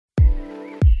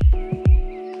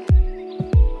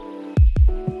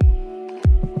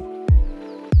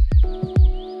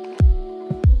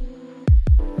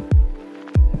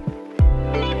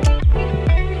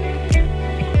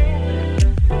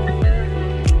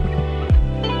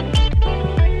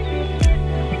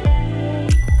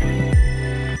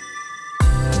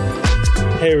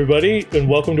Hey everybody, and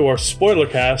welcome to our spoiler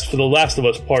cast for The Last of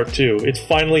Us Part 2. It's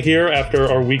finally here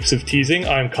after our weeks of teasing.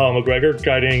 I'm Colin McGregor,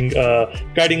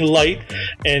 guiding light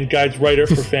and guides writer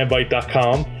for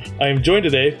fanbyte.com. I am joined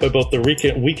today by both the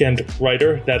weekend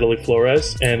writer, Natalie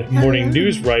Flores, and morning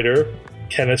news writer,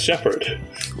 Kenneth Shepard.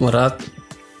 What up?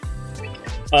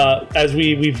 As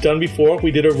we've done before,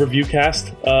 we did a review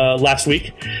cast last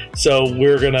week, so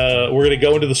we're gonna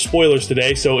go into the spoilers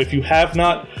today. So if you have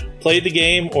not played the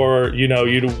game, or you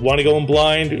want to go in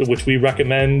blind, which we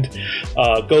recommend,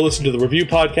 go listen to the review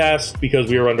podcast because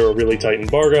we are under a really tight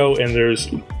embargo and there's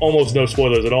almost no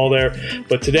spoilers at all there.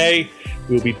 But today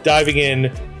we'll be diving in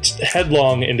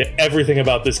headlong into everything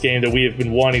about this game that we have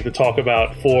been wanting to talk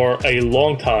about for a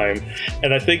long time.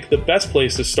 And I think the best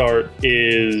place to start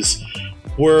is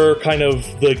where kind of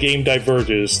the game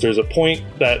diverges. There's a point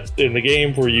that in the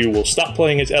game where you will stop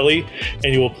playing as Ellie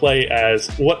and you will play as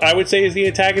what I would say is the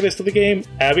antagonist of the game,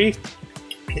 Abby,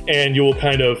 and you will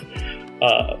kind of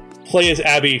play as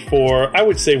Abby for, I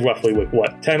would say, roughly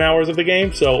 10 hours of the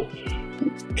game. So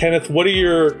Kenneth, what are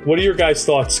your guys'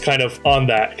 thoughts kind of on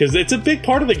that? Because it's a big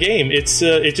part of the game. It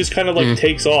just kind of like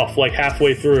takes off like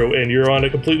halfway through and you're on a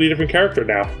completely different character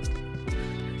now.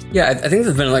 Yeah, I think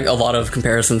there's been like a lot of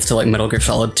comparisons to like Metal Gear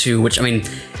Solid 2, which I mean,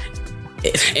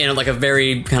 in like a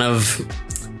very kind of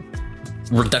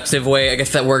reductive way, I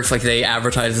guess that works. Like they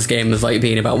advertise this game as like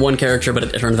being about one character, but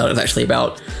it turns out it's actually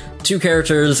about two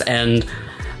characters. And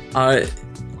I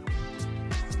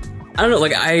don't know,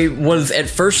 like I was at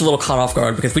first a little caught off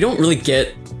guard because we don't really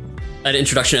get an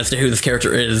introduction as to who this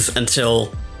character is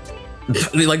until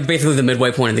like basically the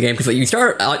midway point in the game. Because like you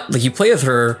start out, like you play as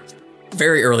her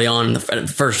very early on,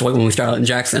 first when we start out in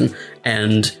Jackson,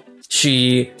 and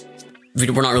we're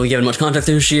not really given much context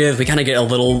to who she is. We kind of get a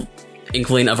little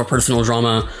inkling of her personal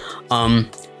drama. To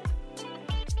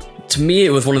me,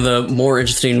 it was one of the more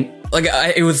interesting.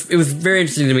 It was very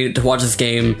interesting to me to watch this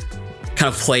game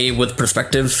kind of play with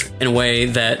perspectives in a way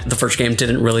that the first game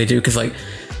didn't really do. Because like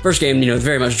first game, it's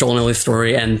very much Joel and Ellie's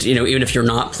story, and even if you're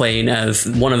not playing as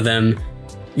one of them,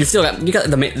 you got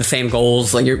the same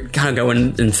goals, like you're kind of going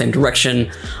in the same direction.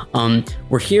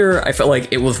 Where here, I felt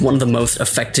like it was one of the most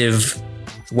effective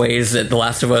ways that The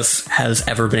Last of Us has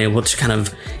ever been able to kind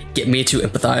of get me to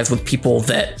empathize with people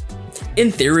that, in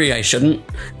theory, I shouldn't.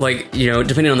 Like,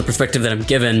 depending on the perspective that I'm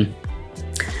given,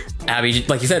 Abby,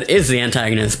 like you said, is the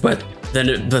antagonist, but then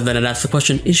it asks the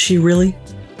question, is she really?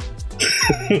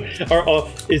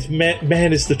 Is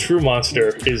man is the true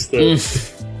monster, is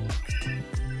the...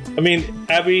 I mean,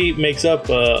 Abby makes up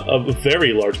a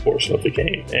very large portion of the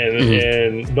game,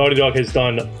 and Naughty Dog has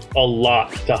done a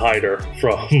lot to hide her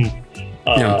from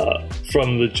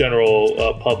the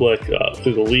general public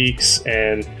through the leaks.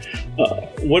 And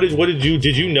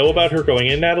did you know about her going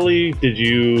in, Natalie?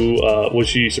 Was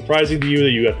she surprising to you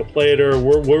that you got to play it, or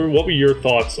what were your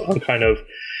thoughts on kind of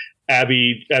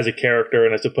Abby as a character,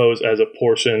 and I suppose as a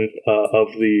portion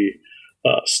of the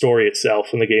story itself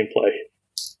and the gameplay?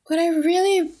 What I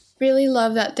really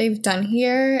love that they've done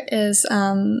here is,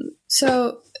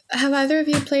 so have either of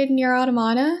you played Nier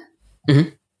Automata? Mm-hmm.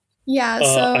 Yeah,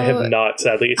 so I have not,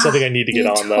 sadly. It's something I need to get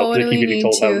on, though. Totally to keep getting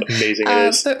told how amazing it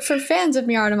is. But for fans of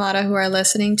Nier Automata who are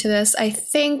listening to this, I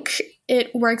think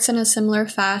it works in a similar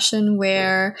fashion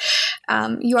where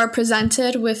you are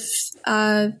presented with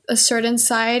a certain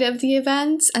side of the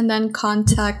events, and then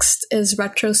context is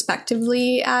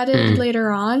retrospectively added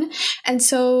later on. And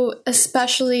so,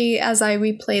 especially as I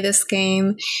replay this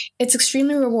game, it's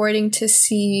extremely rewarding to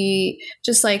see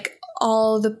just like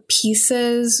all the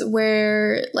pieces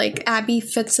where like Abby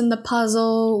fits in the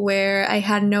puzzle, where I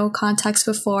had no context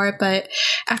before, but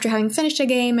after having finished a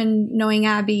game and knowing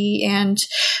Abby and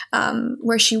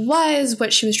where she was,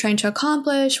 what she was trying to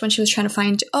accomplish, when she was trying to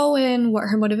find Owen, what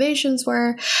her motivations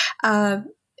were,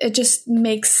 it just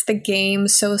makes the game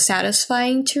so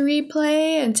satisfying to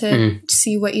replay and to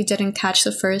see what you didn't catch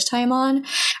the first time on.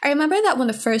 I remember that when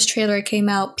the first trailer came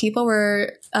out, people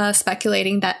were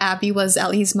speculating that Abby was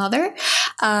Ellie's mother,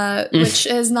 which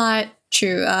is not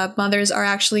true. Mothers are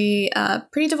actually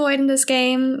pretty devoid in this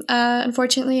game,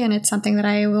 unfortunately, and it's something that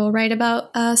I will write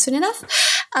about soon enough.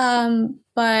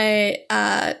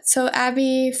 So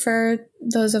Abby, for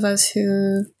those of us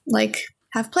who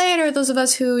have played, or those of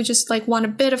us who just want a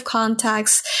bit of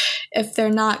context if they're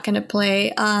not going to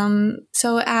play.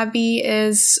 So Abby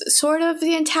is sort of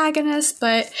the antagonist,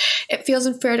 but it feels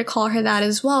unfair to call her that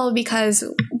as well, because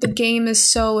the game is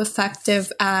so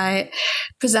effective at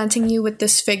presenting you with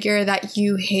this figure that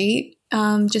you hate,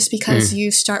 just because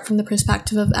you start from the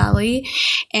perspective of Ellie,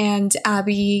 and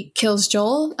Abby kills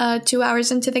Joel 2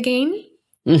 hours into the game.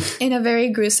 in a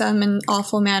very gruesome and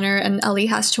awful manner, and Ellie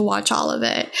has to watch all of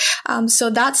it. So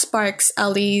that sparks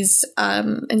Ellie's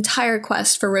entire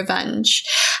quest for revenge.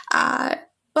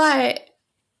 But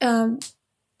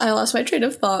I lost my train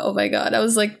of thought. Oh my god, I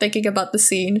was like thinking about the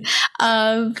scene.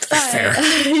 But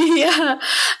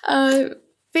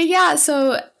yeah,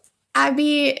 so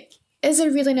Abby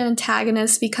isn't really an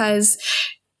antagonist because,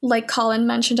 like Colin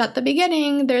mentioned at the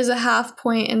beginning, there's a half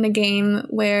point in the game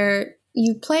where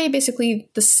you play basically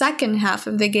the second half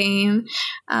of the game,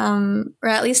 or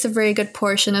at least a very good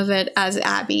portion of it, as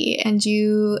Abby, and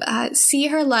you see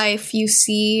her life. You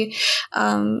see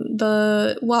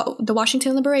the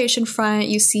Washington Liberation Front.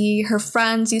 You see her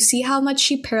friends. You see how much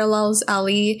she parallels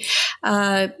Ellie,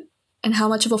 and how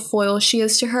much of a foil she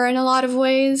is to her in a lot of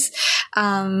ways.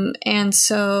 And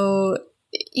so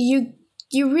you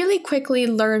really quickly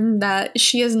learn that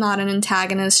she is not an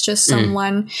antagonist, just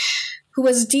someone who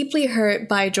was deeply hurt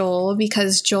by Joel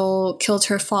because Joel killed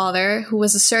her father, who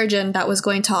was a surgeon that was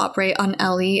going to operate on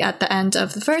Ellie at the end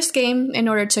of the first game in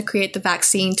order to create the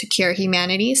vaccine to cure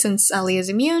humanity, since Ellie is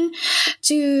immune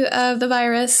to the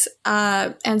virus.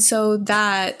 And so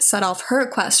that set off her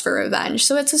quest for revenge.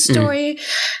 So it's a story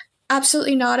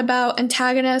absolutely not about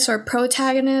antagonists or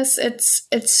protagonists.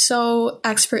 It's so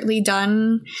expertly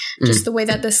done. Just the way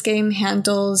that this game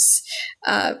handles,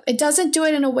 it doesn't do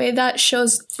it in a way that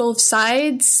shows both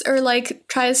sides or like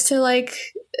tries to like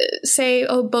say,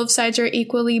 oh, both sides are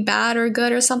equally bad or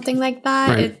good or something like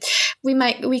that.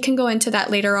 Right. We can go into that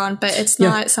later on, but it's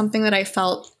not something that I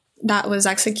felt that was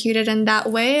executed in that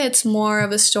way. It's more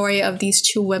of a story of these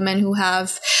two women who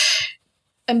have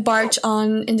embarked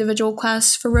on individual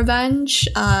quests for revenge,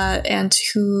 and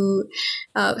who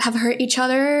have hurt each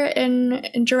other in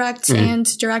indirect and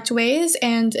direct ways.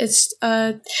 And it's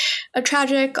a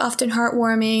tragic, often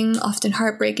heartwarming, often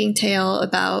heartbreaking tale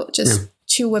about just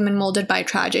two women molded by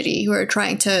tragedy who are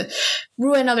trying to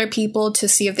ruin other people to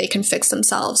see if they can fix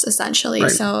themselves, essentially.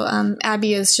 Right. So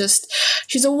Abby is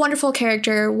she's a wonderful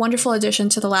character, wonderful addition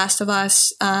to The Last of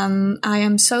Us. I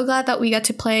am so glad that we get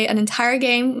to play an entire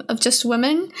game of just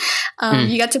women.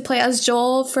 You get to play as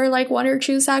Joel for like one or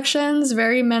two sections,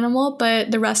 very minimal,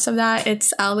 but the rest of that,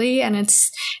 it's Ellie, and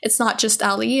it's not just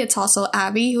Ellie, it's also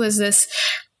Abby, who is this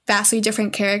vastly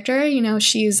different character. You know,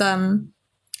 she's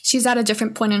at a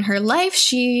different point in her life.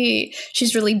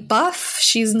 She's really buff.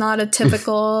 She's not a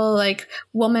typical like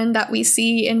woman that we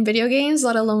see in video games,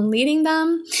 let alone leading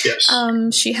them.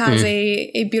 Yes. She has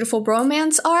a beautiful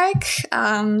romance arc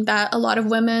that a lot of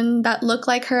women that look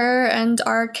like her and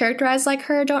are characterized like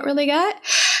her don't really get.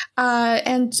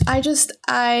 And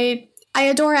I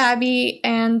adore Abby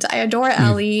and I adore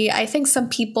Ellie. I think some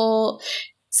people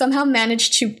somehow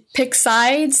managed to pick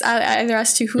sides either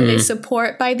as to who they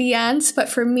support by the end, but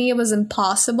for me it was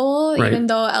impossible. Right. Even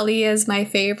though Ellie is my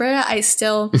favorite, I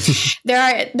still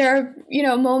there are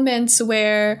moments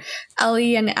where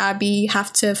Ellie and Abby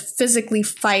have to physically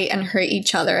fight and hurt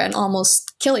each other and almost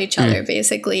kill each other,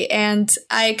 basically. And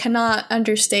I cannot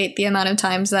understate the amount of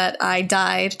times that I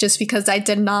died just because I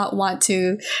did not want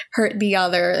to hurt the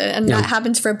other. And that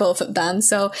happens for both of them.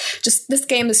 So just this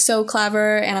game is so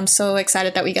clever, and I'm so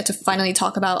excited that we get to finally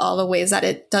talk about all the ways that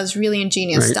it does really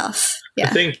ingenious stuff. Yeah.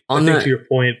 I think to your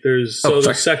point, there's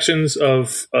sections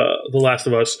of The Last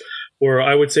of Us where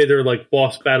I would say they're like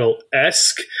boss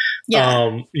battle-esque.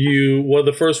 Yeah.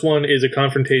 The first one is a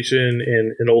confrontation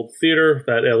in an old theater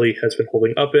that Ellie has been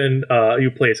holding up in.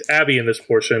 You play as Abby in this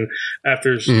portion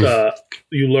after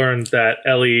you learn that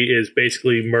Ellie is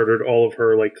basically murdered all of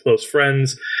her like close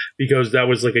friends because that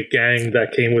was like a gang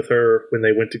that came with her when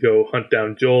they went to go hunt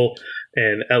down Joel.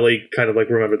 And Ellie kind of like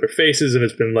remembered their faces and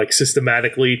has been like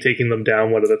systematically taking them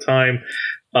down one at a time.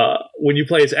 When you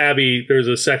play as Abby, there's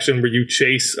a section where you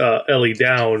chase Ellie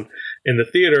down in the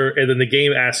theater, and then the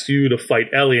game asks you to fight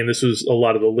Ellie. And this was a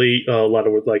lot of the leaks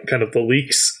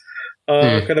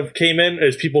kind of came in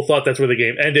as people thought that's where the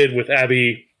game ended with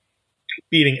Abby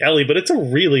beating Ellie, but it's a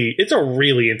really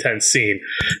intense scene.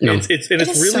 It's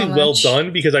really so well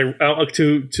done because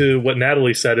to what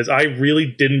Natalie said is I really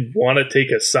didn't want to take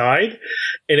a side,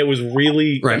 and it was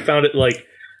really I found it like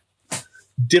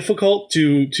difficult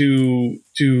to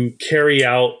carry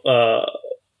out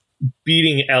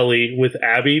beating Ellie with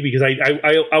Abby because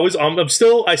I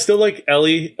still like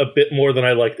Ellie a bit more than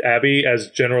I liked Abby as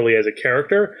generally as a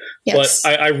character. Yes.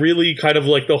 But I really kind of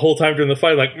like the whole time during the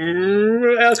fight, like,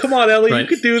 come on, Ellie, you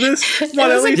could do this. Come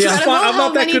on, Ellie, it's just fun. I'm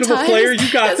not that good of a player.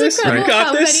 You got this. You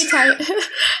got this.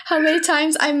 How many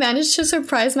times I managed to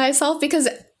surprise myself because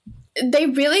they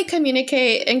really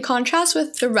communicate in contrast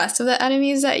with the rest of the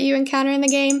enemies that you encounter in the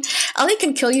game. Ellie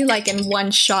can kill you like in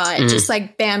one shot, just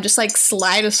like bam, just like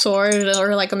slide a sword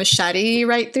or like a machete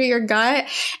right through your gut.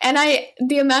 And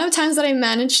the amount of times that I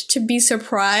managed to be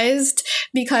surprised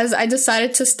because I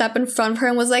decided to step in front of her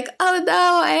and was like, oh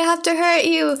no, I have to hurt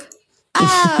you.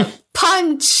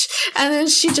 Punch, and then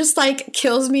she just like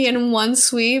kills me in one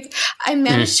sweep. I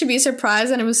managed to be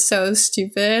surprised, and it was so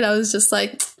stupid. I was just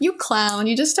like, you clown,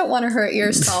 you just don't want to hurt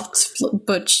your soft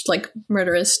butch like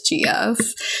murderous GF,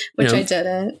 which I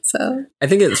didn't. So I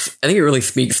think it really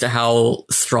speaks to how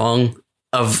strong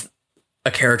of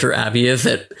a character Abby is.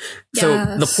 So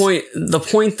the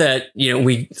point that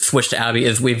we switched to Abby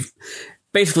is we've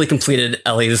basically completed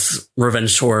Ellie's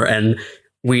revenge tour, and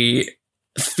we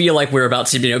feel like we're about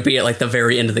to be at like the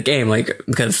very end of the game, like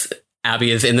because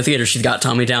Abby is in the theater, she's got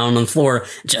Tommy down on the floor,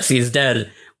 Jesse is dead.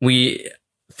 We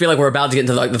feel like we're about to get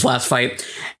into like this last fight,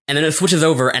 and then it switches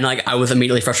over, and like I was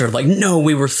immediately frustrated, like no,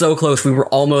 we were so close, we were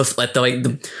almost at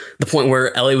the point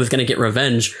where Ellie was going to get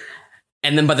revenge.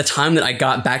 And then by the time that I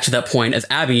got back to that point as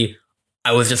Abby,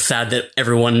 I was just sad that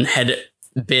everyone had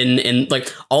been in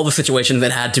like all the situations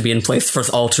that had to be in place for us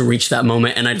all to reach that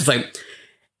moment, and I just like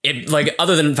it, like,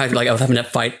 other than the fact that like I was having to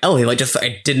fight Ellie, like just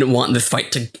I didn't want this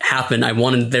fight to happen. I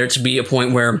wanted there to be a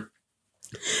point where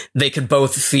they could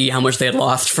both see how much they had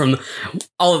lost from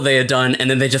all that they had done,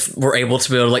 and then they just were able to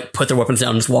be able to like put their weapons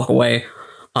down and just walk away.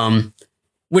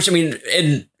 Which I mean,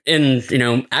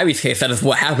 in Abby's case, that is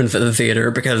what happens at the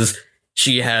theater, because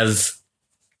she has,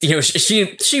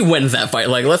 she wins that fight.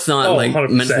 Like, let's not 100%.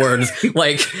 mince words.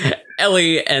 Like,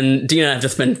 Ellie and Dina have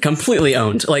just been completely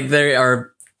owned. Like, they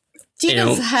are.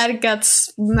 Dina's head got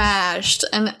smashed,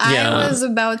 and I was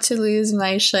about to lose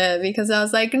my shit because I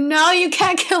was like, no, you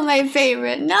can't kill my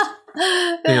favorite. No.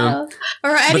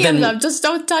 Or any of them. Just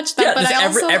don't touch them. But I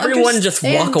also everyone just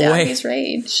walk away. Abby's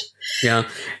rage. Yeah.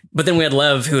 But then we had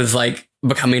Lev, who was like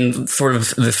becoming sort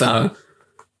of this, the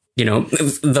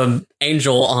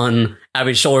angel on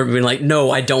Abby's shoulder, being like,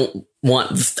 no, I don't want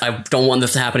this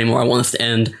to happen anymore. I want this to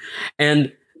end.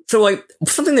 And so, like,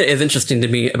 something that is interesting to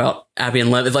me about Abby and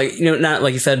Lev is, like, not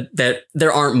like you said, that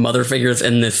there aren't mother figures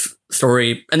in this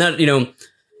story. And that,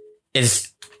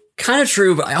 is kind of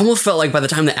true, but I almost felt like by the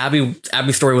time the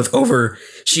Abby story was over,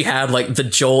 she had, like, the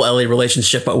Joel-Ellie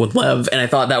relationship with Lev. And I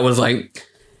thought that was, like,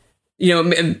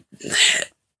 in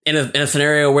a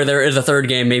scenario where there is a third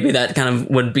game, maybe that kind of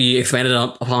would be expanded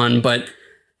upon. But,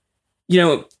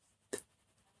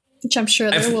 which I'm sure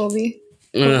there will be.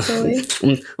 Let's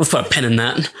put a pin in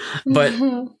that. But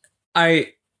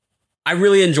I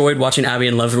really enjoyed watching Abby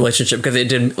and Lev's relationship, because it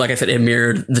did, like I said, it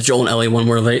mirrored the Joel and Ellie one,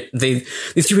 where these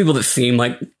two people that seem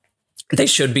like they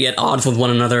should be at odds with one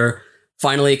another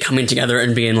finally coming together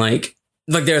and being like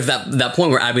there's that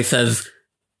point where Abby says,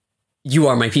 you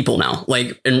are my people now.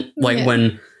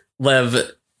 When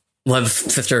Lev's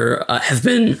sister has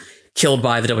been killed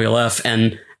by the WLF,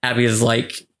 and Abby is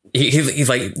like, he's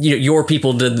like, your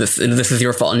people did this, and this is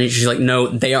your fault. And she's like, no,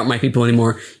 they aren't my people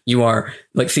anymore. You are.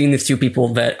 Like, seeing these two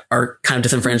people that are kind of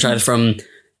disenfranchised from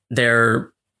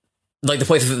their, like, the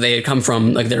places that they had come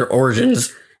from, like, their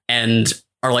origins, and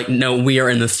are like, no, we are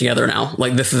in this together now.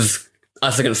 Like, this is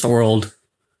us against the world.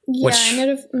 Yeah,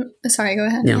 sorry, go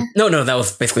ahead. Yeah. No, that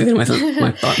was basically my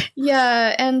thought.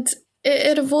 Yeah, and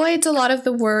it avoids a lot of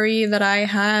the worry that I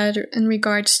had in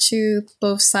regards to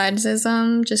both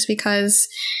sidesism, just because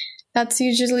that's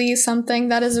usually something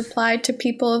that is applied to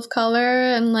people of color,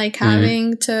 and like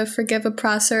having to forgive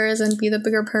oppressors and be the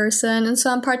bigger person. And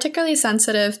so I'm particularly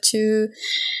sensitive to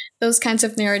those kinds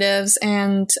of narratives,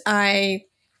 and I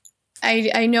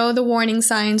know the warning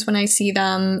signs when I see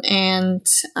them, and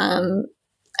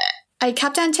I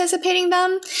kept anticipating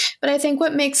them, but I think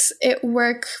what makes it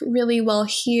work really well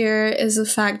here is the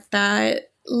fact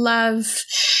that Lev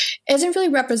isn't really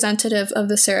representative of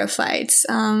the Seraphites,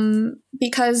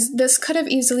 because this could have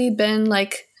easily been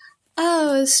like,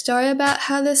 a story about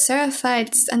how the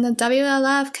Seraphites and the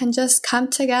WLF can just come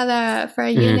together for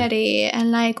unity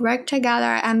and like work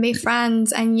together and be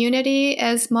friends, and unity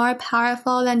is more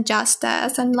powerful than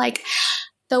justice, and like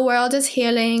the world is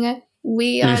healing.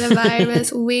 We are the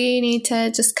virus. We need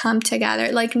to just come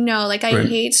together. Like, no, like I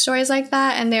hate stories like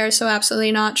that, and they are so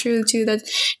absolutely not true to the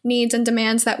needs and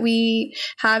demands that we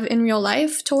have in real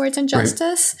life towards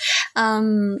injustice.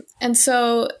 And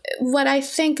so what I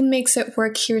think makes it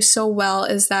work here so well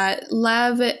is that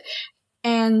Lev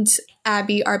and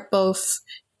Abby are both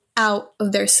out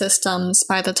of their systems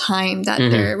by the time that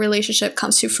their relationship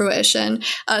comes to fruition.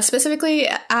 Specifically,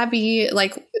 Abby,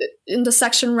 like, in the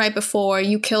section right before,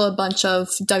 you kill a bunch of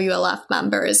WLF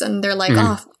members, and they're like,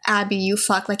 oh, Abby, you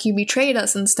fuck, like you betrayed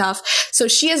us and stuff. So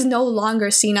she is no longer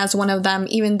seen as one of them,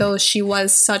 even though she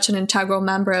was such an integral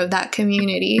member of that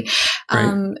community.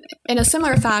 Right. In a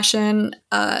similar fashion,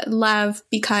 Lev,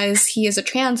 because he is a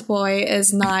trans boy,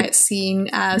 is not seen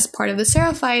as part of the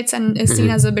Seraphites and is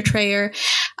seen as a betrayer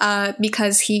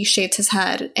because he shaved his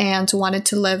head and wanted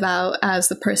to live out as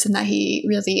the person that he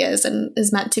really is and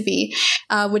is meant to be,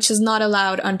 which is not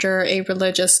allowed under a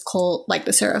religious cult like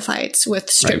the Seraphites with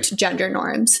strict gender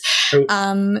norms.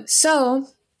 So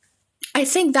I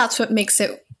think that's what makes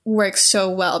it work so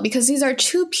well, because these are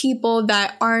two people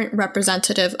that aren't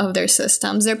representative of their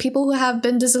systems. They're people who have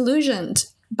been disillusioned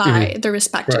by their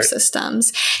respective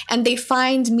systems, and they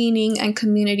find meaning and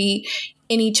community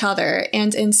in each other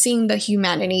and in seeing the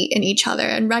humanity in each other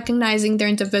and recognizing their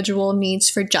individual needs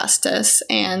for justice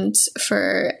and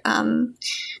for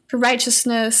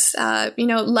righteousness.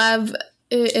 Lev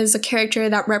is a character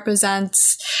that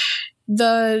represents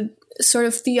the sort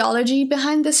of theology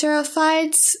behind the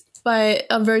Seraphites, but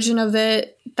a version of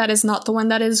it that is not the one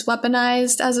that is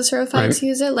weaponized as the Seraphites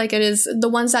use it. Like, it is the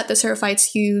ones that the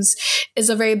Seraphites use is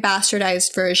a very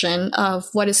bastardized version of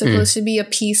what is supposed to be a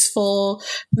peaceful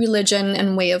religion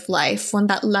and way of life, one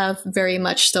that Lev very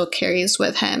much still carries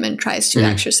with him and tries to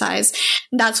exercise.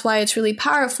 That's why it's really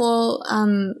powerful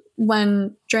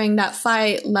when during that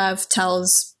fight, Lev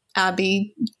tells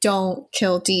Abby, don't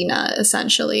kill Dina,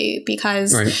 essentially,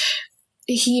 because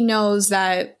he knows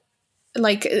that,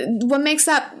 like, what makes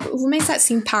that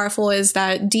scene powerful is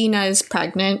that Dina is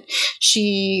pregnant.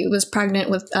 She was pregnant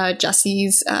with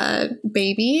Jesse's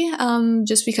baby,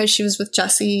 just because she was with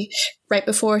Jesse right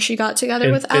before she got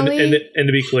together with Ellie. And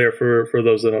to be clear, for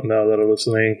those that don't know that are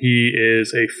listening, he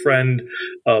is a friend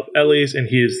of Ellie's, and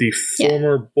he is the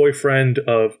former boyfriend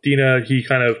of Dina. He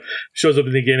kind of shows up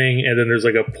in the beginning, and then there's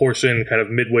like a portion kind of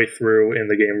midway through in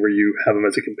the game where you have him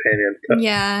as a companion.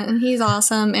 Yeah, and he's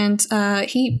awesome, and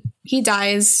he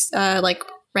dies like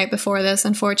right before this,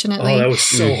 unfortunately. Oh, that was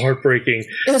so heartbreaking.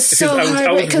 It was so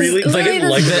I was really like, I didn't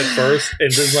like him at first, and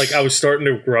then like I was starting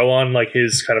to grow on like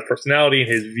his kind of personality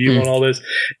and his view on all this,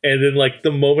 and then like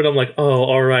the moment I'm like, oh,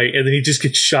 all right, and then he just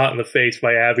gets shot in the face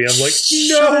by Abby. I'm like,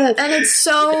 no, and it's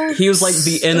so he was like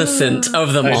the innocent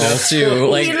of them all too,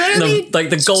 like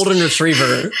the golden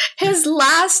retriever. His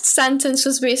last sentence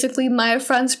was basically, "My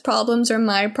friend's problems are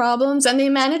my problems," and they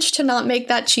managed to not make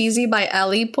that cheesy by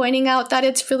Ellie pointing out that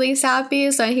it's really sappy.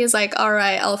 So he's like, all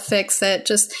right, I'll fix it.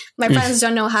 Just my friends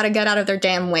don't know how to get out of their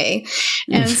damn way.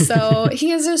 And so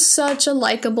he is just such a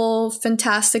likable,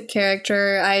 fantastic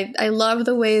character. I love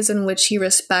the ways in which he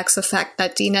respects the fact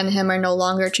that Dina and him are no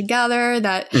longer together,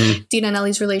 that Dina and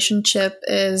Ellie's relationship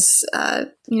is,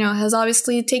 has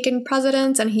obviously taken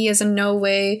precedence, and he is in no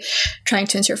way trying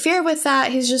to interfere with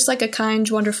that. He's just like a kind,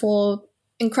 wonderful,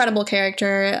 incredible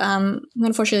character, who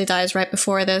unfortunately dies right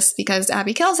before this because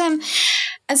Abby kills him.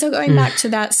 And so going back to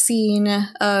that scene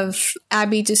of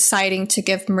Abby deciding to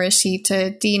give mercy to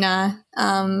Dina,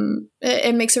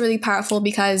 it makes it really powerful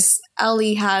because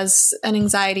Ellie has an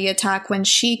anxiety attack when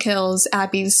she kills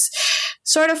Abby's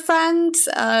sort of friend,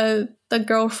 the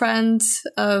girlfriend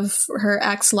of her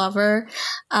ex-lover,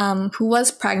 who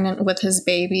was pregnant with his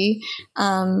baby.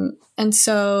 And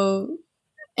so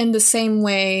in the same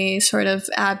way, sort of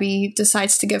Abby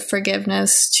decides to give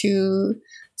forgiveness to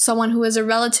someone who is a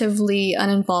relatively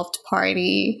uninvolved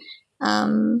party,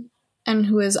 and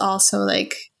who is also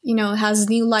like, has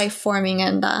new life forming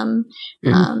in them.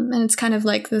 And it's kind of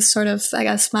like this sort of, I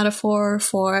guess, metaphor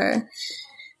for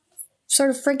sort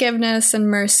of forgiveness and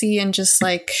mercy and just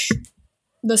like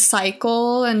the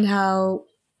cycle and how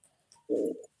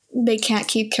they can't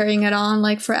keep carrying it on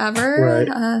like forever.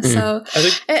 Right. So I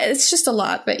think it's just a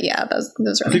lot, but yeah,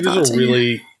 those are I think there's a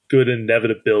really good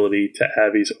inevitability to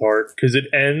Abby's arc, because it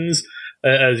ends,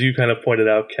 as you kind of pointed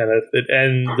out, Kenneth,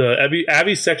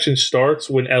 Abby's section starts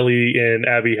when Ellie and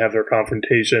Abby have their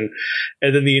confrontation,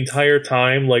 and then the entire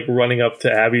time, like running up to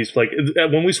Abby's, like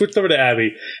when we switched over to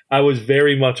Abby, I was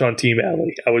very much on Team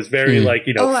Ellie. I was very like,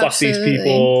 fuck absolutely. These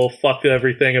people, fuck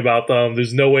everything about them.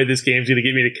 There's no way this game's gonna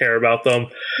get me to care about them.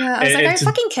 Yeah, I was like, are you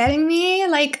fucking kidding me?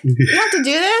 Like, you have to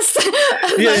do this?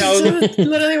 That's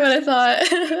literally what I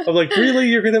thought. I'm like, really?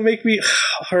 You're gonna make me?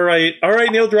 All right,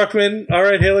 Neil Druckmann. All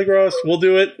right, Haley Gross. We'll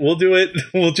do it. We'll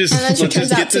just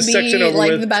get this section over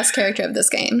like with. The best character of this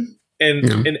game.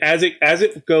 And as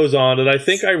it goes on, and I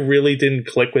think I really didn't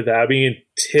click with Abby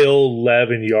until Lev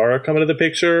and Yara come into the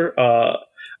picture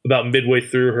about midway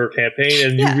through her campaign,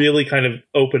 and you really kind of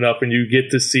open up and you get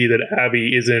to see that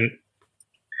Abby isn't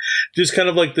just kind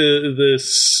of like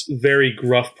this very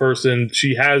gruff person.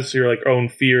 She has your like own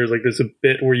fears. Like there's a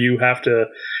bit where you have to,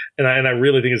 and I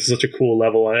really think it's such a cool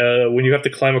level when you have to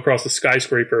climb across the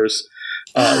skyscrapers.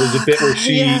 There's a bit where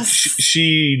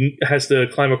she has to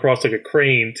climb across like a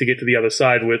crane to get to the other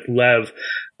side with Lev,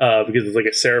 because it's like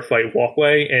a Seraphite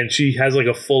walkway, and she has like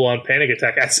a full-on panic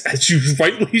attack, as you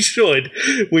rightly should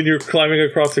when you're climbing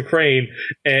across the crane.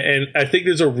 And I think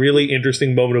there's a really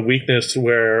interesting moment of weakness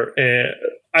where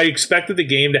I expected the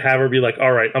game to have her be like,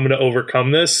 all right, I'm going to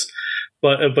overcome this.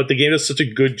 But the game does such a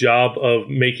good job of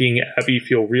making Abby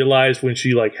feel realized when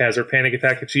she like has her panic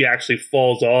attack, and she actually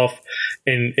falls off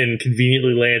and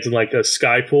conveniently lands in like a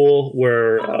sky pool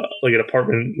where like an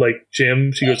apartment like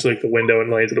gym. She goes to like the window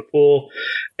and lands in a pool.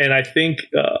 And I think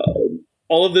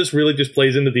all of this really just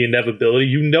plays into the inevitability.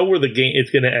 You know where the game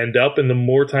is going to end up, and the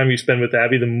more time you spend with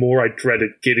Abby, the more I dreaded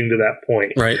getting to that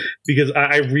point. Right. Because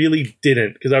I really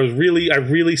didn't. Because I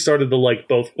really started to like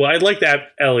both. Well, I liked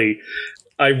Ellie.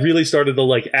 I really started to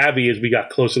like Abby as we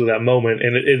got closer to that moment,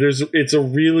 and it's a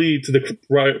really, to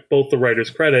both the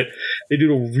writers' credit, they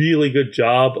do a really good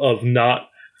job of not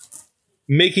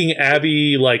making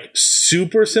Abby like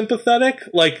super sympathetic.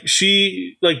 Like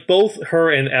both her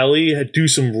and Ellie do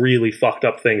some really fucked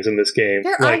up things in this game.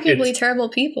 They're like, arguably terrible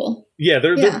people. Yeah,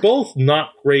 they're both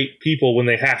not great people when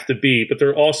they have to be, but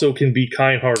they're also can be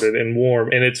kind-hearted and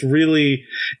warm. And it's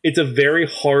a very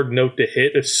hard note to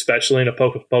hit, especially in a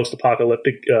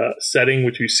post-apocalyptic setting,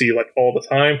 which you see like all the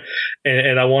time.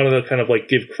 And I wanted to kind of like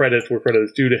give credit where credit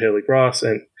is due to Haley Gross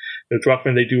and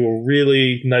Druckmann. They do a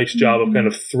really nice job of kind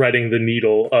of threading the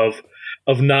needle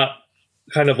of not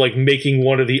kind of like making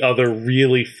one or the other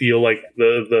really feel like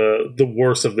the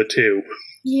worst of the two.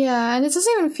 Yeah, and it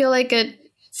doesn't even feel like it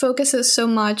focuses so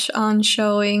much on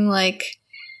showing like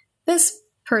this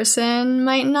person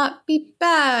might not be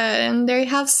bad and they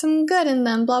have some good in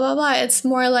them, blah blah blah. It's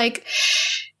more like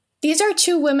these are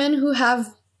two women who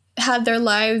have had their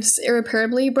lives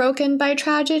irreparably broken by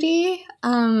tragedy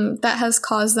that has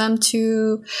caused them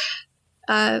to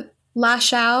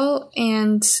lash out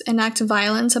and enact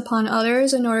violence upon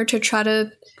others in order to try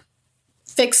to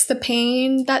fix the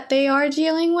pain that they are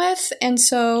dealing with. And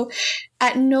so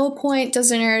at no point does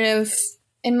the narrative,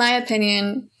 in my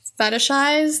opinion,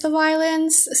 fetishize the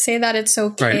violence, say that it's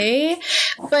okay,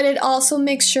 but it also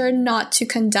makes sure not to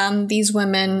condemn these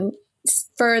women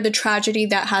for the tragedy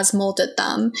that has molded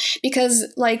them.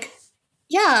 Because, like,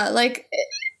 yeah, like,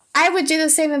 I would do the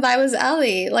same if I was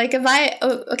Ellie. Like,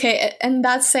 and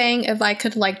that's saying if I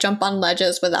could, like, jump on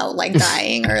ledges without, like,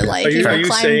 dying or, like,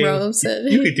 climb ropes.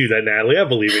 You could do that, Natalie. I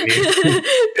believe in you.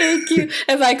 Thank you.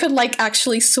 If I could, like,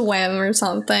 actually swim or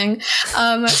something.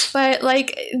 But,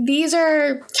 like, these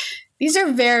are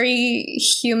very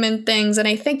human things, and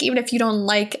I think even if you don't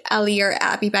like Ellie or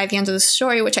Abby by the end of the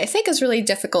story, which I think is really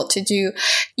difficult to do,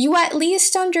 you at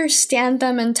least understand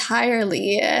them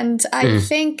entirely. And I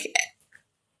think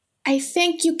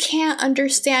you can't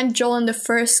understand Joel in the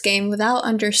first game without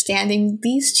understanding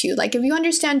these two. Like, if you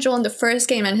understand Joel in the first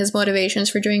game and his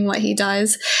motivations for doing what he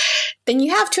does, then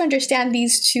you have to understand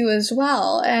these two as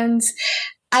well. And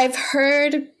I've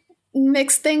heard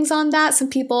mixed things on that. Some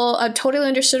people totally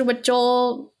understood what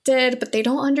Joel did, but they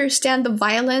don't understand the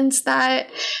violence that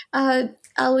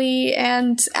Ellie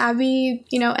and Abby,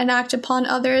 enact upon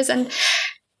others. And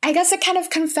I guess it kind of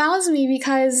confounds me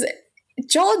because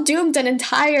Joel doomed an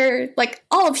entire, like,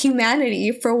 all of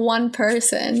humanity for one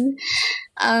person.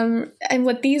 And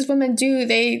what these women do,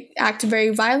 they act very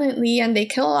violently and they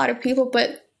kill a lot of people,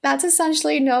 but that's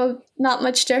essentially not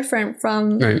much different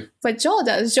from what Joel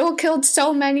does. Joel killed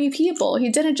so many people. He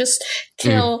didn't just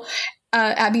kill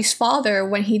Abby's father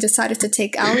when he decided to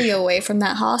take Ellie away from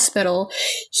that hospital.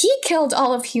 He killed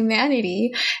all of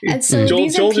humanity. And so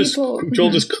Joel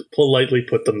just politely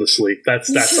put them to sleep. That's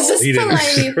all. He didn't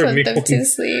politely put them to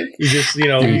sleep. He just, you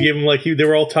give them like they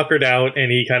were all tuckered out,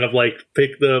 and he kind of like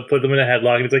put them in a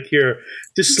headlock, and it's like, here,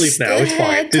 just sleep now. It's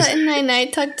fine. Night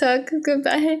night, tuck tuck,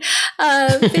 goodbye.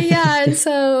 But yeah, and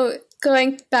so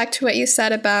going back to what you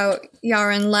said about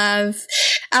Yara and Lev,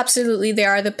 absolutely, they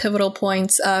are the pivotal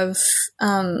points of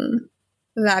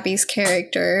Abby's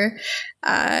character.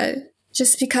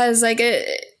 Just because, like,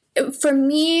 for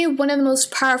me, one of the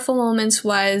most powerful moments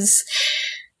was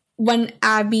when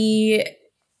Abby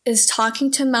is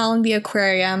talking to Mel in the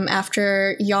aquarium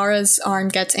after Yara's arm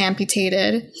gets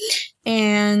amputated.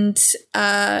 And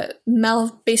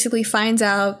Mel basically finds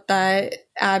out that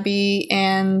Abby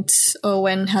and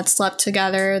Owen had slept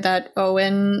together, that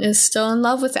Owen is still in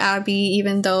love with Abby,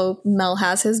 even though Mel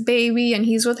has his baby and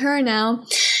he's with her now.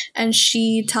 And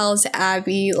she tells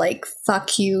Abby, like,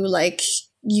 fuck you, like,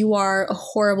 you are a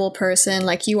horrible person,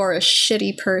 like you are a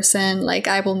shitty person, like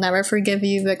I will never forgive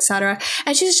you, etc.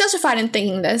 And she's justified in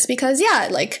thinking this because, yeah,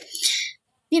 like,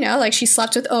 you know, like she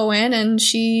slept with Owen, and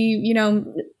she, you know,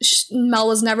 Mel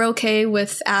was never okay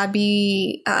with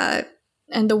Abby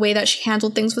and the way that she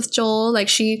handled things with Joel. Like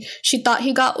she thought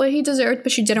he got what he deserved,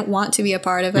 but she didn't want to be a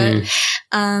part of it.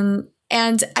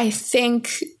 And I think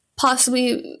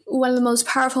possibly one of the most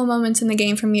powerful moments in the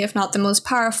game for me, if not the most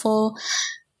powerful,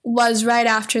 was right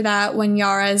after that when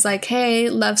Yara is like, hey,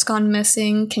 Lev's gone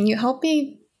missing. Can you help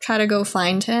me try to go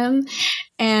find him?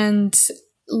 And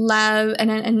Lev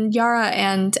and Yara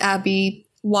and Abby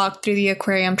walk through the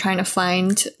aquarium trying to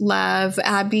find Lev.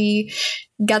 Abby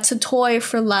gets a toy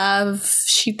for Lev.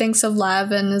 She thinks of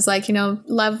Lev and is like, you know,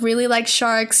 Lev really likes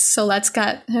sharks, so let's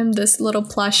get him this little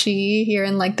plushie here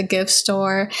in like the gift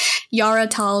store. Yara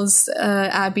tells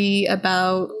Abby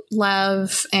about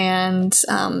Lev and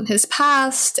his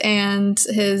past and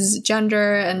his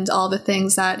gender and all the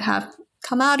things that have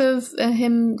come out of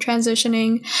him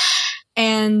transitioning.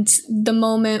 And the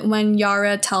moment when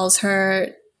Yara tells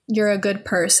her, you're a good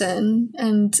person,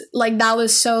 and like that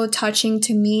was so touching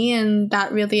to me, and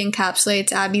that really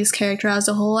encapsulates Abby's character as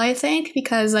a whole, I think,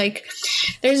 because like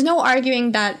there's no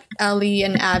arguing that Ellie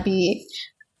and Abby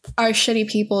are shitty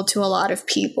people to a lot of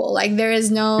people. Like there is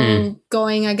no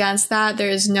going against that,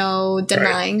 there is no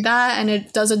denying that, and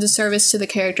it does a disservice to the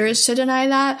characters to deny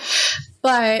that.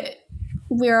 But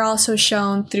we're also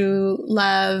shown through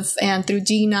Lev and through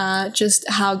Dina just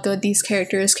how good these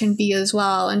characters can be as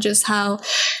well, and just how,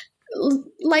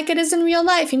 like it is in real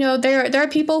life, you know, there are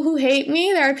people who hate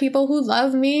me, there are people who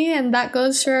love me, and that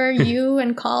goes for you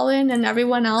and Colin and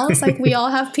everyone else. Like we all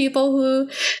have people who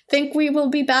think we will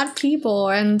be bad people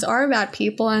and are bad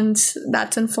people, and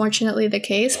that's unfortunately the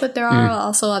case. But there are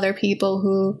also other people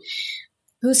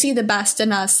who see the best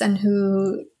in us and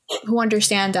who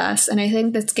understand us. And I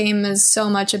think this game is so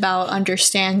much about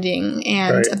understanding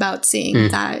and about seeing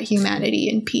that humanity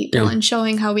in people and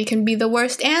showing how we can be the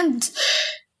worst and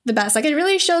the best. Like it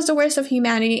really shows the worst of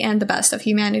humanity and the best of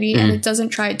humanity, and it doesn't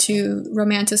try to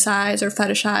romanticize or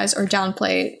fetishize or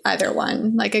downplay either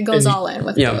one. Like it goes all in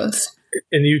with both.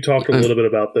 And you talked a little bit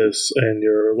about this in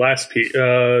your last piece,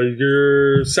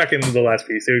 your second to the last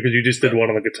piece, because you just did one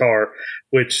on the guitar,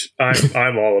 which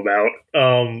I'm all about.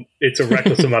 It's a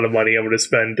reckless amount of money I'm going to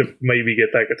spend to maybe get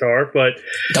that guitar, but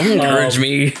don't encourage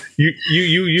me.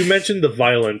 You mentioned the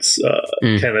violence,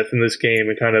 Kenneth, in this game,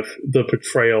 and kind of the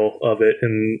portrayal of it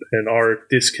and our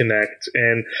disconnect.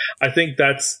 And I think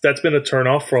that's been a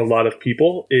turnoff for a lot of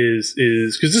people is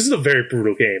because this is a very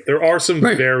brutal game. There are some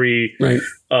very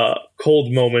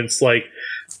cold moments, like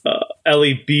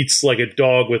Ellie beats like a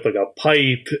dog with like a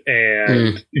pipe,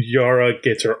 and Yara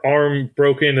gets her arm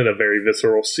broken in a very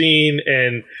visceral scene.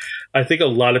 And I think a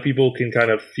lot of people can kind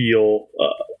of feel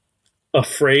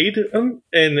afraid and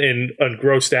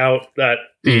grossed out that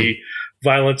the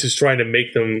violence is trying to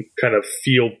make them kind of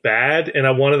feel bad. And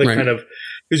I wanted to kind of,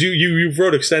 because you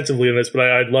wrote extensively on this, but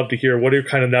I'd love to hear what are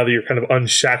kind of, now that you're kind of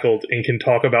unshackled and can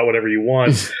talk about whatever you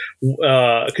want,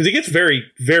 because it gets very,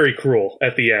 very cruel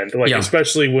at the end, like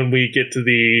especially when we get to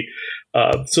the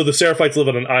so the Seraphites live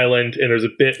on an island, and there's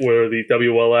a bit where the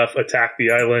WLF attack the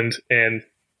island, and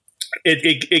you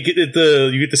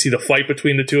get to see the fight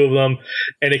between the two of them,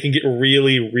 and it can get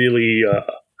really, really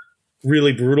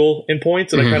really brutal in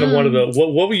points. And I kind of wanted to,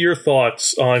 what were your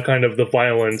thoughts on kind of the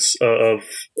violence of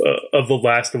The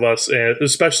Last of Us, and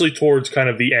especially towards kind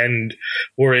of the end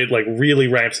where it like really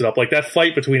ramps it up? Like that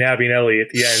fight between Abby and Ellie at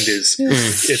the end is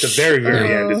it's a very,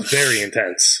 very end. It's very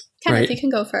intense. Kenneth, you can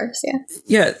go first.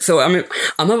 Yeah. So I mean,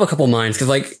 I'm gonna have a couple minds, because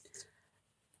like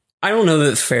I don't know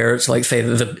that it's fair to like say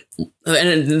that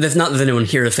and there's not that anyone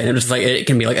here is saying it, just like it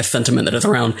can be like a sentiment that is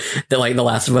around that like The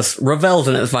Last of Us revels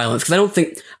in its violence,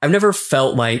 because I've never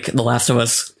felt like The Last of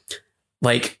Us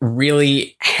like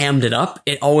really hammed it up.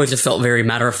 It always just felt very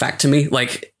matter of fact to me,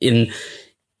 like in,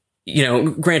 you know,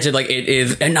 granted, like it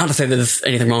is, and not to say that there's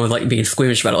anything wrong with like being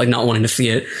squeamish about it, like not wanting to see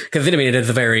it, because I mean it is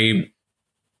a very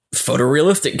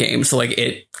photorealistic game, so like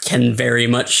it can very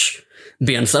much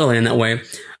be unsettling in that way.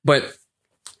 But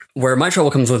where my trouble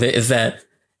comes with it is that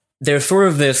there's sort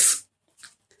of this,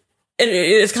 and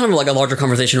it's kind of like a larger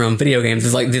conversation around video games,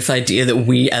 is like this idea that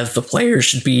we as the players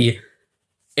should be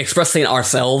expressing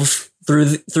ourselves through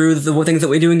the things that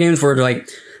we do in games, where like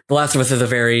The Last of Us is a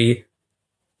very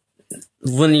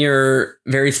linear,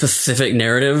 very specific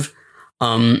narrative,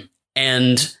 and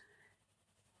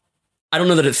I don't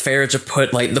know that it's fair to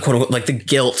put like the quote unquote like the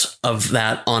guilt of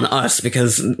that on us,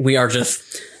 because we are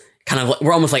just kind of like,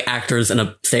 we're almost like actors in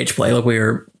a stage play. Like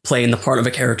we're playing the part of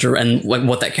a character, and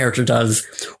what that character does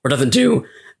or doesn't do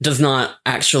does not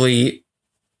actually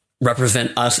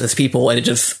represent us as people, and it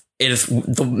is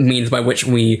the means by which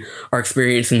we are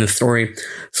experiencing the story.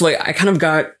 So like, I kind of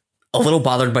got a little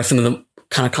bothered by some of the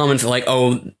kind of comments like,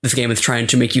 oh, this game is trying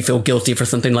to make you feel guilty for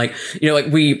something. Like, you know,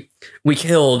 like we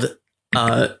killed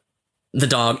the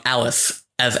dog Alice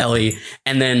as Ellie,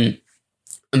 and then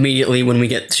immediately when we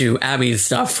get to Abby's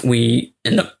stuff, we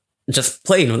end up just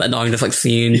playing with that dog and just like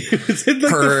seeing Within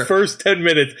like the first 10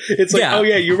 minutes, it's like, oh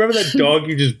yeah, you remember that dog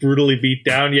you just brutally beat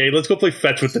down? Yeah, let's go play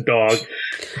fetch with the dog.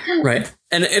 Right.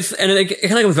 And it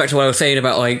kind of comes back to what I was saying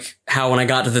about like how when I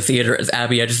got to the theater as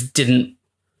Abby, I just didn't,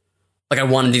 like, I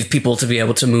wanted these people to be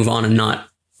able to move on and not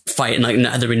fight, and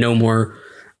like there be no more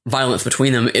violence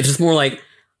between them. It's just more like,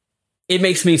 it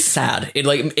makes me sad.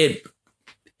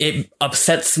 It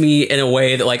upsets me in a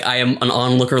way that like I am an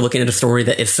onlooker looking at a story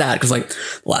that is sad, because like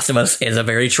The Last of Us is a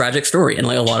very tragic story, and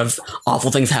like a lot of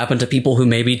awful things happen to people who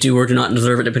maybe do or do not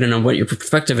deserve it, depending on what your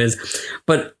perspective is.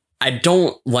 But I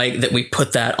don't like that we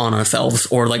put that on ourselves,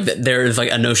 or like that there is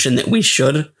like a notion that we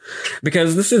should,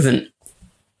 because this isn't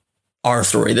our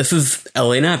story. This is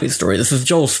Ellie and Abby's story. This is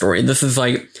Joel's story. This is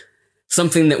like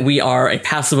something that we are a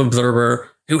passive observer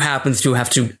who happens to have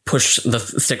to push the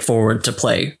stick forward to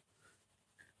play.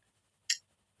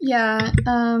 Yeah.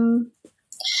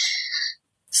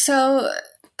 So,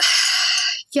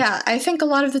 yeah, I think a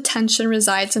lot of the tension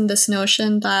resides in this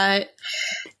notion that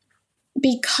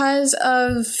because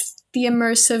of the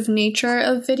immersive nature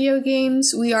of video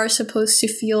games, we are supposed to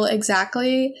feel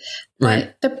exactly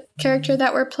what the character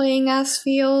that we're playing as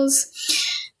feels.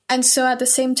 And so at the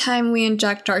same time, we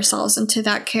inject ourselves into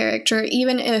that character,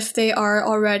 even if they are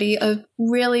already a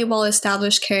really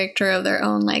well-established character of their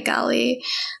own, like Ellie.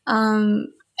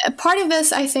 Part of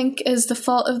this, I think, is the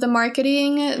fault of the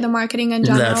marketing. The marketing in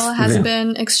general has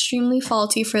been extremely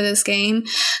faulty for this game.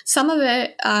 Some of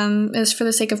it is for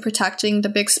the sake of protecting the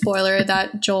big spoiler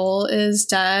that Joel is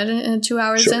dead 2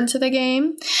 hours into the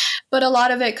game. But a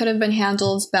lot of it could have been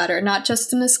handled better, not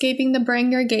just in escaping the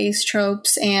bring your gaze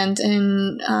tropes and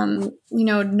in,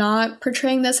 not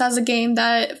portraying this as a game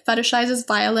that fetishizes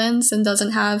violence and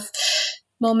doesn't have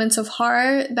moments of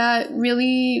horror that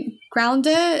really ground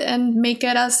it and make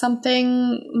it as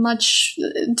something much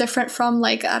different from,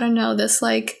 like, I don't know, this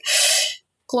like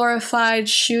glorified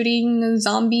shooting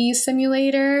zombie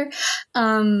simulator.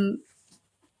 But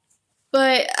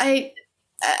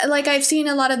I've seen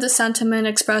a lot of the sentiment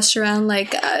expressed around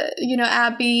like,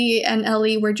 Abby and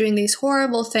Ellie were doing these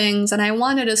horrible things and I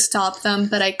wanted to stop them,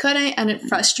 but I couldn't, and it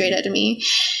frustrated me.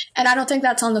 And I don't think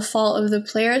that's on the fault of the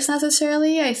players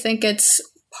necessarily. I think it's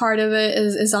part of it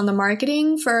is on the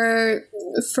marketing for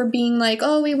being like,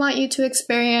 oh, we want you to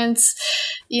experience,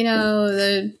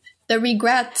 the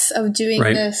regrets of doing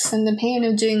this and the pain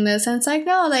of doing this. And it's like,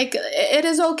 no, like, it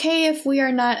is okay if we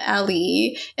are not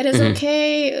Ellie. It is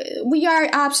okay. We are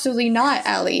absolutely not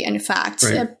Ellie, in fact.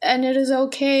 And it is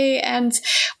okay. And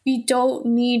we don't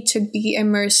need to be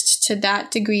immersed to that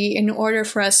degree in order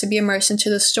for us to be immersed into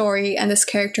the story and this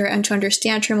character and to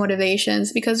understand her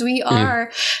motivations, because we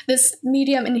are, this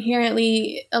medium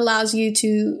inherently allows you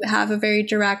to have a very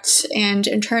direct and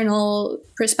internal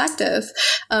perspective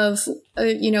of,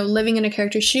 living in a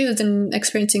character's shoes and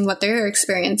experiencing what they're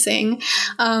experiencing.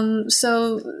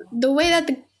 So the way that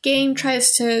the game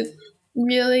tries to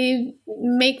really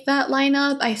make that line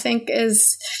up, I think,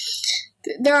 is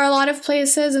there are a lot of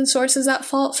places and sources at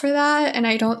fault for that, and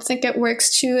I don't think it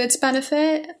works to its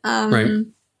benefit.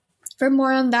 For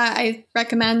more on that, I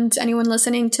recommend anyone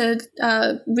listening to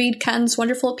read Ken's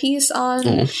wonderful piece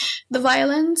on the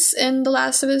violence in The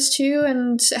Last of Us 2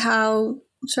 and how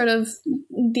sort of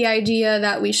the idea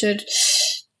that we should,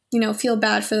 feel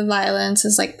bad for the violence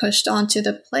is like pushed onto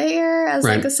the player as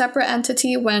like a separate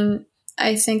entity, when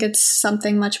I think it's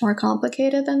something much more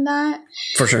complicated than that.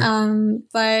 For sure.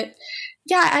 But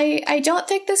yeah, I don't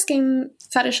think this game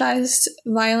fetishized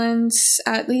violence,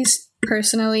 at least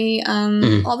personally.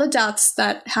 All the deaths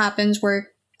that happened were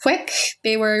quick.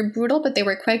 They were brutal, but they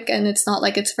were quick, and it's not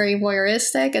like it's very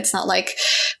voyeuristic. It's not like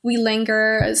we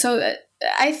linger. So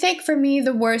I think for me,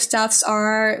 the worst deaths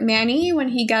are Manny when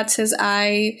he gets his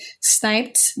eye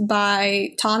sniped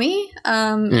by Tommy,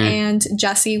 and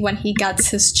Jesse when he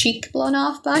gets his cheek blown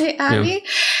off by Abby.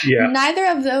 Yeah. Neither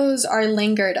of those are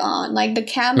lingered on. Like, the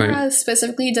camera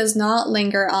specifically does not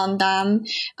linger on them.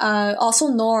 Also,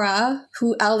 Nora,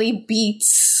 who Ellie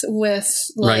beats with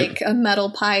like a metal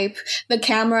pipe, the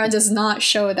camera does not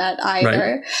show that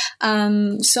either.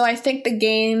 So I think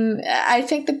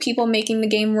the people making the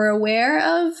game were aware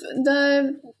of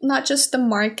not just the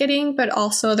marketing, but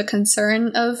also the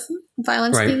concern of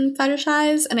violence being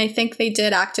fetishized. And I think they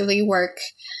did actively work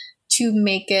to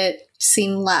make it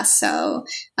seem less so.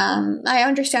 I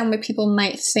understand why people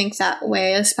might think that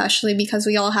way, especially because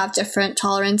we all have different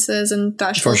tolerances and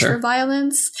thresholds for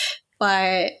violence.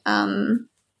 But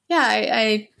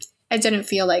I didn't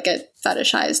feel like it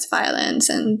fetishized violence,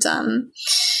 and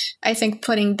I think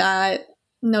putting that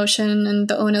notion and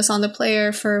the onus on the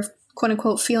player for quote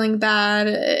unquote feeling bad,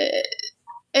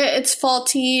 it's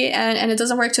faulty and it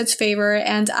doesn't work to its favor.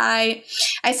 And I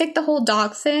think the whole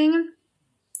dog thing,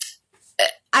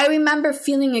 I remember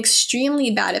feeling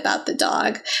extremely bad about the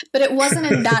dog, but it wasn't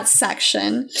in that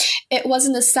section. It was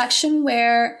in the section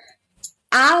where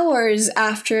hours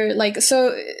after,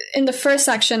 so in the first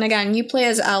section, again, you play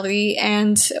as Ellie,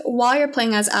 and while you're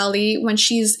playing as Ellie, when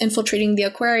she's infiltrating the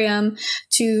aquarium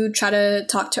to try to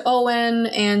talk to Owen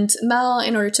and Mel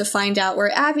in order to find out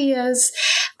where Abby is,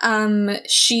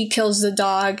 she kills the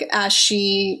dog as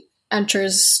she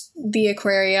enters the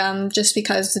aquarium just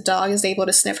because the dog is able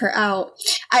to sniff her out.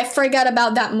 I forget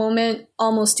about that moment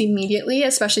almost immediately,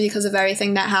 especially because of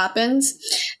everything that happens.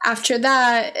 After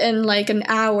that, in an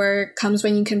hour comes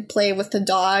when you can play with the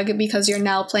dog because you're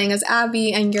now playing as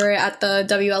Abby and you're at the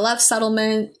WLF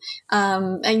settlement,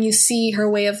 and you see her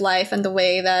way of life and the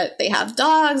way that they have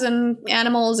dogs and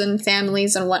animals and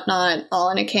families and whatnot all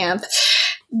in a camp.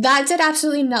 That did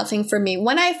absolutely nothing for me.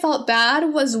 When I felt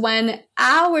bad was when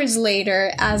hours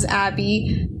later, as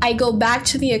Abby, I go back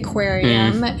to the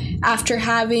aquarium after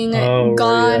having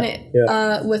gone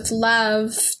with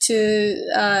Lev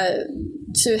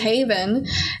to Haven,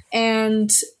 and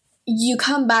you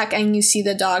come back and you see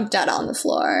the dog dead on the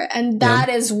floor. And that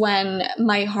is when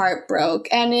my heart broke.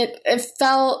 And it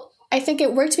felt, I think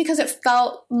it worked because it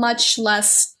felt much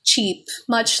less cheap,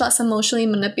 much less emotionally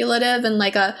manipulative, and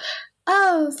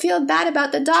feel bad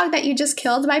about the dog that you just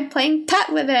killed by playing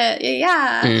pet with it.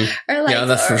 Yeah. Or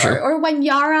that's for sure. Or when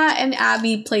Yara and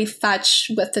Abby play fetch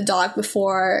with the dog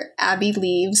before Abby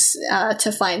leaves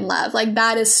to find Lev.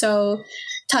 That is so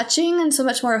touching and so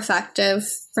much more effective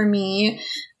for me.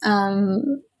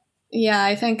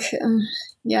 I think,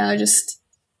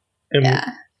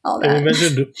 all that. And we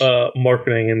mentioned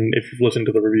marketing, and if you've listened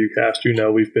to the review cast,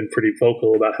 we've been pretty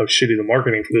vocal about how shitty the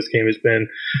marketing for this game has been.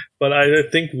 But I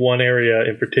think one area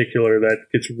in particular that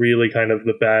gets really kind of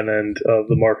the bad end of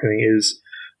the marketing is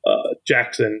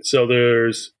Jackson. So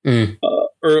there's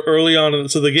early on,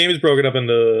 so the game is broken up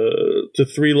into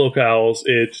three locales.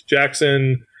 It's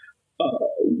Jackson,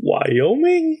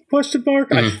 Wyoming? ? I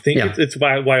think it's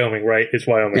Wyoming, right? It's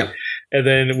Wyoming. Yeah. And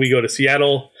then we go to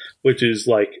Seattle, which is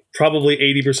probably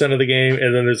 80% of the game.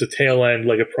 And then there's a tail end,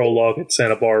 a prologue at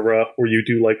Santa Barbara, where you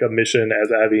do a mission as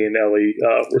Abby and Ellie,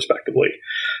 respectively.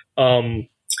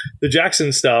 The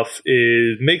Jackson stuff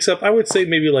makes up, I would say,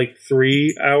 maybe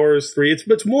 3 hours.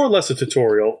 It's more or less a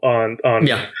tutorial on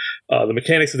the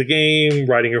mechanics of the game,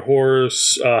 riding your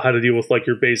horse, how to deal with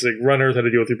your basic runners, how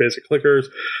to deal with your basic clickers.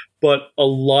 But a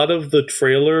lot of the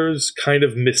trailers kind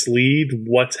of mislead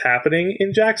what's happening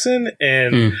in Jackson,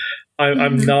 and I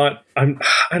don't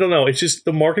know. It's just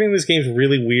the marketing of this game is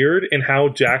really weird, and how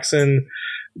Jackson,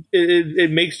 it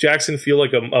makes Jackson feel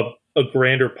like a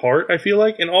grander part, I feel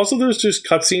like. And also there's just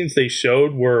cutscenes they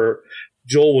showed where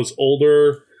Joel was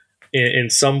older in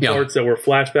some parts that were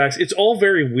flashbacks. It's all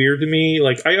very weird to me.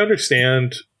 I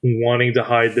understand wanting to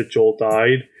hide that Joel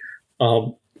died.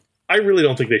 I really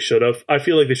don't think they should have. I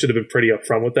feel like they should have been pretty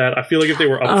upfront with that. I feel like if they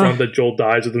were upfront that Joel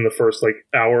dies within the first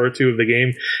hour or two of the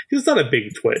game, it's not a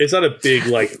big twist. It's not a big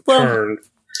turn.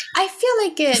 I feel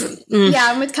like it.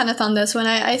 I'm with Kenneth on this one.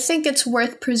 I think it's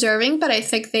worth preserving, but I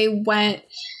think they went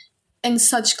in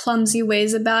such clumsy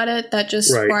ways about it that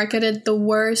just marketed the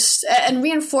worst and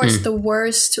reinforced the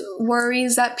worst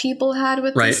worries that people had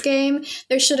with this game.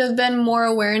 There should have been more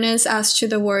awareness as to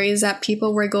the worries that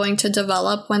people were going to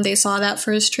develop when they saw that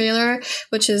first trailer,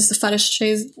 which is the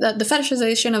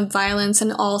fetishization of violence,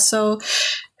 and also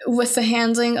with the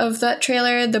handling of that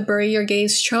trailer, the bury your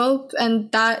gays trope.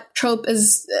 And that trope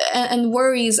and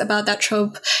worries about that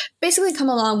trope basically come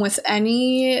along with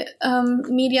any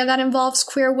media that involves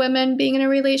queer women being in a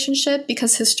relationship,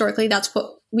 because historically that's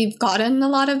what we've gotten a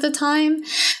lot of the time.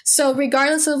 So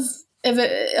regardless of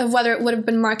whether it would have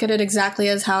been marketed exactly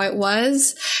as how it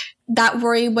was, that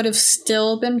worry would have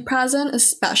still been present,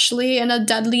 especially in a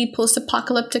deadly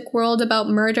post-apocalyptic world about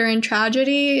murder and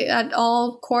tragedy at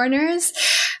all corners.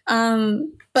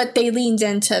 But they leaned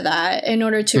into that in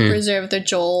order to preserve the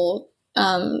Joel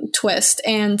twist,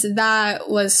 and that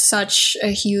was such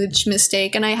a huge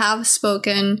mistake. And I have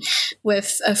spoken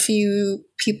with a few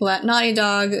people at Naughty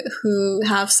Dog who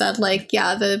have said, like,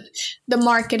 yeah, the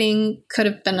marketing could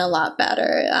have been a lot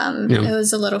better. It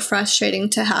was a little frustrating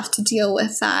to have to deal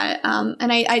with that.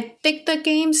 And I think the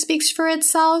game speaks for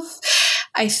itself.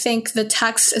 I think the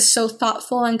text is so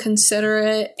thoughtful and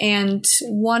considerate and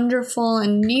wonderful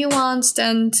and nuanced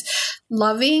and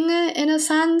loving in a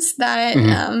sense that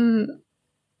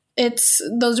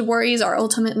those worries are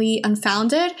ultimately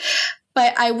unfounded.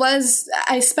 But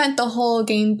I spent the whole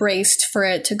game braced for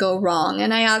it to go wrong,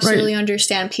 and I absolutely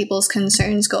understand people's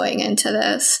concerns going into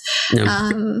this.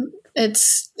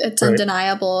 It's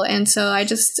undeniable, and so I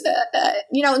just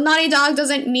Naughty Dog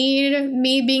doesn't need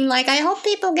me being like, I hope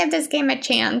people give this game a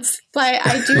chance, but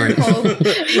I do hope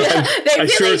they I'm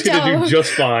sure it's going to do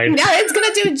just fine. Yeah, it's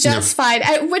going to do just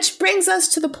fine. Which brings us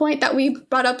to the point that we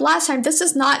brought up last time. This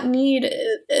did not need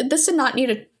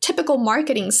a typical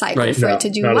marketing cycle for it to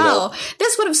do well.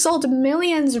 This would have sold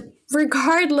millions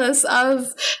regardless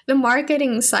of the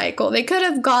marketing cycle. They could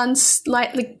have gone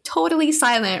totally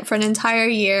silent for an entire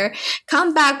year,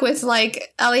 come back with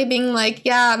like Ellie being like,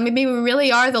 yeah, maybe we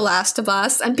really are The Last of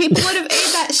Us, and people would have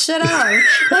ate that shit up.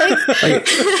 Like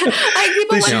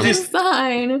people would have been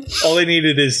fine. All they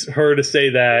needed is her to say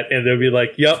that, and they'll be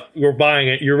like, yep, we're buying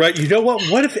it. You're right. You know what?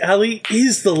 What if Ellie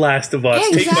is The Last of Us?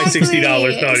 Exactly. Take my $60,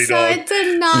 Naughty Dog. So it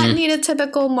did not need a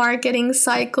typical marketing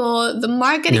cycle. The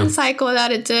marketing cycle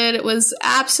that it did was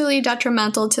absolutely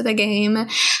detrimental to the game.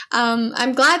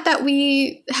 I'm glad that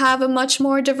we have a much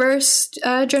more diverse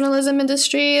journalism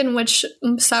industry in which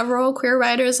several queer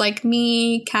writers like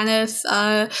me, Kenneth,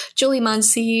 Julie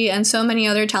Muncie, and so many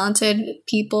other talented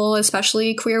people,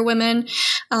 especially queer women,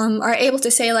 are able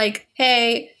to say like,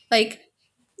 hey, like,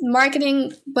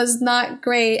 marketing was not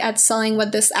great at selling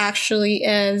what this actually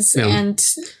is. And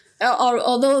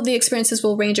although the experiences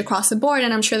will range across the board,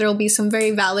 and I'm sure there will be some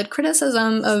very valid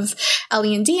criticism of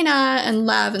Ellie and Dina and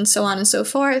Lev and so on and so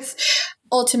forth,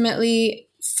 ultimately,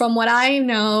 from what I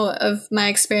know of my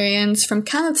experience, from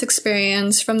Kenneth's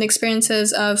experience, from the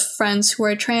experiences of friends who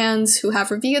are trans who have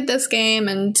reviewed this game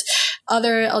and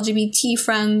other LGBT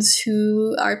friends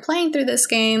who are playing through this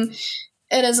game,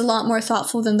 it is a lot more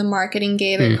thoughtful than the marketing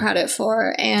gave it credit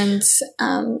for. And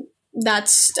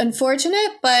that's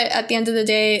unfortunate, but at the end of the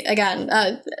day, again,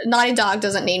 Naughty Dog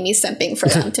doesn't need me simping for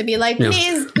them to be like,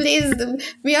 please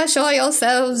reassure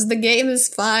yourselves, the game is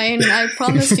fine. I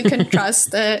promise you can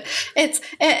trust it.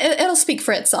 It'll speak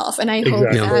for itself, and I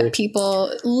hope that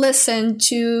people listen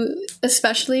to,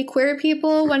 especially queer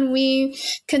people, when we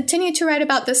continue to write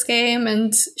about this game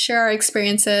and share our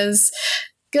experiences,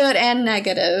 good and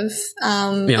negative,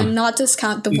 and not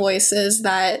discount the voices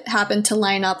that happen to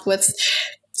line up with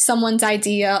someone's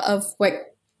idea of what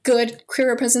good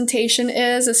queer representation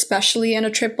is, especially in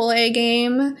a AAA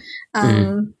game,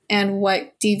 and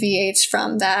what deviates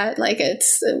from that. Like,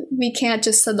 we can't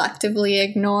just selectively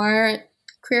ignore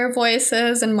queer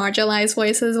voices and marginalized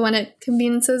voices when it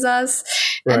conveniences us.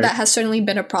 And that has certainly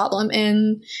been a problem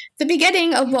in the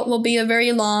beginning of what will be a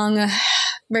very long,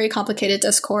 very complicated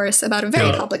discourse about a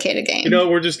very complicated game.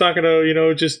 We're just not going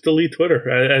to, just delete Twitter.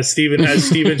 As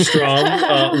Steven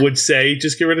Strom would say,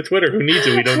 just get rid of Twitter. Who needs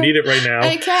it? We don't need it right now.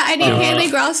 I need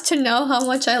Haley Gross to know how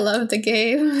much I love the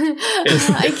game.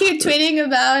 I keep tweeting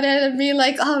about it and being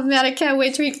like, oh man, I can't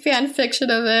wait to read fan fiction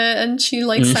of it. And she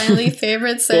silently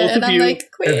favorites it. Both and of I'm you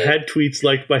like, have had tweets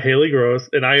liked by Haley Gross,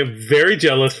 and I am very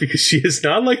jealous because she has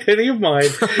not liked any of mine.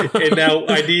 And now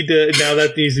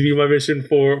that needs to be my mission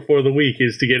for the week,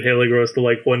 is to get Haley Gross to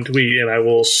like one tweet, and I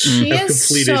will have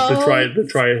completed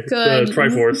the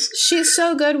Triforce. She's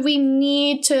so good. We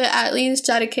need to at least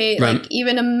dedicate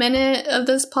even a minute of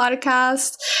this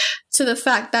podcast to the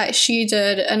fact that she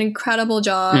did an incredible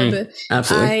job.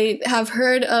 Absolutely. I have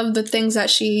heard of the things that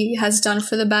she has done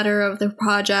for the better of the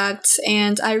project,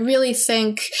 and I really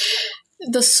think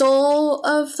the soul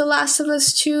of The Last of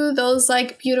Us 2, those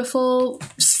beautiful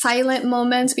silent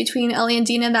moments between Ellie and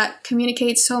Dina that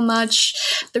communicate so much,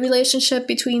 the relationship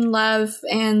between Lev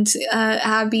and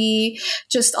Abby,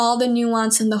 just all the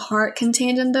nuance and the heart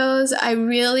contained in those. I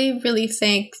really, really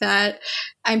think that,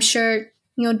 I'm sure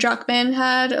Druckmann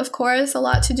had, of course, a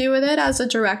lot to do with it as a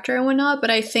director and whatnot,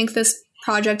 but I think this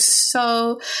project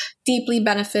so deeply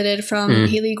benefited from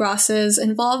Haley Gross's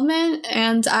involvement,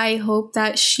 and I hope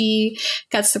that she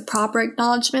gets the proper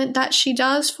acknowledgement that she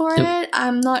does for it.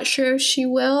 I'm not sure if she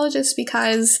will, just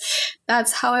because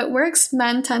that's how it works.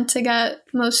 Men tend to get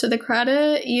most of the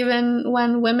credit, even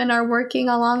when women are working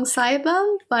alongside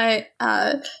them. But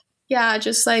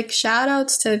just shout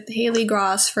outs to Haley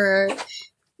Gross for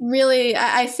really,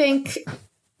 I think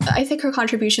her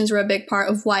contributions were a big part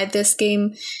of why this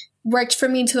game worked for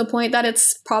me to the point that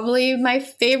it's probably my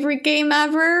favorite game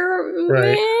ever.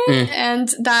 Right. And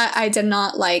that I did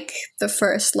not like the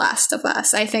first Last of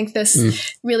Us. I think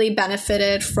this really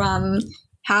benefited from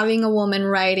having a woman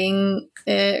writing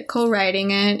it, co-writing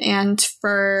it, and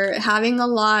for having a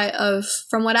lot of,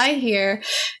 from what I hear,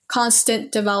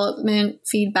 constant development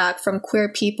feedback from queer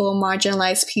people,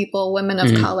 marginalized people, women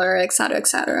of color, et cetera, et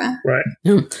cetera. Right.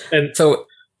 And so,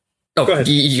 go ahead.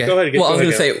 Go ahead. Well, I was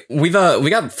going to say, we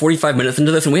got 45 minutes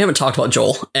into this, and we haven't talked about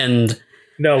Joel. And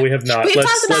no, we have not. We've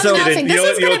talked about nothing. This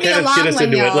is going to be a long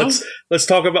one, y'all. Let's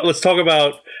talk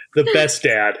about the best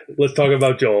dad. Let's talk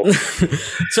about Joel.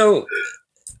 So,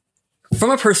 from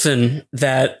a person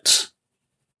that,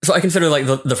 so I consider like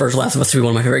the first Last of Us to be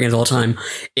one of my favorite games of all time.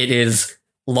 It is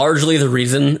largely the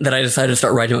reason that I decided to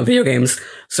start writing about video games.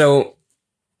 So,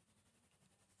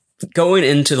 going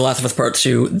into The Last of Us Part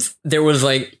 2, there was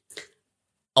like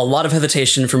a lot of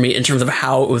hesitation for me in terms of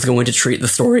how it was going to treat the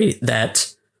story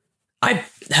that I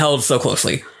held so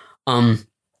closely.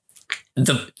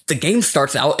 The game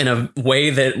starts out in a way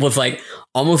that was like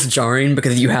almost jarring,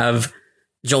 because you have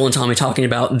Joel and Tommy talking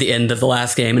about the end of the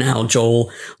last game and how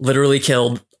Joel literally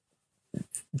killed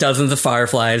dozens of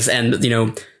fireflies, and, you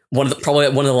know, probably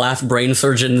one of the last brain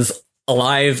surgeons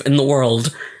alive in the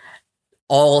world,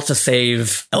 all to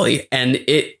save Ellie. And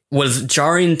it was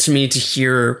jarring to me to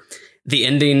hear the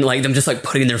ending, like them just like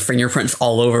putting their fingerprints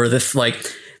all over this like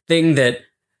thing that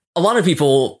a lot of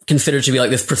people consider to be like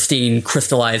this pristine,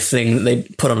 crystallized thing that they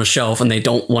put on a shelf, and they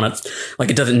don't want to, like,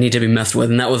 it doesn't need to be messed with.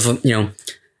 And that was, you know,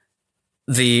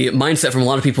 the mindset from a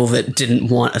lot of people that didn't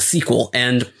want a sequel.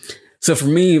 And so for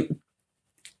me,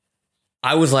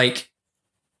 I was like,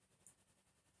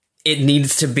 it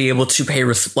needs to be able to pay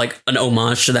like an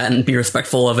homage to that and be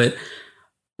respectful of it,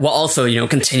 while also, you know,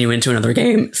 continue into another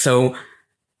game. So,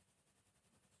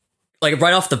 like,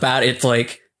 right off the bat, it's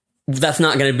like, that's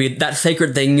not going to be that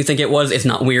sacred thing you think it was. It's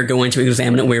not. We're going to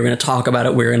examine it. We're going to talk about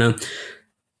it. We're going to,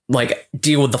 like,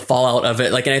 deal with the fallout of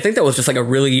it. Like, and I think that was just like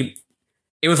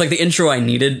it was like the intro I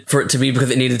needed for it to be,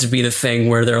 because it needed to be the thing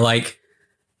where they're like,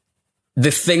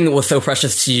 this thing that was so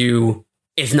precious to you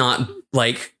is not,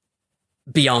 like,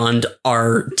 beyond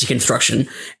our deconstruction.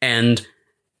 And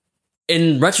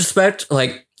in retrospect,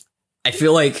 like, I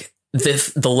feel like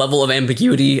the level of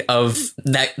ambiguity of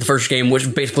that first game,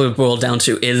 which basically boiled down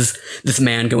to, is this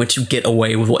man going to get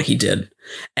away with what he did?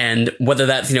 And whether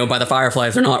that's, you know, by the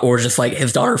fireflies or not, or just like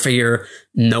his daughter figure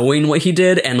knowing what he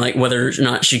did, and like whether or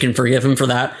not she can forgive him for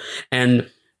that. And,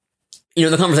 you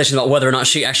know, the conversation about whether or not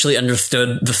she actually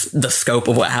understood the scope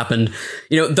of what happened,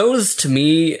 you know, those, to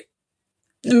me,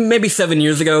 maybe 7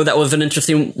 years ago, that was an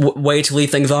interesting way to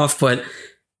leave things off. But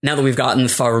now that we've gotten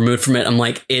this far removed from it, I'm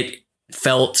like, it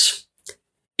felt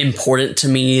important to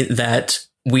me that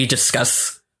we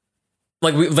discuss,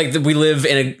 like we live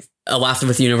in a Last of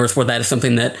Us universe where that is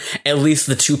something that at least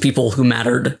the two people who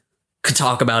mattered could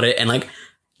talk about it and like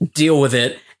deal with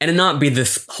it, and it not be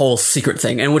this whole secret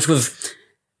thing. And which was,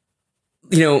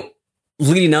 you know,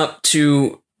 leading up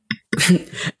to,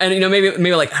 and, you know,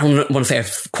 maybe like, I don't want to say I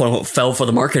quote unquote fell for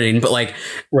the marketing, but like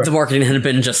the marketing had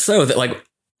been just so that, like,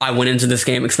 I went into this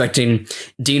game expecting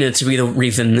Dina to be the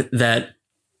reason that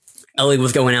Ellie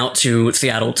was going out to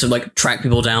Seattle to, like, track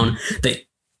people down that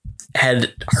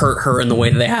had hurt her in the way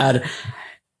that they had.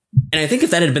 And I think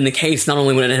if that had been the case, not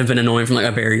only would it have been annoying from like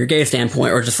a Barry or Gay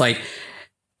standpoint, or just like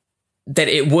that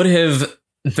it would have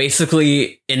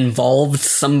basically involved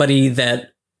somebody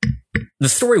that the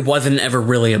story wasn't ever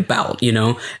really about, you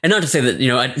know? And not to say that, you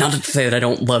know, not to say that I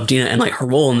don't love Dina and like her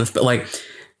role in this, but like,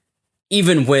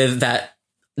 even with that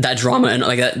drama and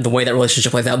like that, the way that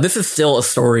relationship plays out, this is still a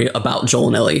story about Joel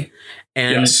and Ellie.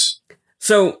 And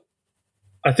so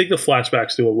I think the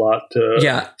flashbacks do a lot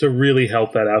to really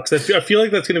help that out. Because I feel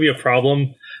like that's going to be a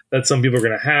problem that some people are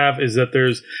going to have, is that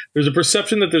there's a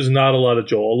perception that there's not a lot of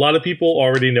Joel. A lot of people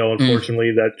already know,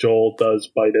 unfortunately, that Joel does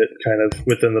bite it kind of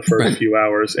within the first few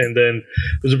hours. And then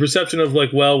there's a perception of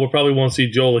like, well, we probably won't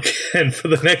see Joel again for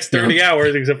the next 30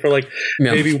 hours, except for like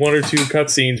maybe one or two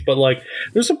cutscenes. But like,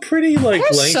 there's a pretty like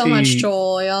there's lengthy, so much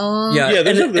Joel, y'all. Yeah,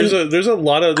 there's a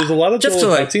lot of Joel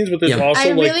cutscenes, but there's also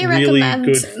I really recommend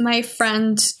good. My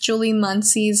friend Julie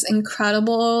Muncie's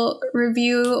incredible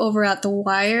review over at The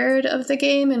Wired of the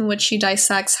game, in which she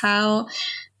dissects how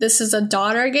this is a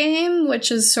daughter game,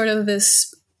 which is sort of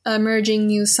this emerging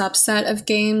new subset of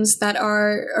games that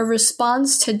are a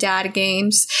response to dad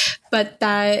games, but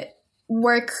that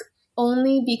work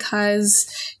only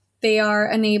because they are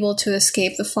unable to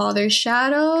escape the father's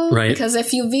shadow. Right. Because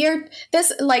if you veer,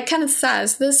 this, like Kenneth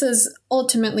says, this is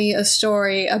ultimately a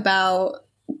story about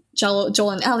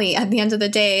Joel and Ellie at the end of the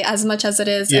day, as much as it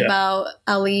is about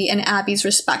Ellie and Abby's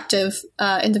respective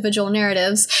individual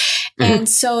narratives. And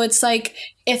so it's like,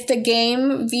 if the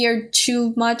game veered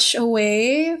too much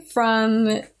away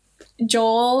from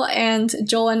Joel and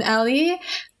Ellie,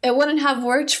 it wouldn't have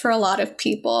worked for a lot of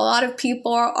people. A lot of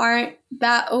people aren't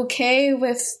that okay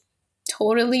with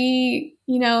totally,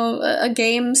 a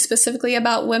game specifically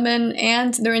about women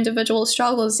and their individual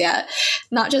struggles yet.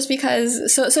 Not just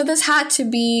because, so this had to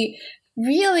be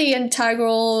really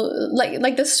integral,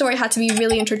 like this story had to be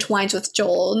really intertwined with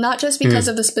Joel, not just because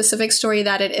of the specific story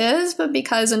that it is, but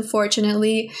because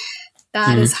unfortunately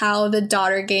that is how the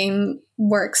daughter game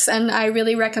works. And I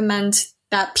really recommend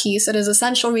that piece. It is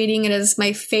essential reading. It is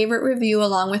my favorite review,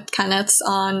 along with Kenneth's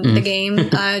on the game.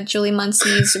 Julie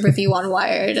Muncie's review on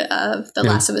Wired of The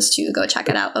Last of Us 2. Go check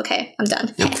it out. Okay, I'm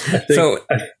done. Go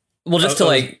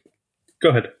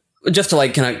ahead. Just to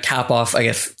like kind of cap off, I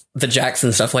guess, the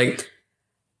Jackson stuff. Like,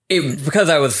 because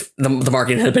I was the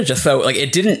marketing had been just so like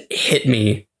it didn't hit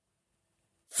me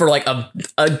for like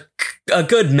a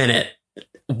good minute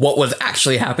what was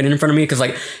actually happening in front of me, because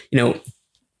like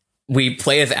we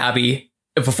play as Abby.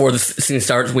 Before the scene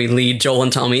starts, we lead Joel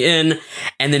and Tommy in,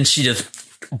 and then she just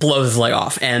blows his leg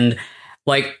off, and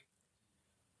like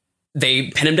they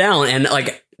pin him down, and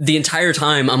like the entire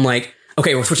time I'm like,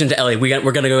 okay, we're switching to Ellie.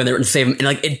 We're gonna go in there and save him, and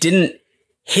like it didn't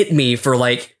hit me for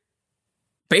like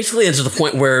basically it's to the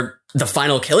point where the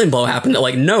final killing blow happened.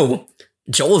 Like, no,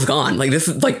 Joel's gone. Like this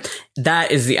is like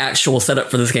that is the actual setup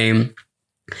for this game,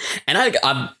 and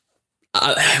I'm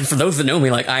for those that know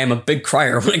me, like I am a big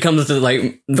crier when it comes to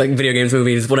like video games,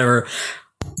 movies, whatever.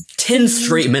 10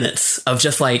 straight minutes of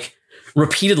just like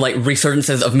repeated like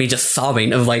resurgences of me just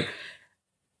sobbing of like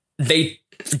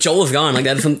Joel is gone. Like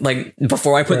that's like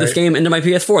before I put this game into my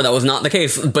PS4, that was not the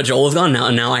case. But Joel is gone now,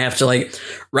 and now I have to like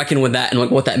reckon with that and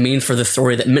like what that means for this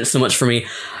story that meant so much for me.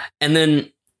 And then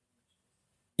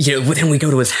then we go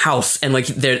to his house, and like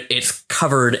it's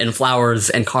covered in flowers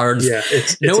and cards. Yeah,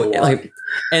 it's a lot. Like,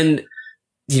 and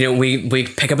we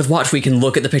pick up his watch. We can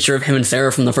look at the picture of him and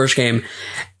Sarah from the first game.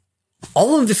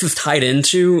 All of this is tied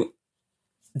into,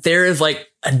 there is like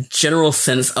a general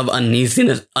sense of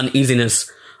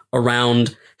uneasiness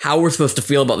around how we're supposed to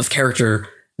feel about this character,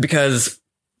 because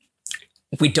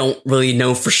we don't really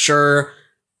know for sure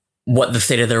what the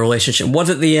state of their relationship was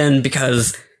at the end,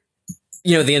 because,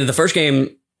 at the end of the first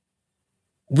game,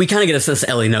 we kind of get a sense that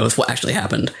Ellie knows what actually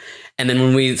happened. And then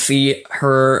when we see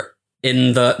her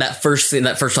in that first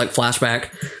like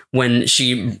flashback when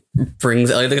she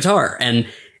brings Ellie the guitar, and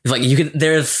it's like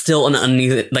there's still an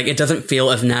uneasy, like it doesn't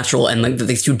feel as natural, and like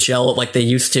these two gel like they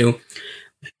used to,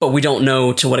 but we don't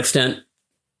know to what extent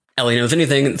Ellie knows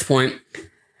anything at this point.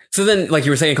 So then, like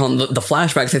you were saying, Colin, the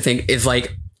flashbacks I think is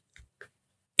like,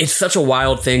 it's such a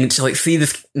wild thing to like see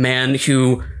this man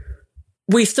who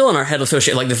we still in our head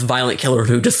associate like this violent killer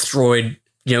who destroyed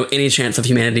any chance of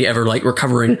humanity ever like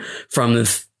recovering from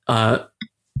this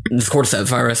cordyceps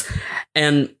virus.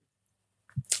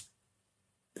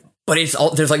 But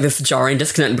there's like this jarring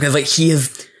disconnect, because like he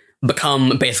has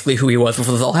become basically who he was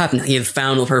before this all happened. He has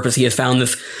found a purpose. He has found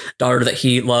this daughter that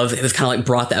he loves. It has kind of like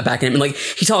brought that back in him. And like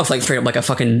he talks like straight up like a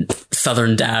fucking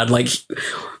Southern dad. Like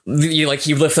he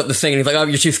lifts up this thing and he's like, "Oh,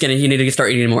 you're too skinny. You need to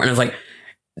start eating more." And I was like,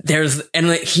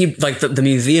 he like the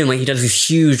museum, like he does these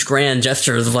huge grand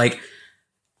gestures of like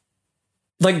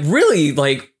really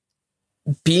like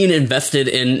being invested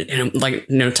in like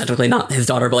technically not his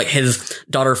daughter, but like his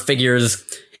daughter figure's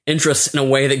interest in a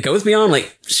way that goes beyond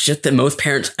like shit that most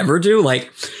parents ever do.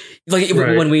 Like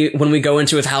when we go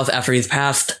into his house after he's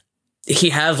passed, he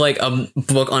has like a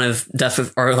book on his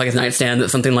desk or like his nightstand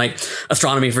that's something like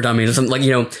Astronomy for Dummies or something,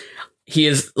 like he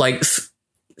is like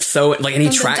so like, and he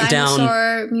tracked down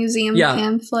dinosaur museum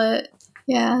pamphlet.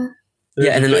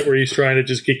 There's and then where he's trying to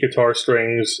just get guitar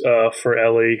strings for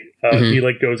Ellie. He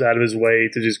like goes out of his way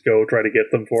to just go try to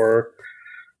get them for her.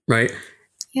 Right.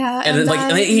 Yeah. And then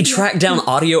like he tracked down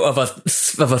audio of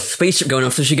a spaceship going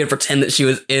off so she could pretend that she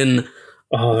was in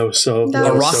that was so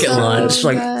a rocket launch.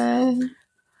 Like, and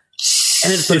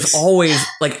it's always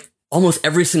like almost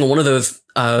every single one of those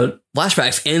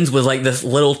flashbacks ends with like this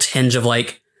little tinge of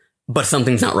like, but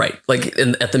something's not right. Like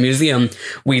at the museum,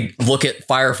 we look at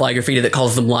Firefly graffiti that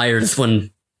calls them liars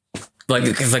when, like,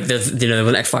 because like there's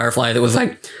an ex-Firefly that was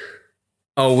like,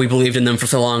 "Oh, we believed in them for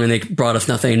so long and they brought us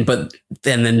nothing." But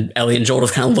then Ellie and Joel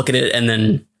just kind of look at it and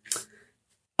then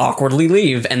awkwardly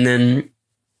leave. And then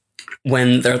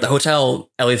when they're at the hotel,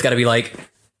 Ellie's got to be like,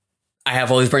 I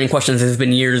have all these burning questions. It's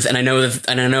been years, and I know this,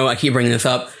 and I know I keep bringing this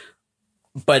up,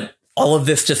 but all of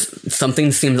this just,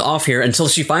 something seems off here until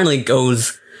she finally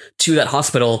goes to that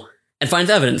hospital and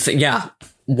finds evidence that, yeah,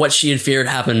 what she had feared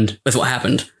happened is what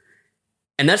happened.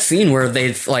 And that scene where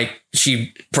they, like,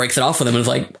 she breaks it off with him and is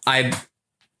like, I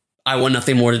want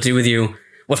nothing more to do with you,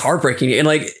 was heartbreaking. And,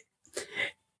 like,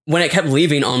 when it kept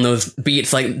leaving on those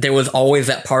beats, like, there was always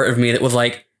that part of me that was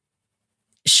like,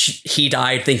 he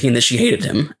died thinking that she hated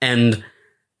him. And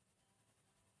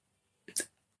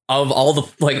of all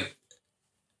the, like,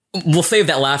 we'll save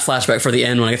that last flashback for the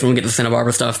end when we get to Santa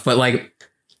Barbara stuff, but, like,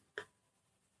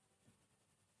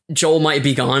 Joel might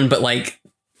be gone, but, like,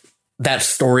 that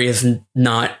story is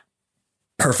not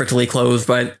perfectly closed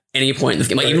by any point in this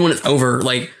game. Like, even when it's over,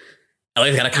 like,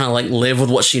 Ellie's got to kind of, like, live with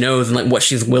what she knows and, like, what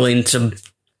she's willing to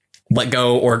let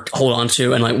go or hold on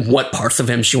to, and, like, what parts of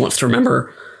him she wants to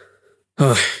remember.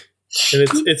 And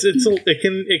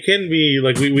it can be,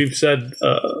 like we've said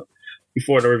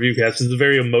before in a review cast, it's a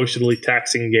very emotionally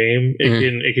taxing game.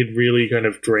 It can really kind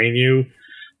of drain you.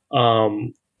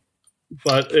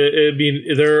 But I mean,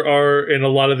 there are, and a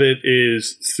lot of it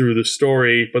is through the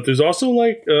story, but there's also,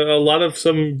 like, a lot of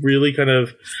some really kind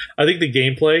of, I think the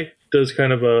gameplay does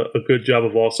kind of a good job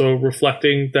of also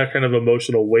reflecting that kind of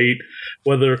emotional weight,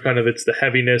 whether kind of it's the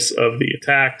heaviness of the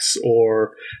attacks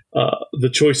or the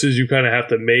choices you kind of have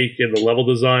to make in the level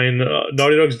design.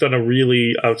 Naughty Dog's done a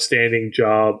really outstanding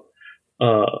job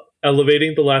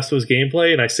elevating The Last of Us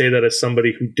gameplay, and I say that as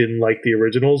somebody who didn't like the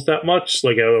originals that much.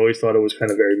 Like, I always thought it was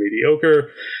kind of very mediocre,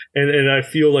 and I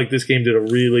feel like this game did a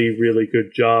really, really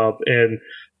good job. And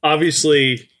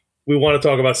obviously, we want to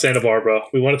talk about Santa Barbara.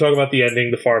 We want to talk about the ending,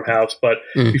 the farmhouse, but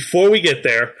before we get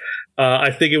there,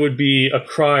 I think it would be a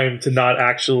crime to not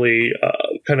actually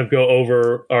kind of go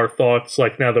over our thoughts,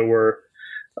 like, now that we're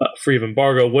free of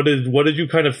embargo. What did you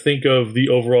kind of think of the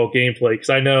overall gameplay?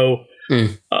 Because I know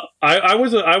I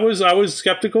was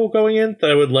skeptical going in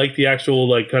that I would like the actual,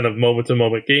 like, kind of moment to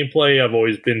moment gameplay. I've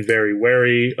always been very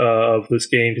wary of this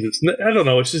game because I don't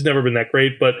know, it's just never been that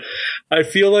great. But I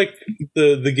feel like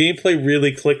the gameplay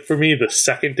really clicked for me the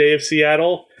second day of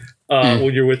Seattle.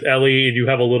 When you're with Ellie and you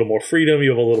have a little more freedom,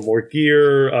 you have a little more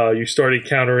gear, you start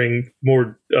encountering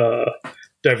more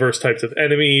diverse types of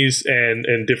enemies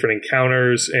and different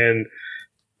encounters. And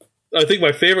I think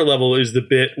my favorite level is the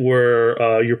bit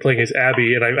where you're playing as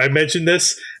Abby. And I mentioned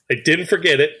this. I didn't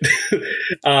forget it.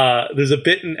 There's a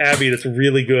bit in Abby that's a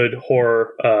really good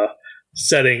horror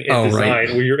setting and design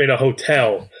where you're in a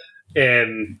hotel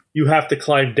and you have to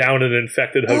climb down an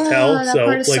infected hotel. That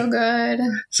part is so good.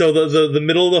 So the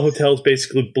middle of the hotel is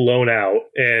basically blown out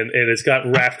and it's got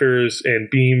rafters and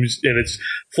beams and it's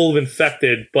full of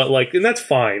infected, but, like, and that's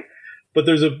fine. But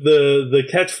there's the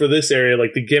catch for this area,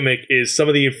 like, the gimmick is some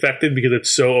of the infected, because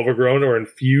it's so overgrown, or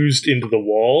infused into the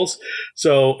walls.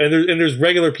 So, and there's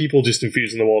regular people just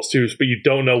infused in the walls too, but you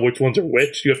don't know which ones are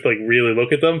which. You have to, like, really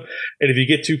look at them. And if you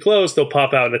get too close, they'll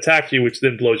pop out and attack you, which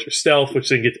then blows your stealth, which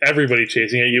then gets everybody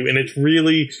chasing at you. And it's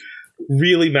really,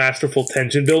 really masterful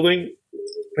tension building.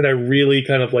 And I really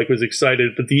kind of, like, was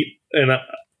excited. But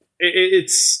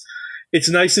it's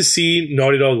nice to see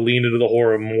Naughty Dog lean into the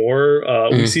horror more.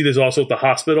 We see this also at the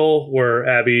hospital where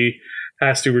Abby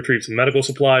has to retrieve some medical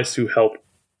supplies to help.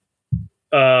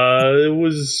 It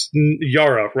was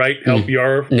Yara, right? Help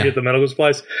Yara get the medical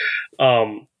supplies.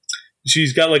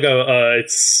 She's got, like,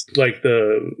 it's like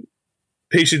the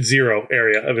patient zero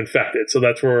area of infected. So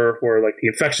that's where like, the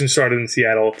infection started in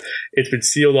Seattle. It's been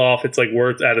sealed off. It's, like, where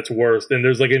it's at its worst. And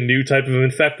there's, like, a new type of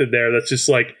infected there that's just,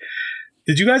 like,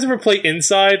 did you guys ever play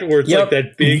Inside, where it's like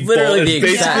that big literally ball? the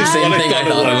exact same thing I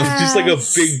thought of. Just like a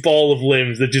big ball of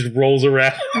limbs that just rolls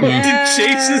around and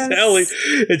chases Ellie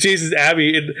and chases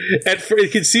Abby. And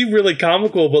it can seem really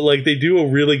comical, but, like, they do a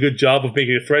really good job of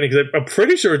making it threatening, because I'm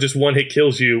pretty sure just one hit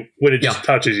kills you when it just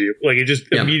touches you. Like, it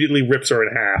just immediately rips her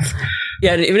in half.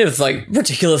 Yeah, and even if it's, like,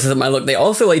 ridiculous as it might look, they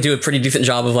also, like, do a pretty decent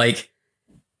job of, like,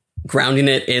 grounding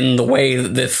it in the way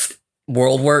that this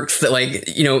world works. That,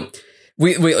 like, you know,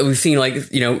 we've seen,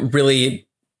 like, you know, really,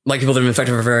 like, people that have been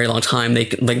infected for a very long time, they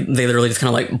literally just kind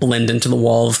of, like, blend into the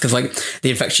walls because, like,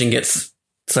 the infection gets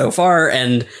so far.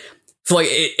 And so, like,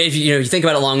 if you think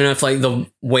about it long enough, like, the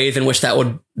ways in which that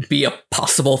would be a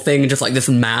possible thing, just like this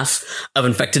mass of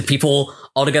infected people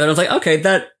all together, I was like, okay,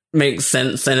 that makes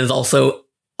sense, and is also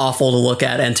awful to look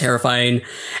at and terrifying,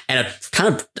 and a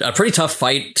kind of a pretty tough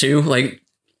fight too. Like,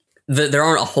 there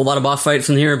aren't a whole lot of boss fights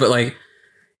in here, but, like,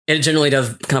 it generally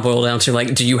does kind of boil down to,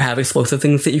 like, do you have explosive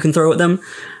things that you can throw at them?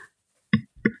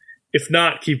 If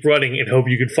not, keep running and hope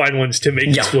you can find ones to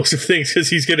make explosive things, because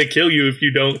he's going to kill you if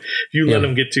you let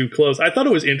him get too close. I thought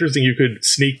it was interesting you could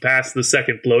sneak past the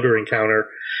second bloater encounter.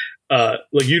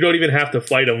 Like you don't even have to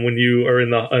fight him when you are in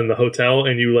the hotel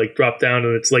and you like drop down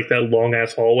and it's like that long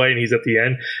ass hallway and he's at the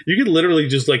end. You could literally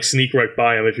just like sneak right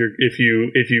by him if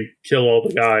you kill all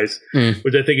the guys,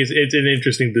 which I think it's an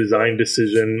interesting design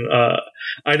decision.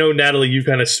 I know, Natalie, you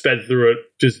kind of sped through it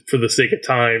just for the sake of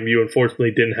time. You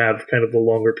unfortunately didn't have kind of the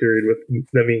longer period with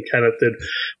me. Kenneth did.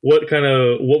 What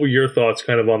were your thoughts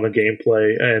kind of on the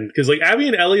gameplay? And because like Abby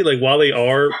and Ellie, like while they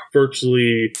are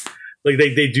virtually like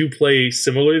they do play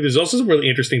similarly, there's also some really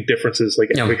interesting differences. Like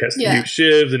Abby has to use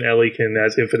shivs and Ellie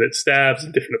has infinite stabs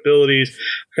and different abilities.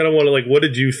 I kind of want to like, what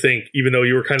did you think? Even though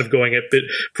you were kind of going at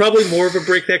probably more of a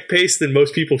breakneck pace than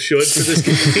most people should for this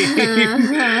game.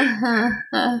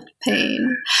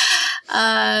 Pain.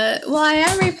 Well, I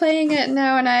am replaying it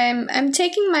now, and I'm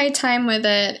taking my time with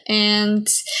it, and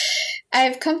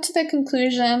I've come to the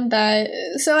conclusion that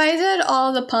so I did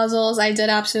all the puzzles. I did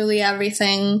absolutely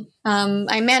everything.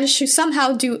 I managed to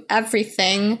somehow do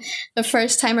everything the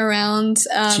first time around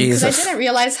because I didn't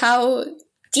realize how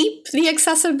deep the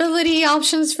accessibility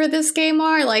options for this game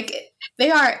are. Like, they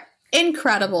are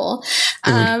incredible.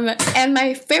 And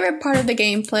my favorite part of the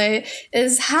gameplay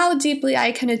is how deeply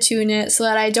I can attune it so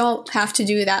that I don't have to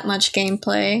do that much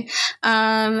gameplay.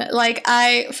 Like,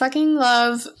 I fucking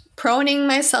love proning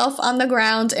myself on the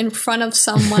ground in front of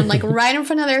someone, like right in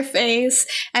front of their face,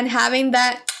 and having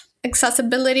that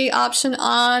accessibility option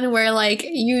on where like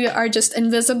you are just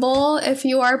invisible if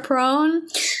you are prone.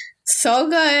 So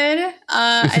good.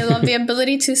 I love the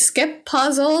ability to skip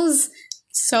puzzles.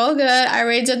 So good. I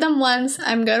already did them once.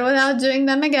 I'm good without doing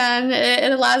them again.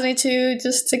 It allows me to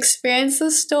just experience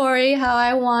the story how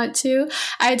I want to.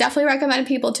 I definitely recommend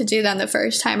people to do them the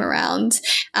first time around.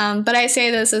 But I say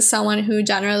this as someone who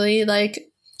generally,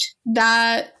 like,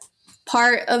 that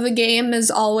part of a game is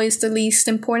always the least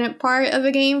important part of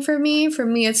a game for me. For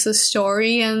me, it's the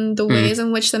story and the ways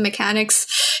in which the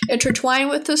mechanics intertwine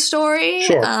with the story.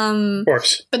 Sure, of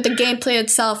course. But the gameplay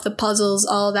itself, the puzzles,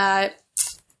 all that,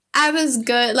 I was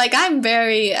good. Like, I'm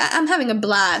having a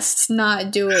blast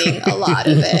not doing a lot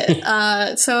of it.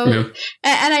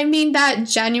 And I mean that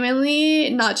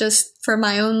genuinely, not just for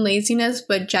my own laziness,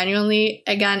 but genuinely,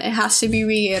 again, it has to be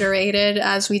reiterated,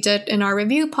 as we did in our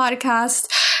review podcast.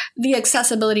 The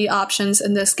accessibility options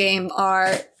in this game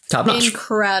are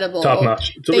incredible. Top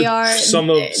notch. They are some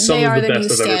of the new best I've ever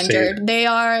standard. seen. They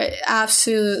are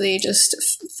absolutely just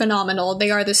phenomenal. They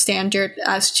are the standard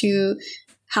as to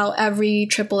how every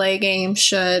AAA game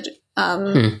should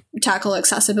tackle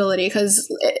accessibility, because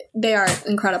they are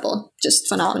incredible, just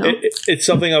phenomenal. It's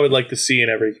something I would like to see in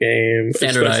every game,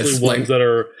 especially ones that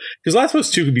are, because Last of Us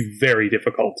 2 can be very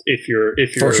difficult if you're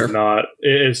not.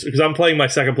 Because I'm playing my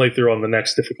second playthrough on the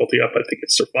next difficulty up. I think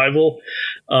it's survival.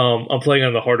 I'm playing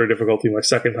on the harder difficulty my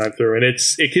second time through, and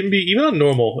it can be, even on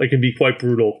normal, it can be quite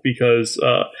brutal because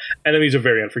enemies are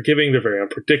very unforgiving. They're very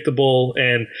unpredictable,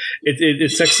 and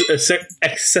it's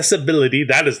accessibility.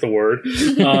 That is the word.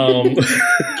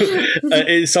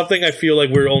 It's something I feel like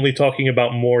we're only talking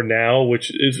about more now,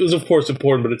 which is of course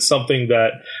important, but it's something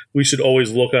that we should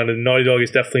always look on. And Naughty Dog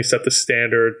has definitely set the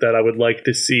standard that I would like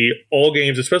to see all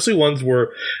games, especially ones where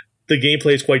the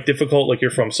gameplay is quite difficult, like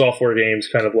your From Software games,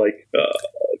 kind of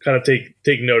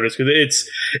take notice, because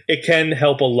it can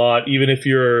help a lot, even if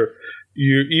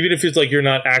it's like you're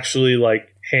not actually like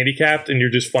handicapped and you're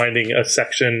just finding a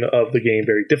section of the game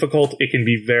very difficult. It can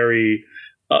be very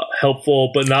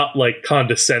helpful, but not like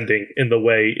condescending in the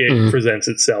way it presents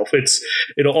itself.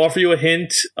 It'll offer you a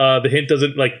hint. The hint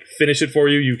doesn't like finish it for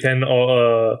you. You can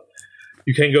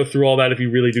go through all that if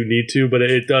you really do need to, but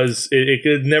it does.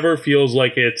 It never feels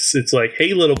like it's like,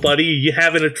 hey, little buddy, you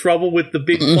having a trouble with the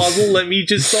big puzzle? Let me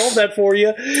just solve that for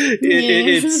you.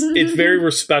 It's very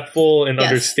respectful and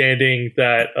understanding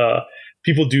that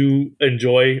people do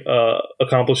enjoy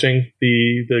accomplishing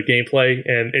the gameplay,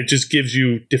 and it just gives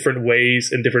you different ways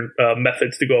and different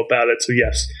methods to go about it. So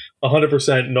yes,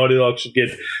 100% Naughty Dog should get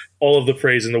all of the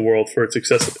praise in the world for its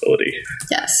accessibility.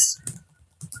 Yes.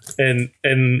 And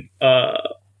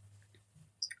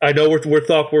I know we're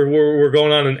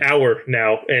going on an hour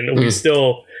now, and we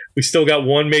still We still got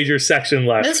one major section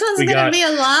left. This one's going to be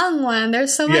a long one.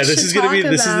 There's so much to talk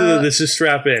about. This is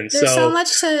strap in.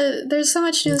 There's so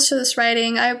much news to this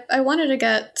writing. I wanted to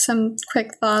get some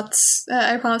quick thoughts.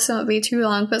 I promise it won't be too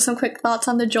long, but some quick thoughts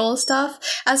on the Joel stuff.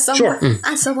 As someone,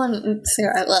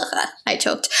 I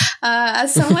choked.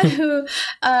 As someone who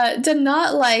did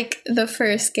not like the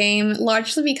first game,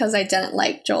 largely because I didn't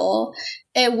like Joel,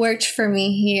 it worked for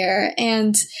me here.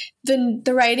 And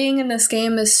the writing in this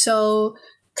game is so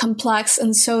complex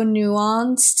and so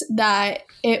nuanced that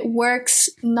it works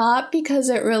not because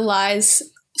it relies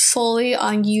solely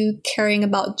on you caring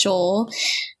about Joel,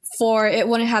 for it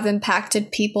wouldn't have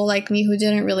impacted people like me who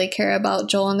didn't really care about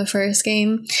Joel in the first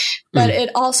game, but it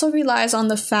also relies on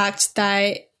the fact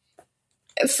that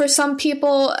for some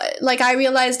people, like I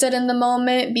realized it in the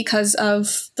moment because of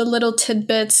the little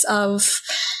tidbits of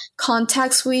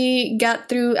context we get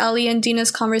through Ellie and Dina's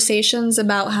conversations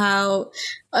about how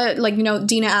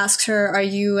Dina asks her, are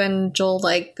you and Joel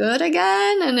like good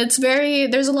again? And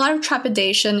there's a lot of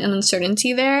trepidation and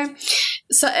uncertainty there.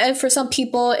 So for some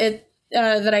people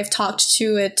that I've talked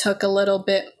to, it took a little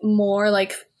bit more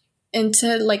late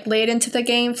into the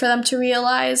game for them to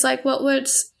realize like what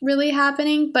was really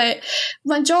happening. But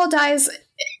when Joel dies,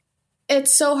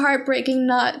 it's so heartbreaking,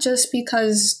 not just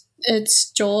because it's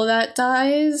Joel that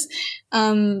dies,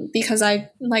 because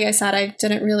I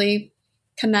didn't really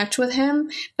connect with him,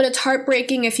 but it's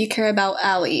heartbreaking if you care about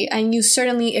Ellie, and you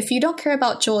certainly, if you don't care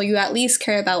about Joel, you at least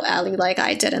care about Ellie like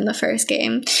I did in the first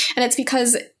game. And it's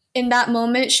because in that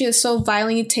moment she was so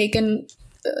violently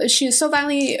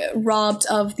robbed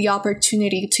of the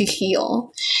opportunity to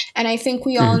heal. And I think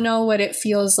we all know what it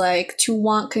feels like to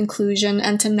want conclusion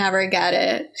and to never get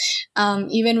it.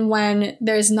 Even when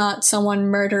there's not someone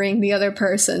murdering the other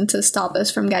person to stop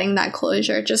us from getting that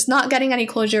closure. Just not getting any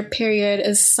closure, period,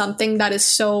 is something that is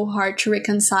so hard to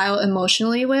reconcile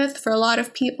emotionally with for a lot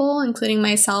of people, including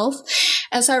myself.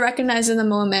 And so I recognized in the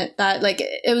moment that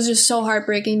it was just so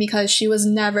heartbreaking because she was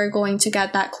never going to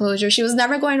get that closure. She was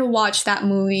never going to watch that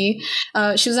movie.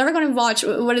 She was never going to watch,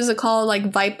 what is it called,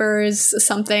 Vipers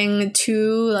something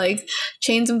 2,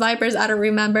 Chains and Vipers, I don't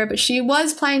remember, but she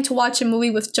was planning to watch a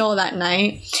movie with Joel that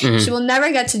night. She will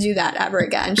never get to do that ever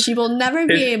again. She will never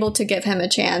be able to give him a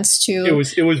chance to.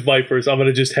 It was Vipers. I'm going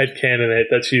to just headcanon it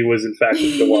that she was in fact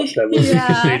going to watch that movie.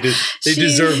 Yeah, they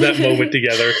deserved that moment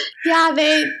together. Yeah,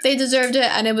 they deserved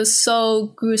it, and it was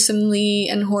so gruesomely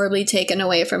and horribly taken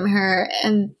away from her.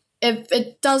 And if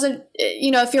it doesn't,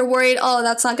 if you're worried, oh,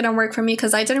 that's not going to work for me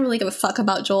because I didn't really give a fuck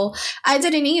about Joel. I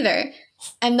didn't either.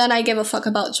 And then I gave a fuck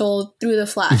about Joel through the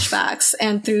flashbacks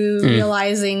and through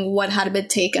realizing what had been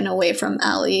taken away from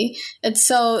Ellie.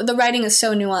 The writing is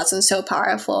so nuanced and so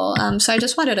powerful. So I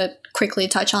just wanted to quickly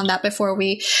touch on that before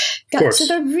we get to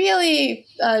the really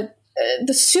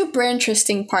the super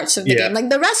interesting parts of the game.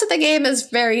 The rest of the game is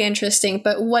very interesting,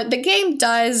 but what the game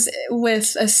does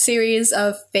with a series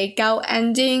of fake out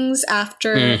endings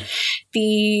after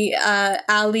the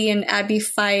Ellie and Abby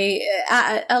fight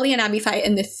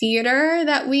in the theater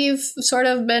that we've sort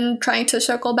of been trying to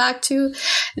circle back to,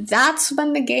 that's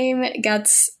when the game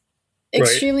gets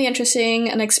extremely interesting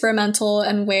and experimental,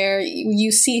 and where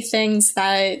you see things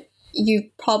that you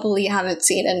probably haven't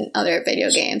seen in other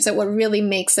video games. That what really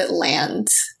makes it land,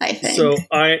 I think. So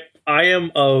I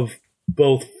am of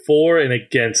both for and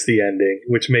against the ending,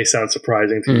 which may sound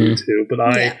surprising to you too, but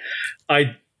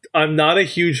I'm not a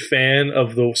huge fan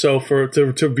of the. So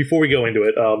before we go into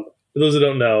it, for those that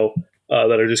don't know,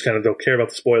 that are just kind of don't care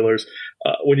about the spoilers,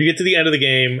 when you get to the end of the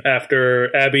game,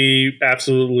 after Abby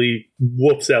absolutely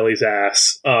whoops Ellie's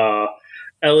ass,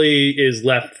 Ellie is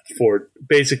left for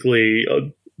basically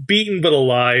beaten but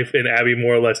alive, and Abby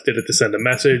more or less did it to send a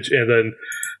message. And then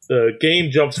the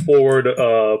game jumps forward.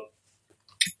 I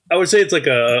would say it's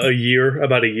about a year. I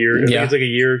think it's a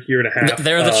year and a half.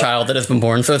 They're the child that has been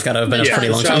born, so it's got to have been a pretty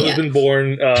long time. The child has been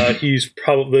born.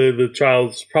 The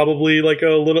child's probably a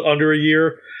little under a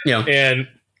year. Yeah. And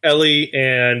Ellie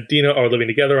and Dina are living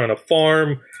together on a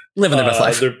farm. Living their best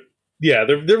life. They're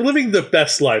living the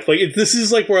best life. This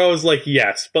is where I was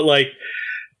yes, but Ellie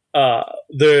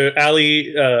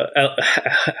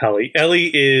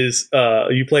is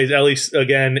you play as Ellie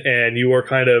again, and you are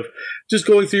kind of just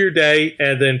going through your day,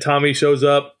 and then Tommy shows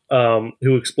up,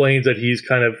 who explains that he's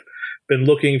kind of been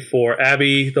looking for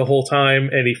Abby the whole time,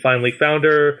 and he finally found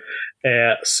her.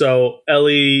 So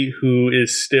Ellie, who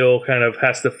is still kind of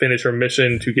has to finish her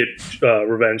mission to get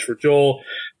revenge for Joel,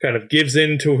 kind of gives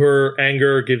in to her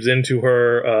anger, gives in to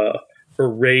her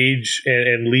rage,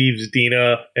 and leaves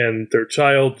Dina and their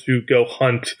child to go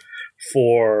hunt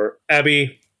for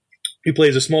Abby. He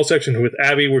plays a small section with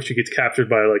Abby where she gets captured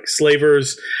by like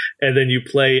slavers, and then you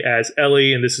play as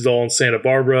Ellie, and this is all in Santa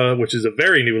Barbara, which is a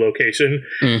very new location.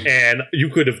 And you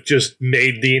could have just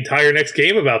made the entire next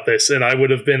game about this, and I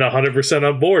would have been 100%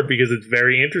 on board because it's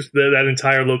very interesting. That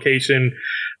entire location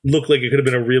looked like it could have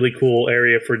been a really cool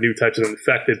area for new types of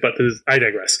infected, but I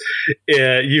digress.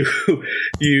 You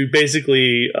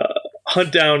basically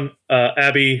hunt down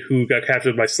Abby, who got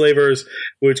captured by slavers,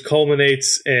 which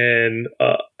culminates in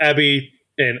Abby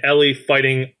and Ellie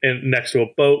fighting next to a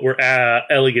boat where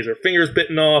Ellie gets her fingers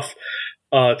bitten off,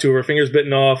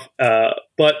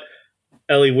 but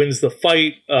Ellie wins the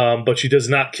fight, but she does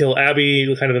not kill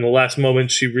Abby. Kind of in the last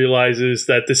moment, she realizes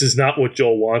that this is not what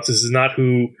Joel wants. This is not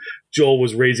who Joel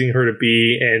was raising her to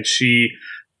be, and she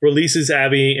releases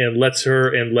Abby and lets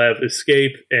her and Lev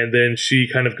escape, and then she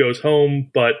kind of goes home,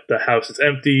 but the house is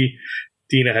empty.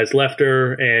 Dina has left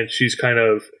her, and she's kind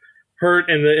of hurt,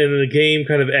 and the game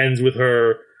kind of ends with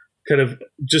her kind of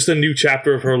just a new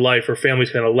chapter of her life. Her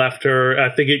family's kind of left her.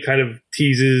 I think it kind of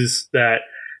teases that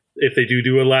if they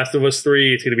do a Last of Us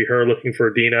 3, it's going to be her looking for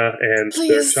Dina and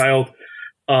their child.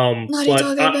 Naughty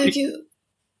Dog, I beg you.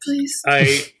 Please.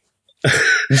 I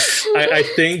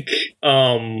think...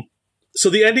 So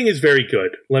the ending is very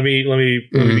good. Let me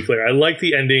be clear. I like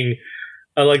the ending.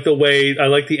 I like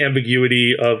the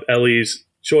ambiguity of Ellie's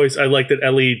choice. I like that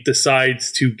Ellie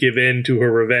decides to give in to her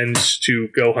revenge to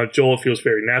go hunt Joel. It feels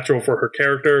very natural for her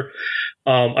character.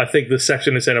 I think the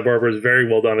section in Santa Barbara is very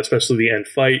well done, especially the end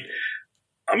fight.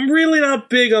 I'm really not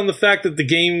big on the fact that the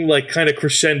game like kind of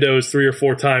crescendos 3 or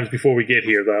 4 times before we get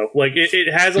here, though. Like it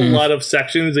has a lot of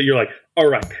sections that you're like, all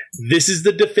right, this is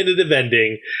the definitive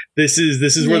ending. This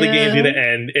is where the game's gonna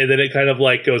end, and then it kind of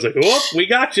like goes like, oh, we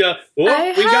got you. Oh,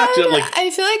 we got you. Like I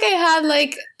feel like I had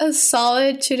like a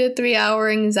solid 2 to 3 hour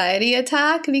anxiety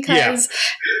attack because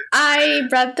I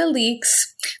read the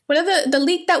leaks. One of the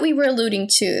leak that we were alluding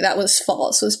to that was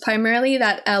false was primarily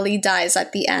that Ellie dies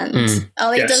at the end.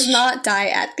 Ellie does not die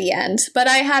at the end, but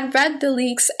I had read the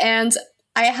leaks and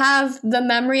I have the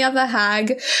memory of a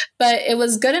hag, but it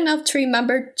was good enough to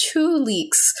remember 2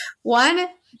 leaks. 1,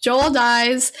 Joel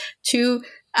dies. 2,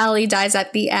 Ellie dies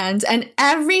at the end. And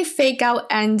every fake out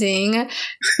ending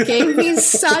gave me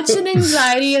such an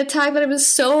anxiety attack that it was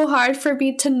so hard for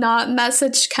me to not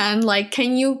message Ken. Like,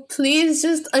 can you please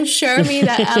just assure me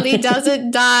that Ellie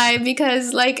doesn't die?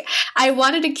 Because, like, I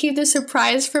wanted to keep the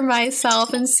surprise for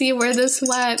myself and see where this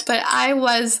went. But I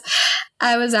was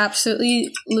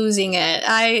absolutely losing it.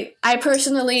 I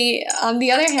personally, on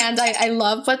the other hand, I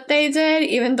love what they did,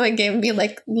 even though it gave me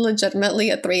like legitimately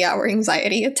a 3-hour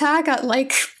anxiety attack at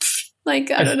like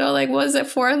I don't know, like was it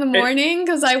 4 a.m?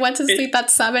 Because I went to sleep at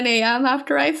 7 a.m.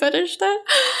 after I finished it.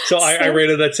 So I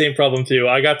rated that same problem too.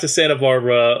 I got to Santa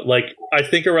Barbara like I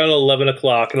think around 11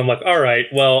 o'clock, and I'm like, all right,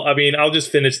 well, I mean, I'll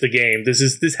just finish the game. This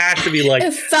has to be like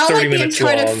it felt 30 like minutes the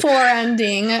Uncharted long. 4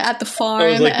 ending at the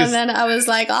farm, like, and then I was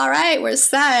like, all right, we're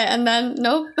set, and then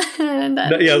nope. And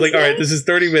then I was like, all right, this is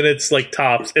 30 minutes like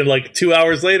tops, and like 2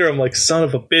 hours later, I'm like, son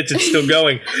of a bitch, it's still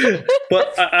going.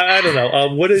 But I don't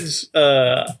know. What is?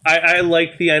 I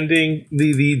like the ending,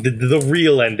 the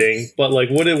real ending, but like,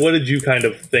 what did you kind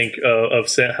of think of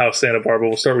how Santa Barbara?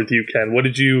 We'll start with you, Ken. What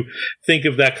did you think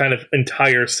of that kind of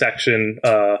entire section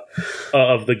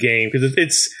of the game? Because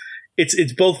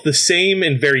it's both the same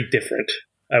and very different,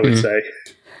 I would say.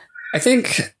 I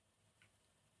think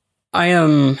I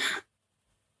am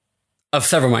of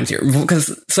several minds here,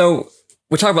 because so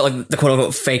we talk about like the quote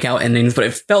unquote fake out endings, but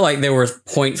it felt like there were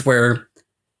points where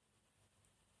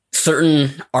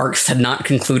certain arcs had not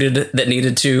concluded that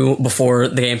needed to before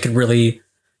the game could really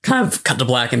kind of cut to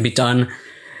black and be done.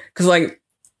 Because like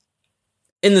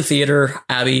in the theater,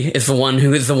 Abby is the one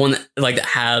that like that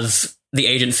has the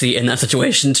agency in that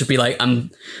situation to be like, I'm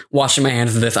washing my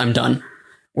hands of this, I'm done.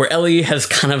 Where Ellie has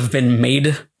kind of been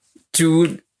made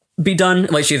to be done.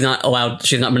 Like she's not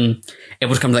been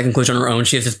able to come to that conclusion on her own.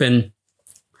 She has just been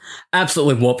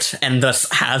absolutely whooped and thus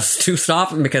has to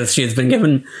stop because she has been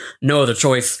given no other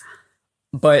choice.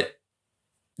 But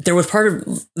there was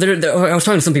I was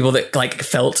talking to some people that like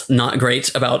felt not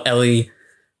great about Ellie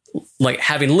like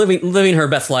living her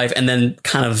best life and then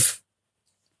kind of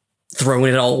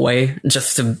throwing it all away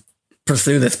just to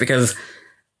pursue this, because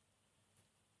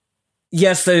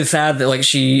yes, that is sad that like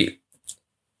she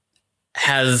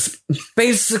has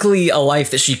basically a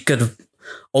life that she could have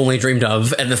only dreamed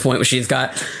of at this point, where she's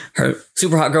got her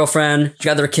super hot girlfriend, she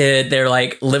got their kid, they're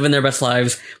like living their best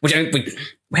lives, which I mean,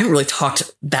 we haven't really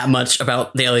talked that much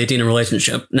about the Ellie Dina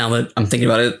relationship now that I'm thinking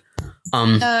about it.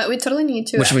 We totally need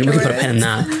to. Which we can put a pin in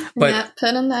that. But yeah,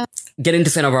 pin in that. Getting to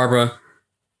Santa Barbara,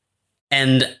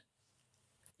 and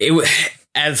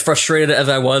as frustrated as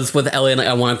I was with Ellie, and like,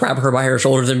 I want to grab her by her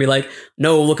shoulders and be like,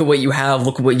 no, look at what you have,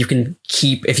 look at what you can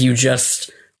keep if you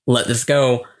just let this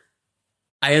go.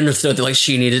 I understood that like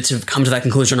she needed to come to that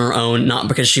conclusion on her own, not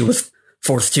because she was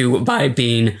forced to by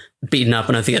being beaten up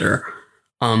in a theater.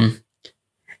 The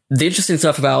interesting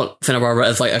stuff about Santa Barbara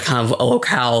as like a kind of a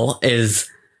locale is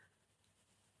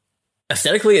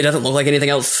aesthetically it doesn't look like anything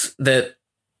else that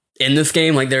in this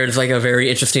game. Like there's like a very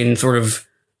interesting sort of,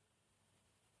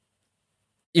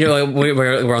 you know, like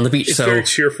we're on the beach, it's so very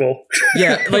cheerful.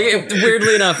 Yeah, like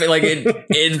weirdly enough,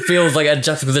 it feels like a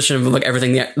juxtaposition of like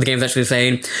everything the game's actually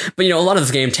saying. But you know, a lot of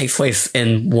this game takes place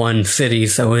in one city,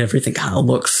 so everything kind of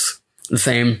looks the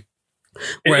same.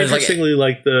 Whereas, and interestingly,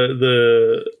 like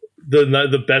the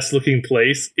best looking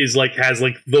place is like has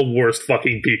like the worst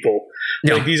fucking people.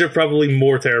 Yeah. Like these are probably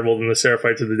more terrible than the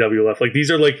Seraphites of the WLF. Like these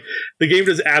are like the game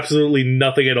does absolutely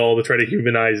nothing at all to try to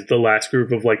humanize the last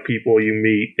group of like people you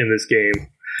meet in this game.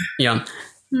 Yeah,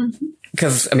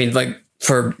 because I mean, like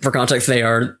for context, they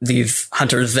are these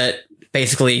hunters that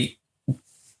basically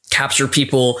capture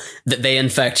people that they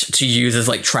infect to use as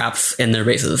like traps in their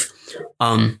bases.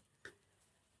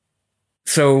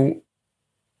 So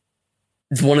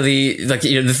one of the like,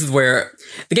 you know, this is where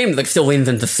the game like still leans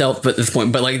into stealth at this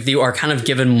point, but like you are kind of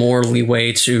given more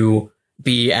leeway to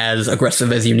be as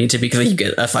aggressive as you need to be because you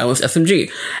get a silenced SMG,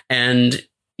 and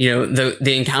you know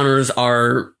the encounters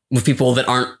are with people that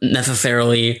aren't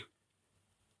necessarily,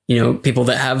 you know, people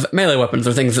that have melee weapons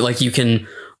or things that like you can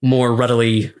more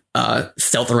readily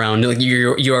stealth around. Like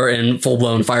you are in full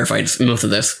blown firefights in most of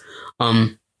this.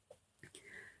 But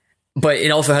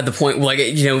it also had the point like,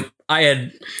 you know, I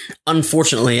had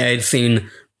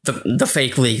seen the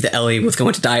fake leak that Ellie was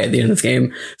going to die at the end of this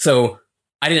game, so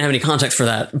I didn't have any context for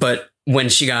that. But when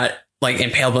she got like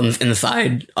impaled in the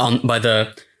side by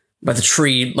the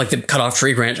tree, like the cut off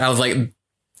tree branch, I was like,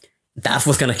 that's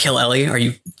what's gonna kill Ellie? Are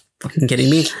you fucking kidding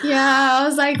me? Yeah, I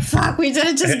was like, fuck, we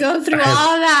didn't just go through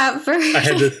all that first.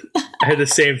 I had the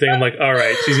same thing. I'm like, all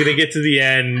right, she's gonna get to the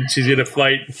end, she's gonna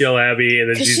fight, kill Abby,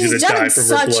 and then she's gonna die from her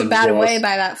blood. Such a bad way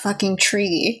by that fucking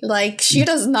tree. Like she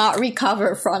does not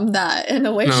recover from that in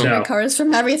a way she recovers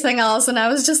from everything else. And I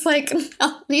was just like,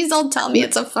 no, please don't tell me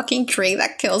it's a fucking tree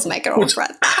that kills my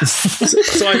girlfriend.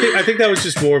 So I think that was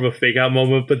just more of a fake out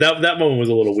moment, but that moment was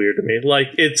a little weird to me. Like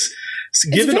it's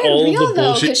given all of the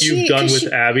bullshit you've done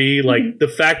with Abby, like the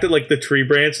fact that like the tree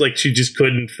branch, like she just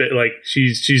couldn't fit, like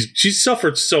she's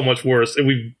suffered so much worse, and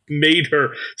we've made her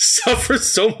suffer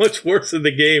so much worse in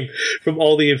the game from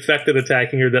all the infected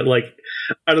attacking her that like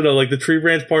I don't know, like the tree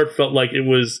branch part felt like it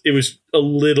was a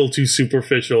little too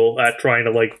superficial at trying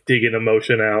to like dig an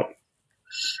emotion out.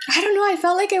 I don't know, I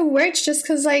felt like it worked just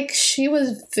because like she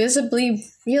was visibly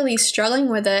really struggling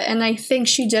with it, and I think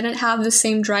she didn't have the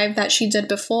same drive that she did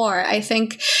before. I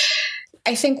think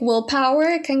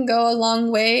willpower can go a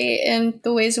long way in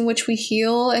the ways in which we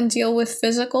heal and deal with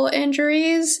physical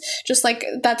injuries, just like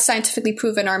that's scientifically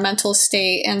proven. Our mental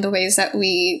state and the ways that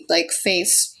we like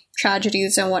face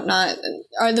tragedies and whatnot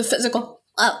are the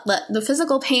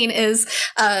physical pain is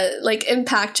like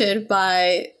impacted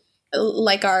by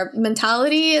like our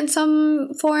mentality in some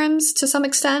forms to some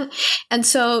extent. And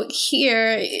so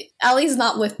here Ellie's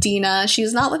not with Dina,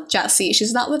 she's not with Jesse,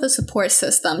 she's not with a support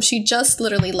system. She just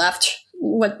literally left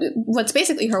what's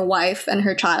basically her wife and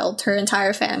her child, her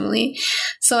entire family.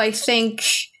 So I think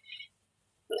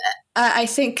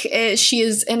she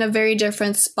is in a very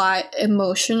different spot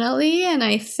emotionally, and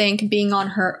I think being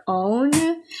on her own,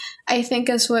 I think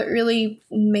is what really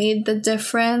made the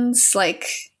difference. Like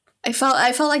I felt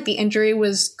like the injury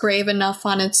was grave enough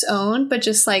on its own, but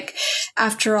just like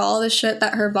after all the shit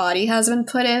that her body has been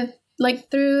put in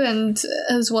like through, and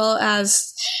as well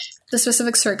as the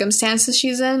specific circumstances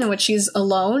she's in which she's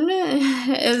alone,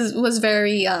 was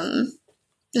very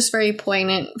just very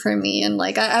poignant for me. And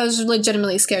like I was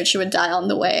legitimately scared she would die on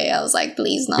the way. I was like,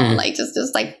 please no, like just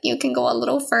like you can go a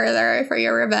little further for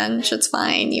your revenge. It's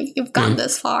fine. You've gone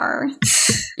this far.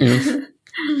 And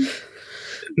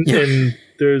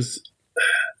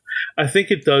I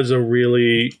think it does a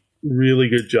really, really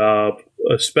good job,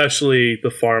 especially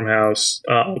the farmhouse,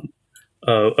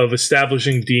 of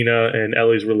establishing Dina and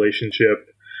Ellie's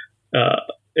relationship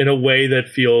in a way that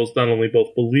feels not only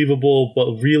both believable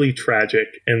but really tragic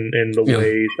in the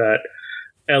way that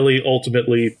Ellie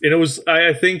ultimately, and it was,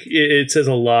 I think it says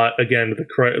a lot again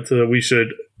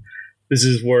this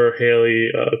is where Haley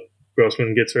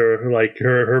Grossman gets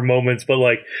her moments, but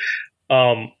like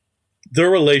their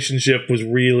relationship was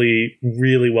really,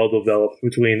 really well developed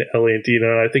between Ellie and Dina.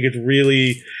 And I think it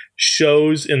really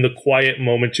shows in the quiet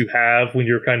moments you have when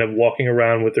you're kind of walking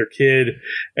around with their kid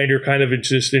and you're kind of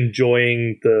just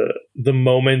enjoying the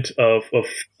moment of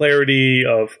clarity,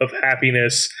 of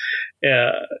happiness.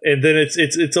 And then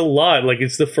it's a lot. Like,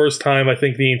 it's the first time I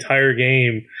think the entire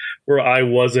game where I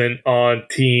wasn't on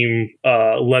team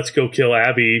let's go kill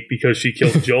Abby because she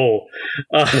killed Joel.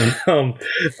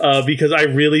 Because I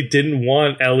really didn't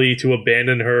want Ellie to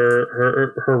abandon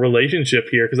her relationship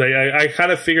here, because I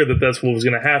kind of figured that that's what was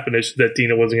going to happen, is that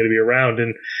Dina wasn't going to be around.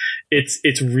 And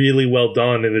it's really well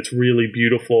done, and it's really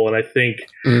beautiful. And I think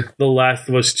The Last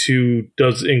of Us 2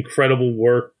 does incredible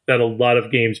work that a lot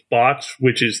of games botch,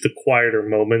 which is the quieter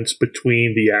moments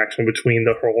between the action, between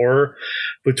the horror,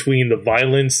 between the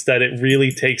violence, that it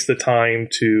really takes the time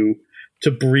to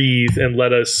breathe and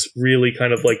let us really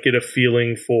kind of like get a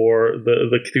feeling for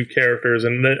the two characters.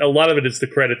 And a lot of it is the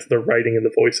credit to the writing and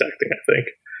the voice acting, I think.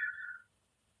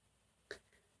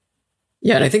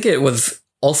 Yeah, and I think it was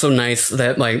also nice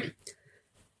that, like,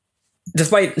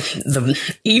 despite the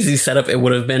easy setup it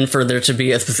would have been for there to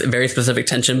be a very specific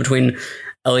tension between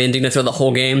Ellie and Dina throughout the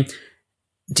whole game,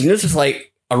 Dina's just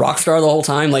like a rock star the whole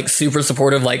time, like super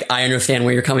supportive. Like, I understand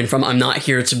where you're coming from. I'm not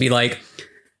here to be like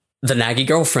the naggy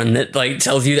girlfriend that like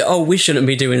tells you that, oh, we shouldn't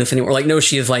be doing this anymore. Like, no,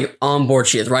 she is like on board.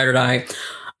 She is ride or die,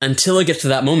 until it gets to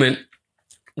that moment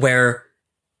where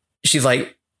she's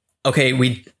like, okay,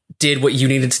 we did what you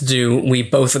needed to do. We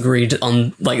both agreed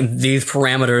on like these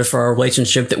parameters for our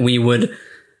relationship, that we would,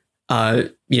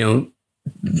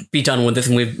 be done with this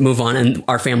and we move on, and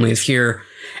our family is here.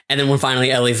 And then when finally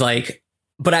Ellie's like,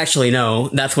 but actually no,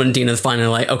 that's when Dina's finally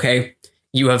like, okay,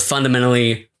 you have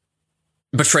fundamentally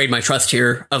betrayed my trust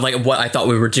here of like what I thought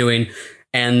we were doing.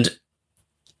 And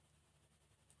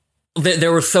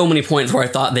there were so many points where I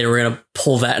thought they were going to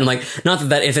pull that. And like, not that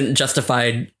that isn't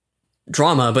justified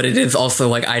drama, but it is also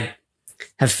like, I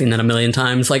have seen that a million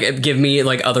times. Like, give me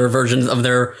like other versions of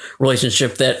their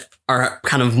relationship that are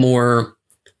kind of more,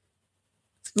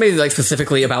 maybe like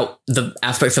specifically about the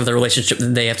aspects of the relationship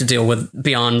that they have to deal with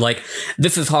beyond like,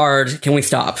 this is hard, can we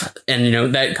stop? And, you know,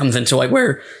 that comes into like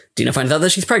where Dina finds out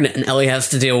that she's pregnant, and Ellie has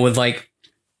to deal with like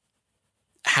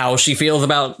how she feels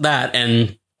about that,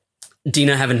 and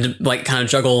Dina having to like kind of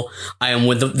juggle, I am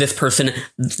with this person,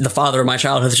 the father of my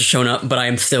child has just shown up, but I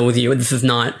am still with you. This is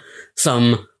not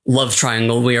some love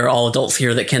triangle. We are all adults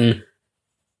here that can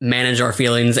manage our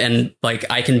feelings, and like,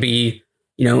 I can be,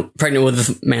 you know, pregnant with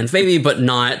this man's baby, but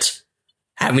not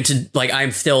having to, like,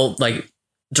 I'm still, like,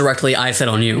 directly I set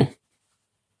on you.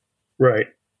 Right.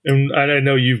 And I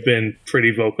know you've been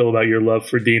pretty vocal about your love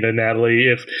for Dina,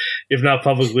 Natalie, if not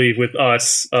publicly with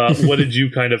us. What did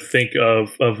you kind of think of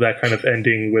that kind of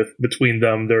ending between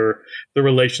them, the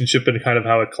relationship, and kind of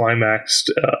how it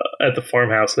climaxed at the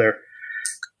farmhouse there?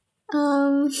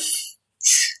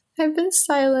 I've been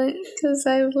silent because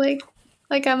I've like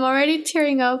I'm already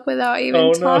tearing up without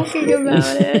even talking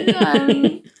about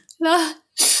it. No,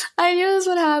 I knew this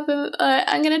would happen.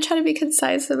 I'm gonna try to be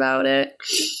concise about it.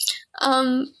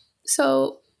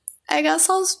 So I guess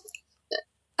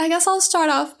I'll start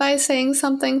off by saying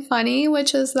something funny,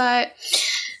 which is that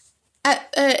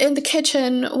in the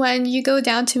kitchen, when you go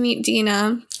down to meet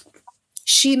Dina,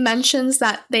 she mentions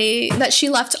that she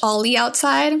left Ollie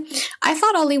outside. I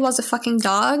thought Ollie was a fucking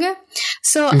dog.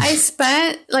 So I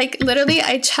spent, like, literally,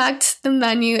 I checked the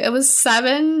menu. It was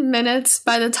 7 minutes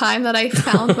by the time that I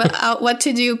found out what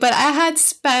to do. But I had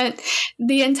spent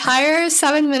the entire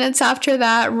 7 minutes after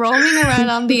that roaming around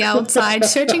on the outside,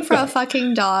 searching for a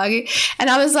fucking dog. And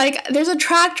I was like, there's a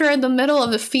tractor in the middle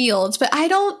of the fields, but I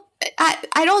don't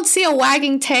see a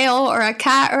wagging tail or a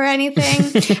cat or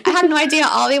anything. I had no idea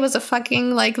Ollie was a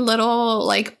fucking like little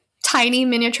like tiny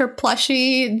miniature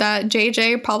plushie that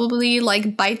JJ probably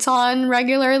like bites on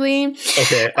regularly.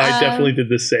 Okay, I definitely did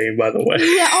the same, by the way.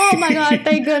 Yeah, oh my god,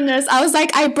 thank goodness. I was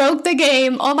like, I broke the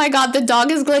game. Oh my god, the dog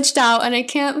is glitched out and I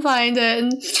can't find it.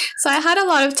 And so I had a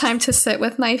lot of time to sit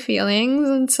with my feelings.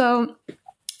 And so,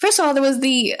 first of all, there was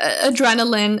the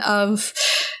adrenaline of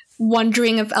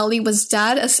wondering if Ellie was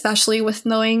dead, especially with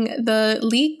knowing the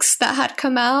leaks that had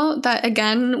come out that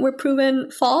again were proven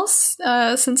false,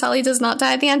 since Ellie does not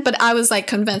die at the end. But I was like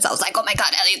convinced. I was like, oh my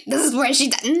god, Ellie, this is where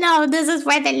she died. No, this is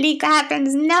where the leak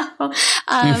happens. No.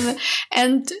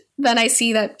 And then I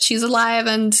see that she's alive,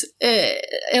 and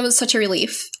it was such a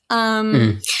relief.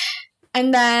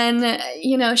 And then,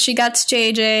 you know, she gets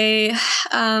JJ.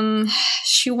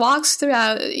 She walks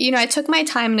throughout. You know, I took my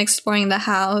time in exploring the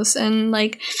house and,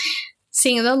 like,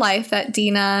 seeing the life that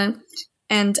Dina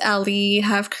and Ellie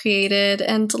have created.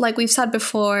 And like we've said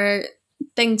before,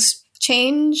 things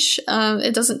change.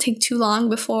 It doesn't take too long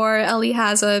before Ellie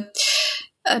has a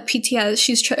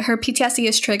PTSD. Her PTSD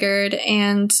is triggered,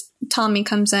 and Tommy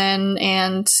comes in,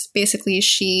 and basically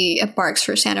she embarks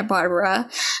for Santa Barbara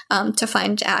to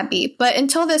find Abby. But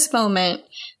until this moment,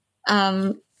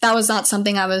 that was not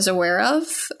something I was aware of.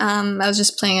 I was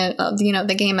just playing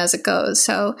the game as it goes.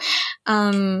 So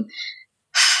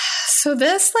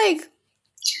this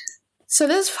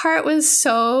part was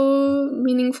so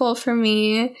meaningful for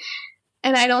me,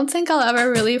 and I don't think I'll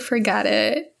ever really forget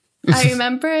it. I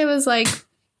remember I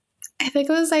think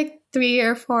it was like 3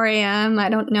 or 4 a.m. I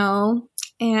don't know.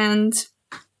 And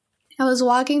I was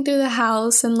walking through the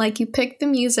house, and like you pick the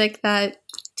music that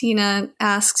Dina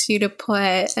asks you to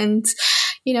put, and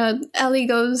Ellie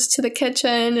goes to the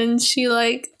kitchen and she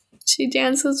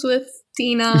dances with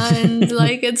Dina, and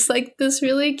like it's like this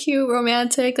really cute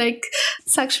romantic like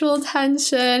sexual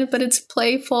tension, but it's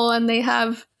playful, and they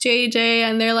have JJ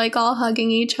and they're like all hugging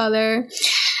each other.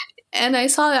 And I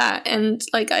saw that, and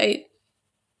I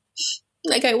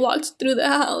walked through the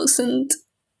house, and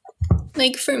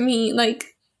like for me, like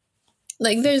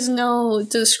there's no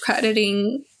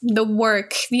discrediting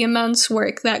the immense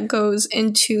work that goes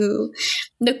into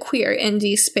the queer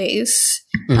indie space,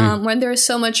 when there's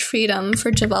so much freedom for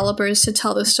developers to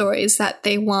tell the stories that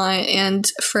they want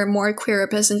and for more queer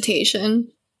representation.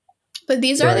 But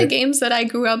these are the games that I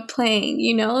grew up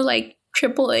playing, like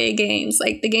AAA games,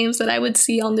 like the games that I would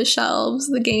see on the shelves,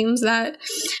 the games that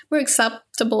were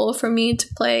acceptable for me to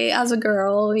play as a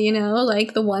girl,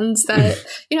 like the ones that,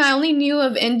 I only knew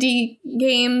of indie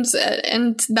games,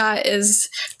 and that is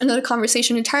another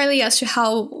conversation entirely as to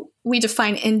how we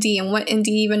define indie and what indie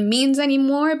even means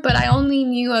anymore. But I only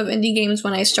knew of indie games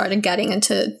when I started getting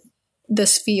into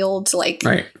this field, 3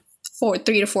 to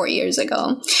 4 years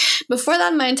ago. Before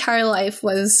that, my entire life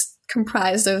was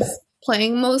comprised of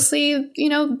playing mostly,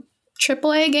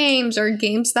 AAA games, or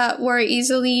games that were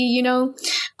easily,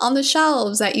 on the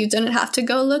shelves that you didn't have to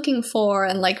go looking for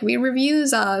and like read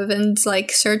reviews of and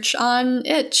like search on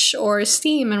itch or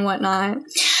Steam and whatnot.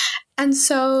 And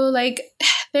so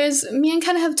me and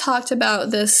Ken have talked about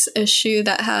this issue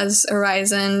that has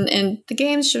arisen in the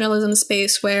games journalism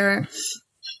space, where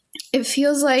it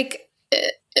feels like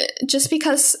just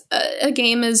because a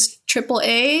game is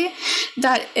AAA,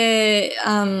 that it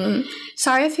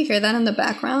sorry if you hear that in the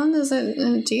background.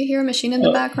 Do you hear a machine in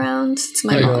the background? It's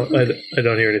my mom. I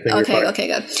don't hear anything. Okay,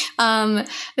 good.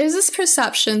 There's this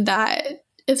perception that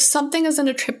if something is in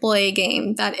a AAA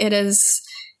game, that it is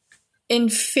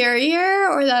inferior,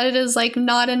 or that it is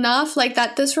not enough,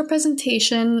 that this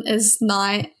representation is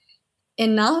not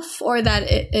enough, or that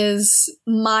it is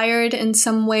mired in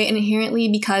some way inherently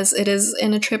because it is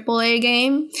in a AAA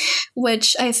game,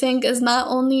 which I think is not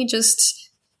only just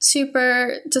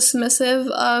super dismissive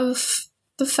of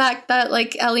the fact that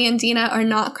Ellie and Dina are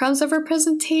not crumbs of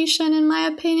representation, in my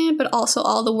opinion, but also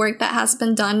all the work that has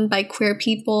been done by queer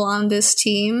people on this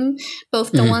team,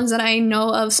 both the ones that I know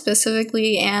of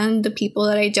specifically and the people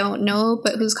that I don't know,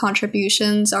 but whose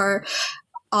contributions are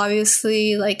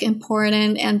obviously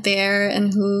important and there,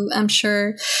 and who I'm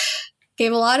sure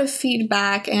gave a lot of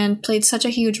feedback and played such a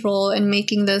huge role in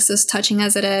making this as touching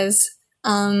as it is.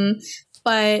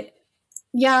 But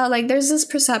yeah, there's this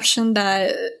perception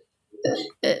that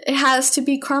it has to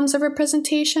be crumbs of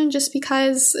representation just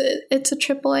because it's a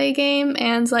AAA game,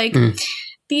 and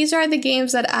these are the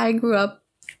games that I grew up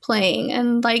playing,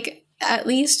 and at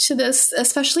least to this,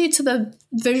 especially to the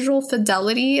visual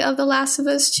fidelity of The Last of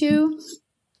Us 2,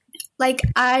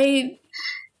 I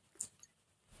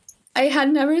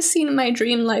had never seen my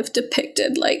dream life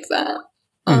depicted like that.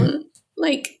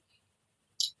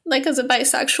 As a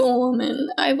bisexual woman,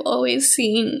 I've always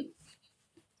seen,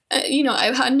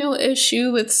 I've had no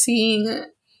issue with seeing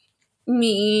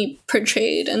me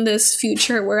portrayed in this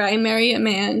future where I marry a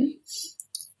man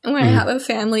and where I have a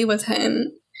family with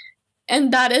him.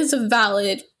 And that is a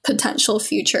valid potential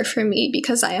future for me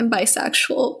because I am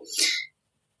bisexual.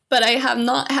 But I have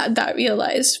not had that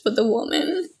realized with a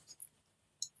woman.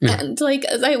 And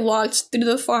as I walked through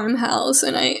the farmhouse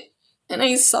and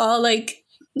I saw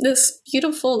this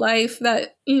beautiful life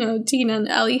that, Dina and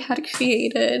Ellie had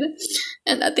created,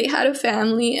 and that they had a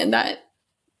family, and that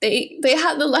they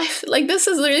had the life, this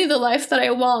is literally the life that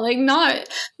I want,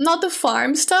 not the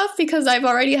farm stuff, because I've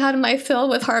already had my fill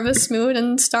with Harvest Moon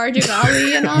and Stardew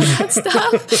Valley and all that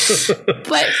stuff,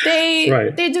 but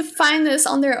they define this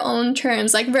on their own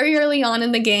terms. Very early on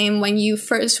in the game, when you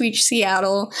first reach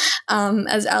Seattle,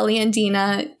 as Ellie and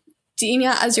Dina,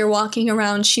 as you're walking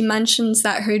around, she mentions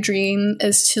that her dream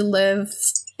is to live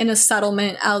in a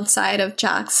settlement outside of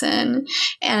Jackson,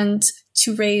 and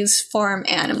to raise farm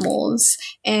animals.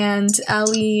 And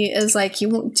Ellie is like,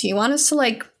 do you want us to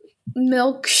like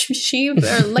milk sheep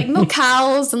or like milk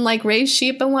cows and like raise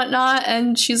sheep and whatnot?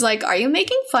 And she's like, are you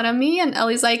making fun of me? And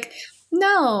Ellie's like,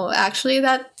 no, actually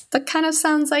that kind of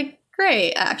sounds like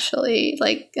great, actually.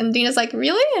 Like, and Dina's like,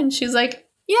 really? And she's like,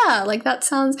 yeah, like that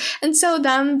sounds. And so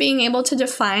them being able to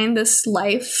define this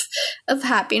life of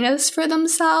happiness for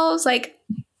themselves, like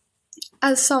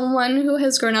as someone who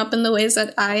has grown up in the ways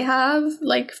that I have,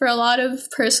 like for a lot of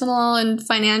personal and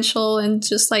financial and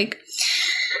just like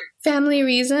family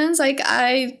reasons, like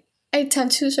I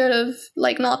tend to sort of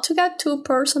like, not to get too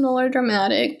personal or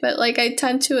dramatic, but like I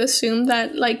tend to assume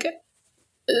that like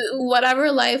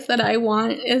whatever life that I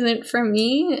want isn't for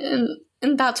me,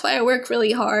 and that's why I work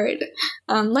really hard.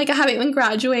 Like I haven't even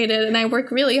graduated and I work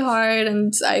really hard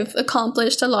and I've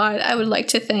accomplished a lot, I would like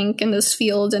to think, in this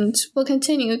field, and will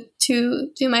continue to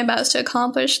do my best to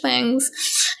accomplish things.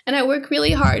 And I work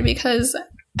really hard because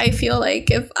I feel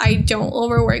like if I don't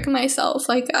overwork myself,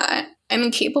 like I'm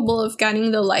incapable of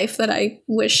getting the life that I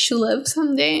wish to live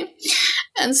someday.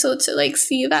 And so to like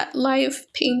see that life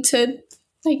painted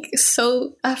like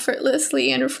so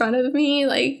effortlessly in front of me,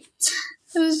 like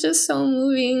it was just so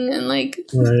moving. And like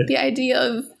the idea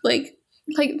of like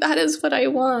that is what I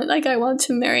want. Like I would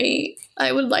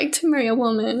like to marry a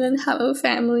woman and have a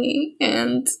family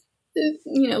and,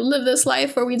 you know, live this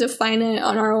life where we define it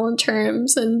on our own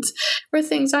terms and where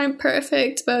things aren't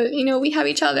perfect, but, you know, we have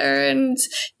each other and,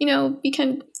 you know, we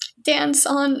can dance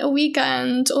on a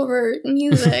weekend over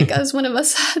music as one of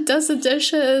us does the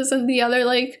dishes and the other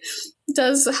like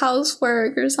does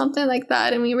housework or something like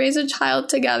that, and we raise a child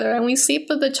together and we sleep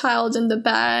with the child in the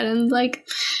bed. And like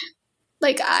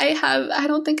I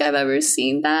don't think I've ever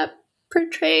seen that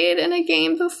portrayed in a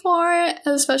game before,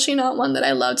 especially not one that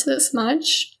I loved this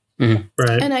much. Mm-hmm.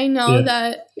 Right. And I know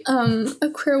that a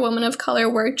queer woman of color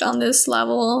worked on this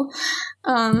level,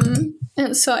 and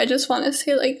so I just want to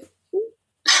say like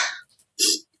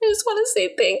I just want to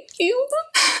say thank you.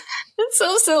 It's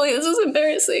so silly. This is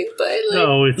embarrassing, but like,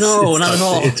 no, it's not at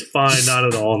all. It's fine, not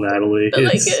at all, Natalie.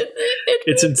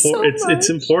 It's important. It's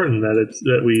important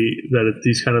that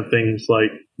these kind of things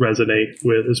like resonate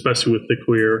with, especially with the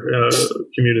queer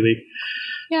community.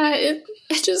 Yeah,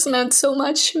 it just meant so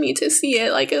much to me to see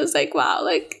it. Like it was like, wow,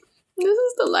 like this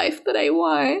is the life that I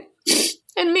want,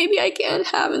 and maybe I can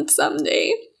have it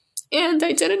someday. And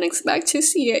I didn't expect to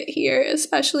see it here,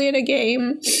 especially in a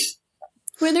game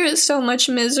where there is so much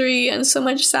misery and so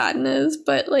much sadness,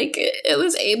 but like it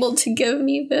was able to give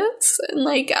me this, and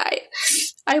like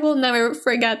I will never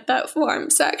forget that farm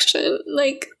section.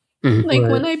 Like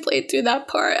when I played through that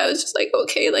part, I was just like,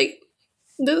 okay, like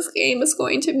this game is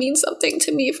going to mean something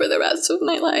to me for the rest of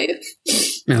my life.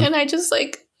 Yeah. And I just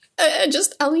like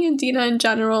just Ellie and Dina in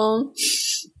general,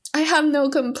 I have no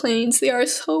complaints. They are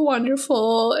so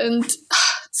wonderful and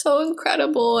so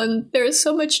incredible, and there's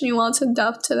so much nuance and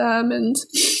depth to them, and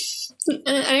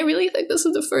I really think this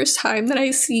is the first time that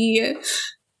I see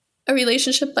a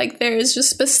relationship like theirs just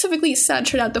specifically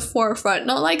centered at the forefront,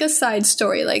 not like a side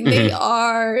story. Like they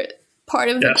are part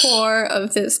of the core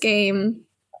of this game,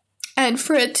 and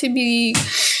for it to be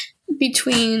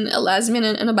between a lesbian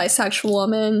and a bisexual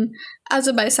woman, as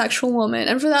a bisexual woman,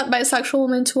 and for that bisexual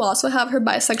woman to also have her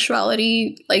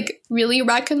bisexuality like really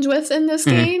reckoned with in this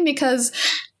game, because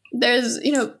there's,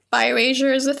 you know, bi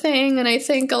erasure is a thing, and I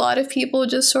think a lot of people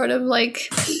just sort of like,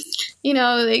 you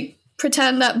know, they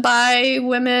pretend that bi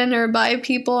women or bi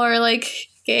people are like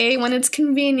gay when it's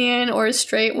convenient or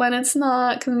straight when it's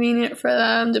not convenient for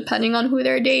them, depending on who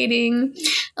they're dating.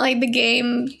 Like the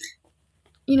game,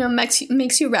 you know, makes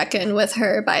you reckon with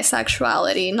her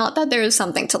bisexuality. Not that there is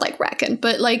something to like reckon,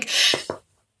 but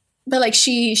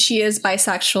she is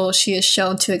bisexual. She is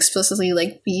shown to explicitly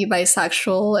like be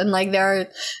bisexual, and like there are,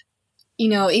 you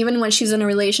know, even when she's in a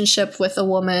relationship with a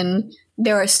woman,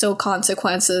 there are still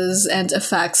consequences and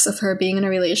effects of her being in a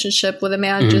relationship with a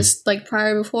man just like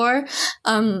right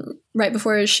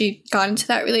before she got into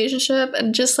that relationship.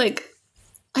 And just like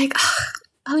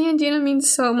Ellie and Dina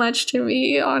means so much to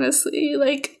me, honestly.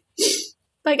 Like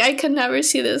I could never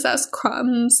see this as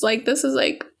crumbs. Like this is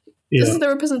like this is the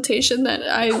representation that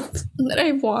I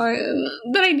want, and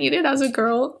that I needed as a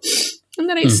girl, and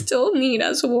that I still need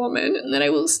as a woman, and that I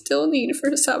will still need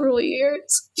for several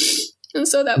years. And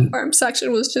so that farm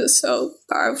section was just so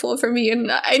powerful for me, and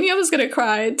I knew I was gonna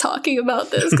cry talking about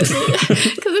this because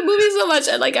the movie so much.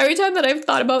 And like every time that I've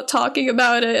thought about talking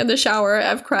about it in the shower,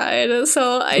 I've cried.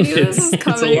 So I knew this was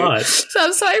coming. It's a lot. So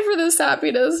I'm sorry for this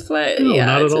happiness, but no,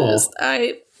 not at all.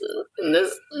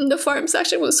 The farm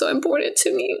section was so important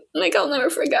to me. Like I'll never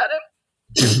forget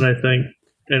it. And I think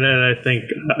and then I think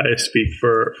I speak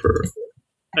for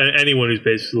anyone who's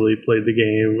basically played the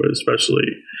game, especially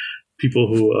people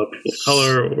people of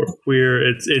color or queer.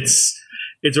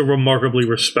 It's a remarkably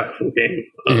respectful game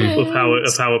of how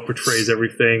it portrays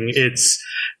everything.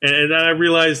 And I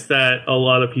realize that a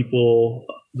lot of people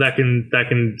that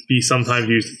can be sometimes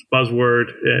used as a buzzword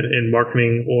in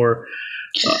marketing or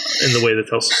in the way that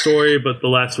tells the story. But The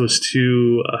Last of Us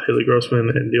 2, Haley Grossman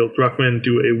and Neil Druckmann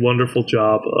do a wonderful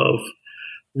job of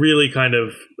really kind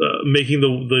of making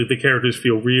the characters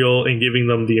feel real and giving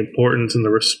them the importance and the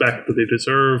respect that they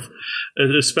deserve,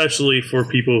 especially for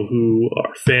people who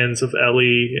are fans of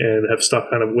Ellie and have stuck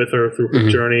kind of with her through her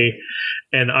journey.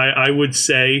 And I would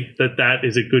say that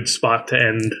is a good spot to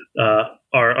end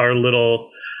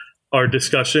our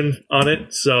discussion on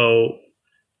it. So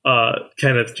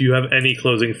Kenneth, do you have any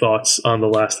closing thoughts on The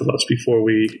Last of Us before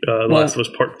Last of Us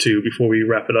Part 2 before we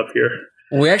wrap it up here?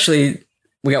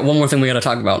 We got one more thing we got to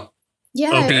talk about.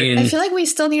 Yeah, I feel like we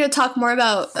still need to talk more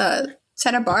about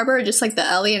Santa Barbara, just like the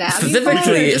Ellie and Abby.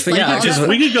 Specifically,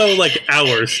 we could go like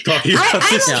hours talking about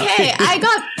this. I'm okay.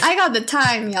 I got the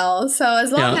time, y'all. So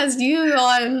as long as you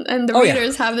and the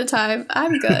readers have the time,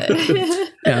 I'm good.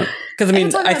 Yeah, because I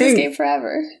mean, I think this game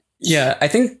forever. Yeah, I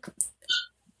think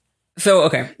so.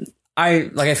 Okay,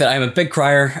 like I said, I'm a big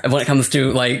crier when it comes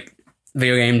to like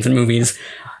video games and movies.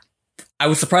 I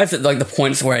was surprised at like the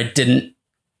points where I didn't.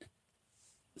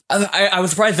 I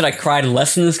was surprised that I cried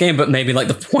less in this game, but maybe like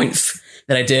the points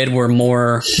that I did were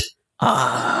more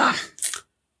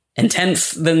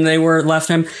intense than they were last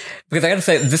time. Because I gotta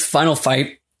say, this final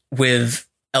fight with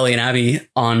Ellie and Abby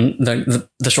on the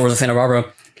shores of Santa Barbara,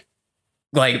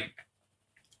 like,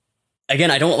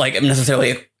 again, I don't like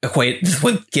necessarily equate this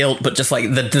with guilt, but just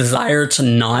like the desire to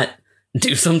not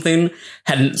do something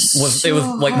was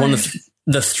like one of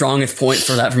the strongest points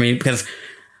for that for me, because,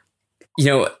 you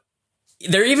know,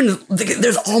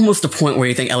 there's almost a point where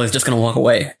you think Ellie's just going to walk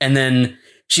away, and then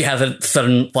she has a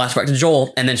sudden flashback to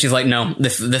Joel, and then she's like, no,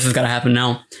 this has got to happen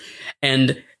now.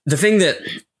 And the thing that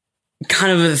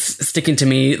kind of is sticking to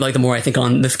me, like the more I think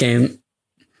on this game,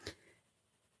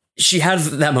 she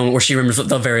has that moment where she remembers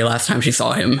the very last time she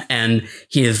saw him, and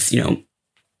he has taken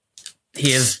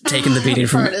the beating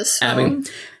from Abby.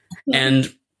 Yeah.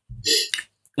 And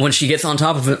when she gets on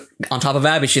top of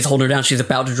Abby, she's holding her down. She's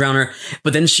about to drown her.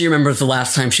 But then she remembers the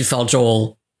last time she saw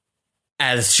Joel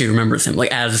as she remembers him,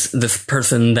 like as this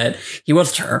person that he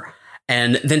was to her.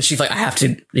 And then she's like, I have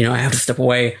to step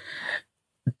away.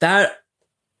 That,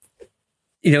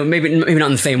 maybe not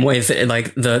in the same ways that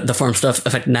like the farm stuff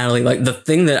affected Natalie. Like the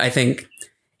thing that I think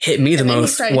hit me the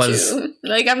most was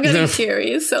like, I'm getting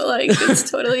teary. So like,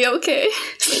 it's totally okay.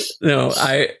 No,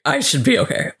 I should be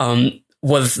okay.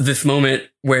 Was this moment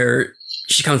where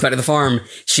she comes back to the farm,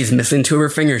 she's missing two of her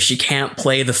fingers. She can't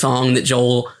play the song that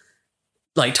Joel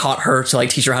like taught her to like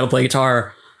teach her how to play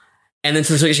guitar. And then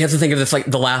so she has to think of this like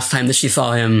the last time that she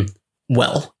saw him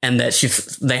well, and that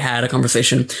they had a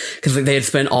conversation, because like, they had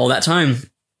spent all that time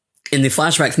in these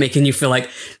flashbacks making you feel like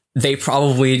they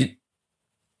probably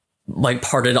like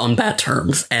parted on bad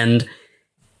terms. And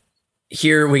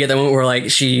here we get that moment where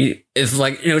like she is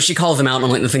like, she calls him out on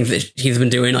like the things that he's been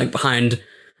doing, like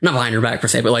not behind her back per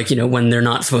se, but like, when they're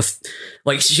not supposed,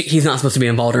 like he's not supposed to be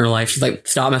involved in her life. She's like,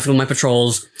 stop messing with my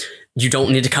patrols. You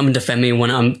don't need to come and defend me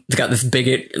when I'm got this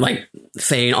bigot like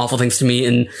saying awful things to me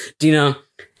and Dina.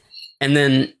 And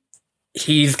then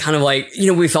he's kind of like,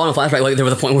 we saw in a flashback, like there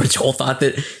was a point where Joel thought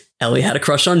that Ellie had a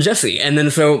crush on Jesse. And then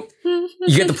so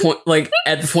you get the point, like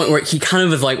at the point where he kind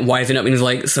of is like wising up and he's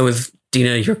like, so is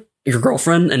Dina your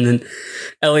girlfriend? And then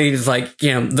Ellie is like,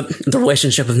 the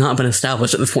relationship has not been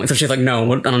established at this point. So she's like,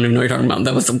 no, I don't even know what you're talking about.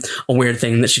 That was a weird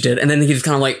thing that she did. And then he just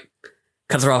kind of like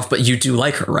cuts her off, but you do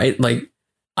like her, right? Like,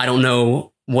 I don't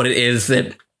know what it is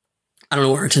I don't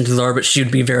know what her intentions are, but she'd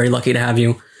be very lucky to have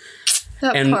you.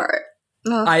 That part.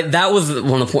 Oh. That was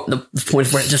one of the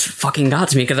points where it just fucking got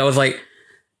to me, because I was like,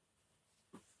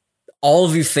 all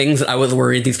of these things that I was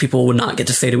worried these people would not get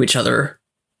to say to each other,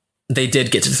 they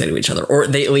did get to say to each other, or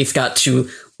they at least got to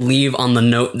leave on the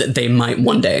note that they might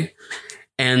one day.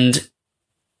 And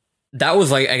that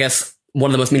was like, I guess, one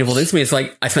of the most meaningful things to me. It's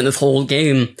like, I spent this whole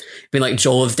game being like,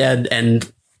 Joel is dead,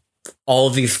 and all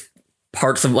of these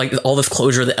parts of like all this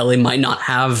closure that Ellie might not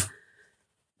have,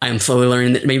 I am slowly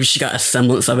learning that maybe she got a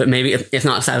semblance of it. Maybe it's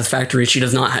not satisfactory. She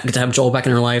does not get to have Joel back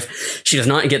in her life. She does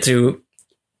not get to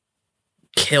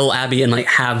kill Abby and like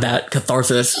have that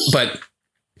catharsis, but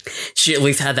she at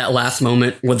least had that last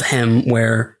moment with him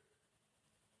where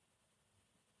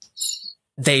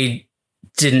they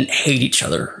didn't hate each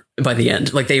other by the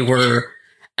end. Like they were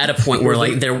at a point where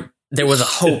like there was a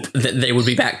hope that they would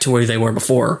be back to where they were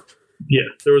before. Yeah,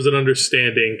 there was an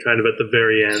understanding kind of at the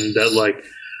very end that like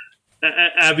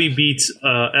Abby beats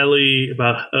Ellie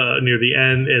about near the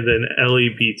end, and then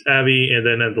Ellie beats Abby, and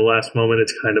then at the last moment,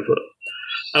 it's kind of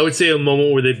I would say a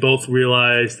moment where they both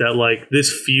realize that like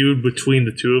this feud between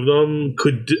the two of them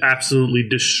could absolutely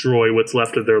destroy what's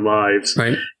left of their lives,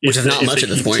 right? Which is not much at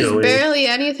this point. It's barely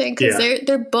anything because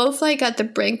they're both like at the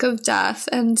brink of death,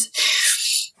 and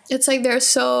it's like they're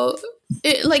so.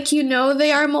 Like, you know,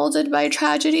 they are molded by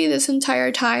tragedy this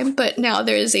entire time, but now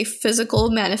there is a physical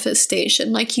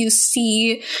manifestation. Like, you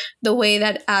see the way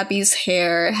that Abby's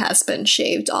hair has been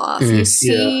shaved off. You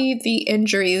see the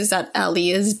injuries that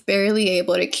Ellie is barely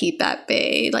able to keep at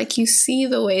bay. Like, you see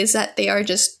the ways that they are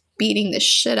just beating the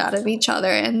shit out of each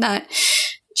other, and that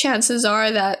chances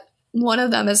are that one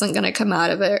of them isn't going to come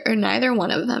out of it, or neither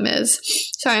one of them is.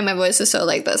 Sorry, my voice is so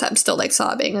like this. I'm still like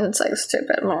sobbing, and it's like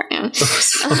stupid. I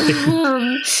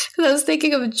was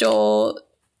thinking of Joel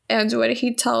and when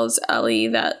he tells Ellie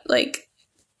that like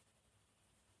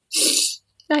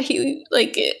that he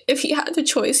like if he had the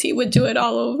choice, he would do it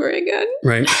all over again.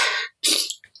 Right.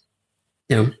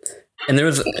 Yeah, and there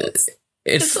was.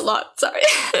 It's a lot. Sorry.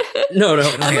 No.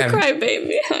 I'm a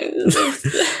crybaby.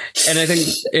 And I think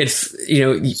it's, you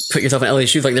know, you put yourself in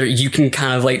Ellie's shoes, like there, you can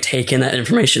kind of like take in that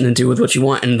information and do with what you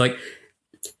want. And like,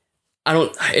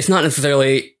 it's not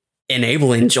necessarily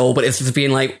enabling Joel, but it's just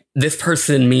being like, this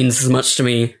person means as much to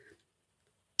me.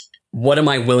 What am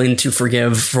I willing to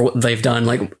forgive for what they've done?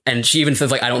 Like, and she even says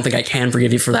like, I don't think I can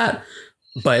forgive you for that,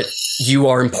 but you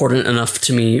are important enough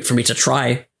to me for me to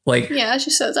try. Like, yeah,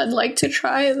 she says I'd like to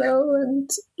try though, and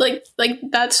like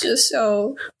that's just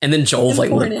so. And then Joel's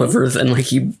important. Like lip quivers, and like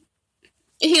he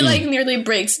like nearly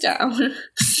breaks down.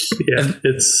 Yeah,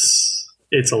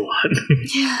 it's a lot.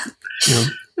 Yeah,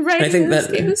 right. And I think this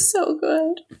game is so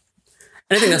good.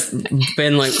 And I think that's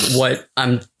been like what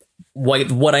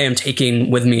I am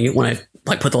taking with me when I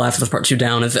like put The Last of Us Part 2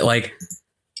 down, is that like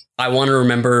I want to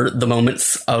remember the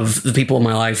moments of the people in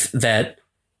my life that.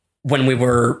 When we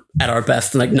were at our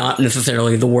best, like not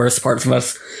necessarily the worst parts of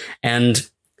us. And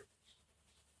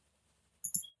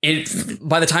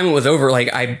by the time it was over,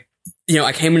 like I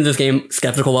came into this game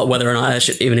skeptical about whether or not that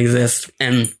should even exist.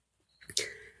 And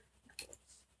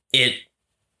it's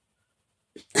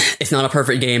not a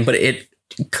perfect game, but it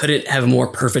couldn't have more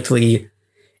perfectly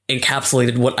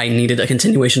encapsulated what I needed a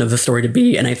continuation of the story to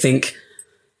be. And I think,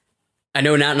 I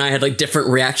know Nat and I had like different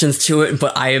reactions to it,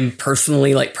 but I am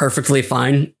personally like perfectly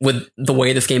fine with the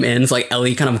way this game ends. Like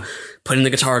Ellie kind of putting the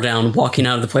guitar down, walking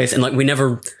out of the place, and like we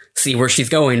never see where she's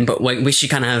going, but like she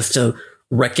kind of has to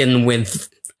reckon with,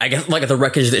 I guess, like the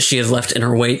wreckage that she has left in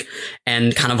her wake,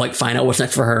 and kind of like find out what's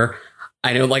next for her.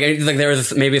 I know, like there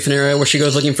is maybe a scenario where she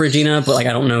goes looking for Gina, but like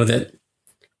I don't know that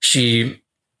she.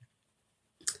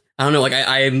 I don't know. Like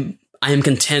I am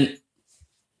content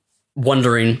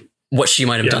wondering what she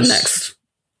might have done next.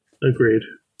 Agreed.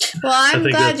 Well, I'm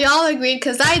glad y'all agreed,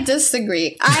 because I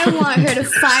disagree. I want her to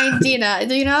find Dina.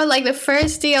 You know, like the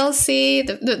first DLC,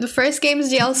 the first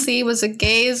game's DLC was a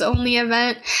gays only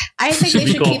event. I think they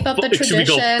should keep up the tradition.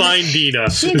 Should we go find Dina?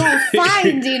 She gonna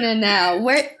find Dina now.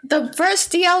 Where the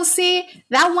first DLC,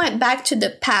 that went back to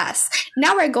the past.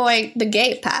 Now we're going the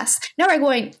gay past. Now we're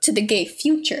going to the gay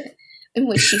future, in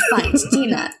which she finds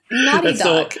Dina. Naughty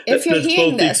Dog, if you're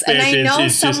hearing this, and I know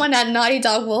someone at Naughty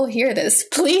Dog will hear this,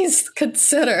 please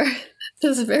consider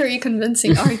this very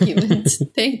convincing argument.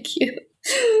 Thank you.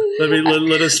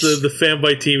 Let us, the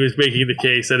fanboy team is making the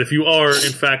case that if you are,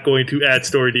 in fact, going to add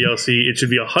story DLC, it should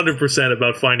be 100%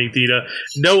 about finding Dina.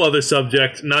 No other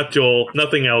subject, not Joel,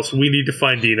 nothing else. We need to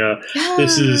find Dina. Yes.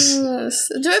 This is...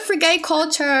 Do it for gay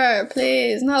culture,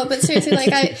 please. No, but seriously,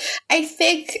 like, I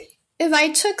think... If I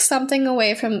took something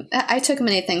away from... I took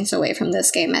many things away from this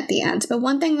game at the end, but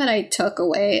one thing that I took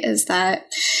away is that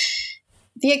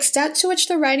the extent to which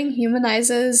the writing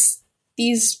humanizes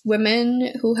these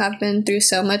women who have been through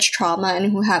so much trauma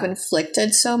and who have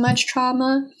inflicted so much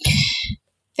trauma,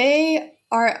 they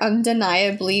are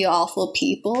undeniably awful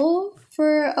people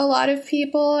for a lot of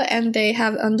people, and they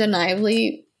have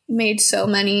undeniably made so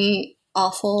many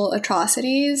awful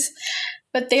atrocities.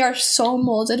 But they are so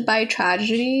molded by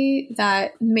tragedy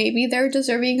that maybe they're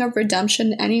deserving of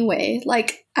redemption anyway.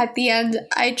 Like, at the end,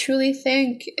 I truly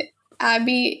think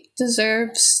Abby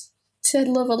deserves to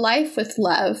live a life with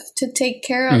Lev, to take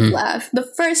care of Lev.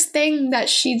 The first thing that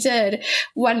she did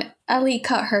when Ellie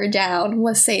cut her down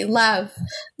was say, Lev,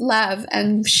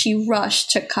 and she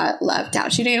rushed to cut Lev down.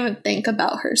 She didn't even think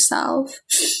about herself.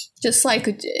 Just like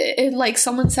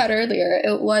someone said earlier,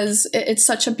 it's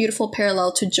such a beautiful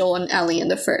parallel to Joel and Ellie in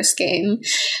the first game.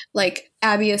 Like,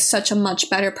 Abby is such a much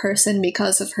better person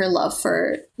because of her love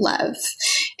for Lev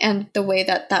and the way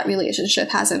that that relationship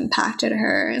has impacted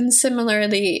her. And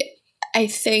similarly, I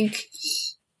think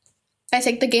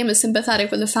the game is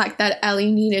sympathetic with the fact that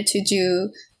Ellie needed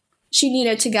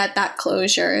to get that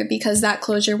closure because that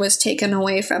closure was taken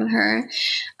away from her.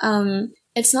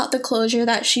 It's not the closure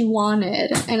that she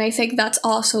wanted. And I think that's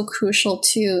also crucial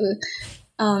too,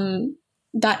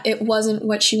 that it wasn't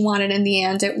what she wanted in the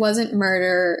end. It wasn't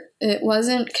murder. It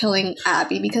wasn't killing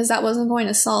Abby because that wasn't going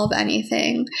to solve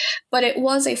anything. But it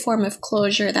was a form of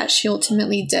closure that she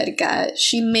ultimately did get.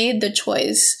 She made the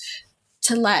choice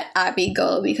to let Abby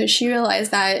go because she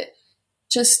realized that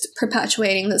just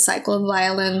perpetuating the cycle of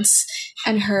violence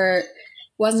and hurt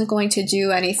wasn't going to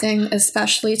do anything,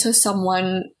 especially to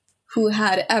someone who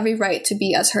had every right to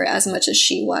be as hurt as much as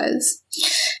she was.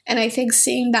 And I think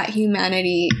seeing that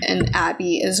humanity in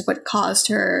Abby is what caused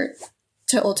her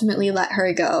to ultimately let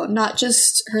her go, not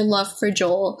just her love for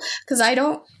Joel. Because I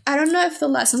don't know if the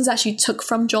lessons that she took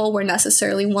from Joel were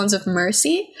necessarily ones of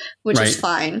mercy, which is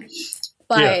fine.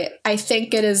 But I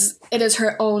think it is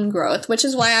her own growth, which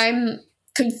is why I'm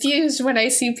confused when I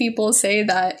see people say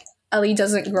that Ellie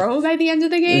doesn't grow by the end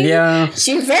of the game. Yeah.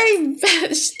 She very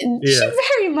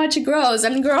much grows,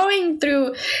 and growing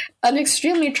through an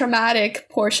extremely traumatic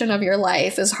portion of your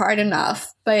life is hard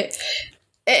enough, but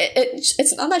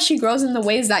it's not that she grows in the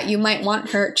ways that you might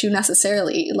want her to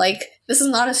necessarily. Like, this is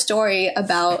not a story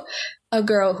about a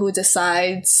girl who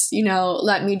decides,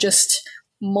 let me just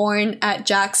mourn at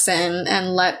Jackson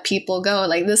and let people go.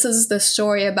 Like, this is the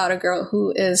story about a girl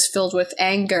who is filled with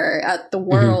anger at the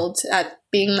world, at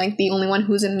being like the only one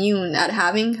who's immune, at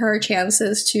having her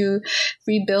chances to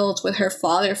rebuild with her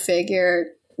father figure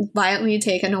violently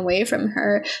taken away from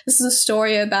her. This is a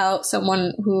story about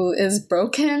someone who is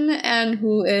broken and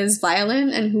who is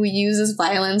violent and who uses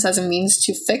violence as a means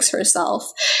to fix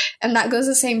herself. And that goes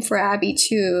the same for Abby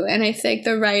too. And I think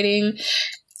the writing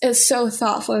is so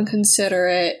thoughtful and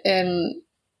considerate in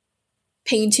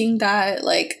painting that,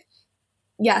 like,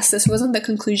 yes, this wasn't the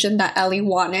conclusion that Ellie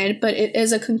wanted, but it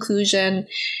is a conclusion,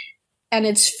 and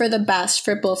it's for the best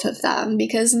for both of them,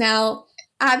 because now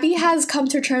Abby has come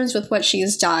to terms with what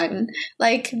she's done.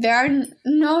 Like,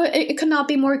 it could not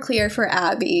be more clear for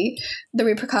Abby, the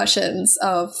repercussions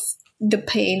of the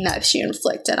pain that she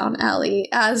inflicted on Ellie,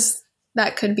 as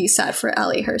that could be said for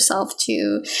Ellie herself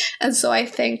too. And so I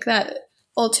think that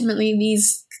ultimately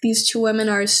these two women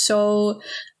are so,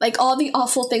 like, all the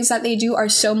awful things that they do are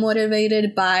so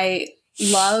motivated by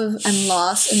love and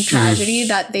loss and tragedy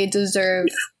that they deserve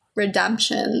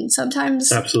redemption.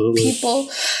 Sometimes people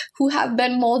who have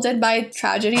been molded by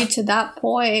tragedy to that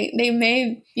point, they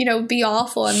may, be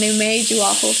awful and they may do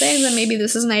awful things, and maybe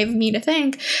this is naive of me to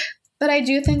think, but I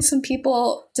do think some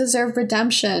people deserve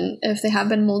redemption if they have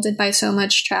been molded by so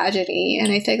much tragedy.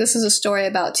 And I think this is a story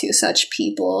about two such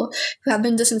people who have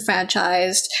been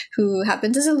disenfranchised, who have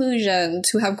been disillusioned,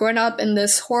 who have grown up in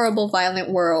this horrible, violent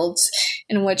world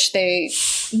in which they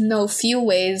know few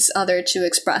ways other to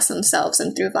express themselves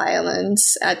and through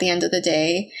violence at the end of the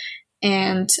day.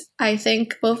 And I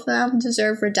think both of them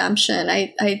deserve redemption.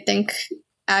 I think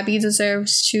Abby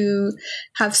deserves to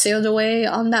have sailed away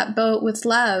on that boat with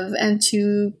Lev and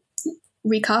to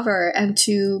recover and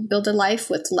to build a life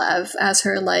with Lev as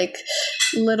her, like,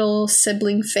 little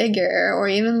sibling figure, or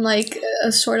even like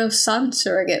a sort of son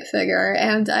surrogate figure.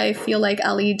 And I feel like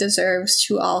Ellie deserves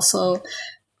to also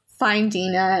find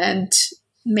Dina and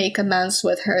make amends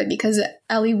with her, because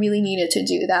Ellie really needed to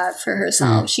do that for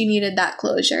herself. She needed that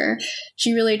closure.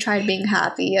 She really tried being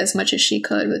happy as much as she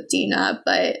could with Dina,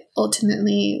 but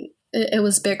ultimately it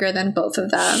was bigger than both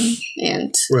of them,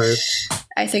 and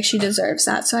I think she deserves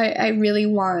that. So I would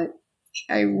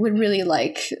really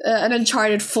like an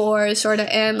Uncharted 4 sort of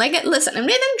end. Like, listen,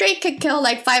 Nathan Drake could kill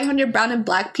like 500 brown and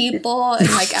black people in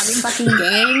like every fucking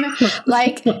game,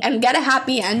 like, and get a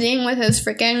happy ending with his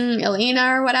freaking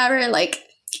Elena or whatever. Like,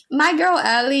 my girl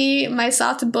Ellie, my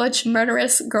soft butch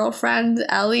murderous girlfriend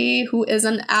Ellie, who is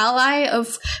an ally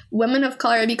of women of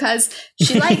color, because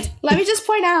she let me just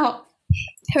point out,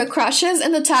 her crushes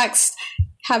in the text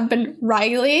have been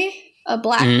Riley, a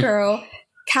black girl,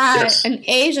 Kat, an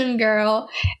Asian girl,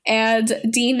 and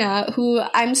Dina, who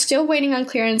I'm still waiting on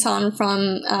clearance on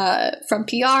from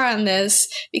PR on this,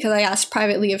 because I asked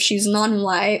privately if she's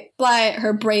non-white, but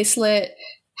her bracelet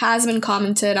has been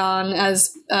commented on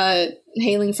as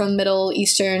hailing from Middle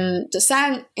Eastern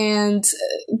descent, and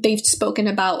they've spoken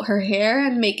about her hair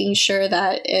and making sure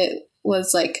that it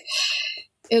was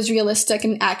realistic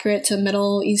and accurate to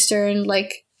Middle Eastern,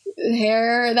 like,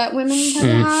 hair that women tend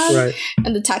to have, right.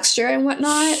 and the texture and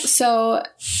whatnot. So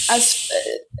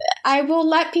I will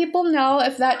let people know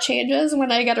if that changes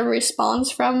when I get a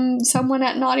response from someone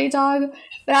at Naughty Dog.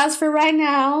 But as for right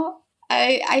now,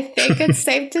 I think it's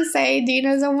safe to say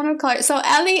Dina is a woman of color. So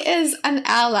Ellie is an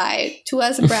ally to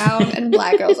us brown and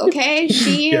black girls, okay?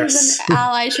 She is an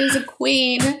ally. She's a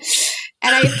queen. And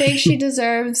I think she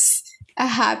deserves a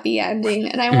happy ending.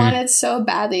 And I want it so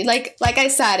badly. Like I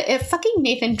said, if fucking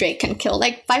Nathan Drake can kill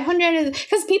like 500...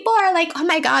 Because people are like, oh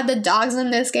my god, the dogs in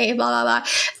this game, blah, blah, blah.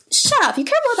 Shut up. You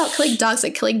care more about killing dogs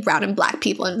than killing brown and black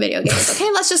people in video games,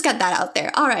 okay? Let's just get that out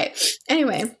there. All right.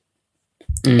 Anyway...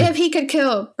 If he could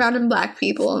kill brown and black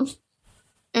people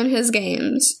in his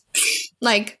games,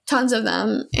 like tons of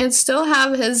them, and still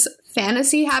have his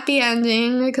fantasy happy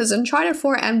ending, because Uncharted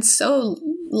 4 ends so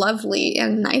lovely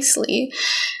and nicely,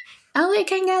 Ellie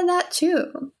can get that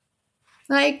too.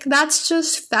 Like, that's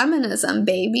just feminism,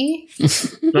 baby.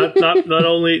 not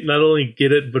only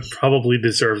get it, but probably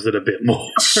deserves it a bit more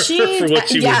for what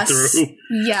she went through.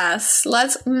 Yes,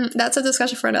 that's a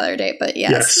discussion for another day. But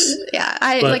yes. Yeah.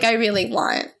 I really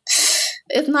want,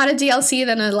 if not a DLC,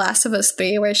 then a Last of Us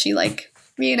 3 where she like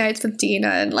reunites with Dina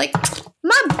and like,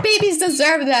 my babies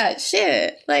deserve that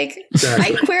shit. Like,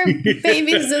 my queer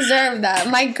babies deserve that.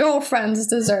 My girlfriends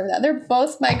deserve that. They're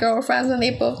both my girlfriends and they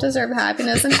both deserve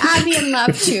happiness. And Abby and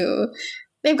Love too.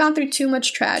 They've gone through too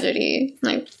much tragedy.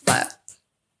 Like, but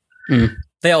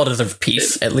they all deserve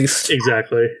peace, at least.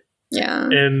 Exactly. Yeah.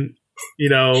 And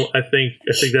I think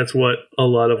that's what a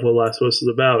lot of what Last of Us is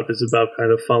about. Is about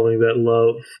kind of following that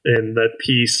love and that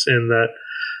peace and that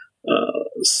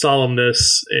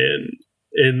solemnness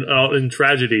in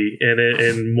tragedy and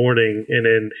in mourning and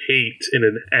in hate and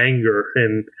in anger.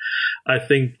 And I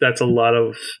think that's a lot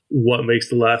of what makes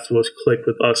The Last of Us click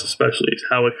with us, especially, is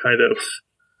how it kind of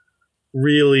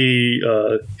really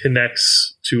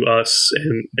connects to us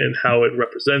and how it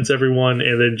represents everyone,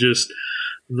 and then just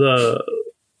the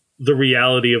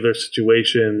reality of their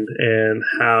situation and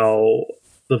how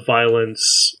the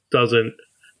violence doesn't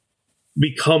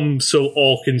become so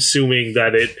all-consuming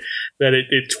that it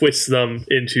twists them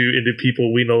into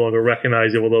people we no longer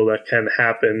recognize, although that can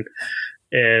happen.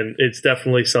 And it's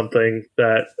definitely something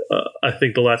that I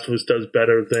think The Last of Us does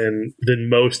better than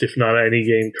most, if not any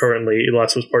game currently. The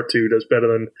Last of Us Part 2 does better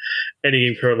than any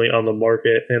game currently on the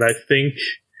market. And I think,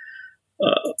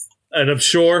 and I'm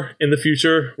sure in the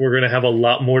future, we're going to have a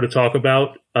lot more to talk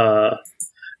about.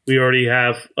 We already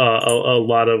have a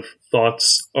lot of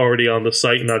thoughts already on the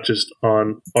site, not just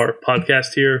on our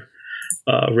podcast here,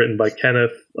 written by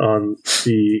Kenneth on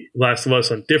The Last of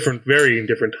Us on varying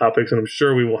different topics. And I'm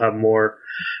sure we will have more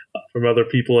from other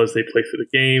people as they play through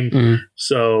the game. Mm-hmm.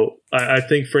 So I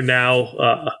think for now,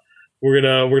 we're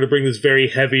gonna bring this very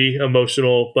heavy,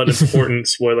 emotional, but important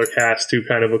spoiler cast to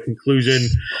kind of a conclusion.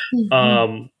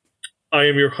 Mm-hmm. I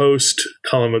am your host,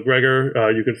 Colin McGregor.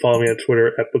 You can follow me on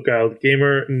Twitter at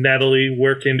BookGuiledGamer. Natalie,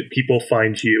 where can people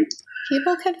find you?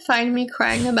 People can find me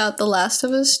crying about The Last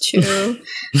of Us 2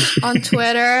 on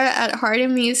Twitter at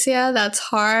Heartemecia. That's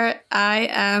Heart,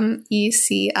 IMECIA.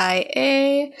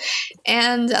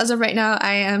 And as of right now,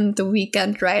 I am the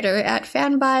weekend writer at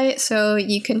Fanbyte, so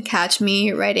you can catch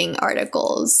me writing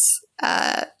articles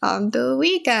on the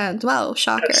weekend. Wow,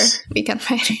 shocker. Yes.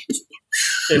 Weekend writing.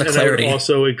 And I would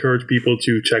also encourage people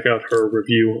to check out her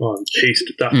review on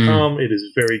Paste.com. It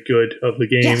is very good of the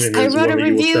game. Yes, and I wrote a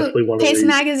review, Paste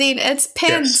Magazine. It's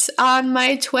pinned on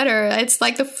my Twitter. It's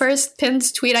like the first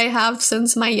pinned tweet I have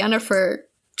since my Yennefer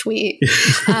tweet.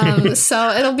 So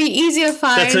it'll be easy to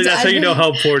find. That's how you know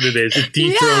how important it is. It's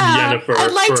dethroned Yennefer.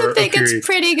 I'd like to think it's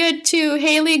pretty good too.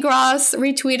 Haley Gross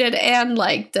retweeted and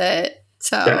liked it.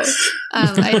 So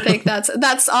I think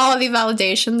that's all the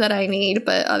validation that I need,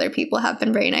 but other people have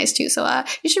been very nice too. So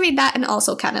you should read that, and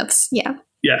also Kenneth's. Yeah.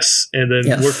 Yes, and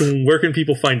then where can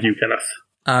people find you, Kenneth?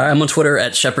 I'm on Twitter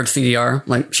at ShepardCDR,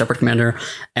 like Shepard Commander,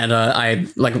 and I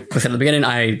like I said at the beginning,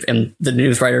 I am the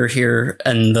news writer here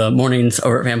in the mornings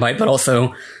over at Fanbyte, but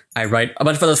also I write a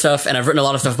bunch of other stuff, and I've written a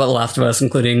lot of stuff about The Last of Us,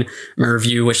 including my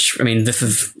review, which, I mean, this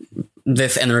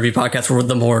and the review podcast were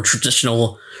the more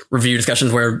traditional review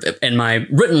discussions, where in my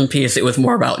written piece, it was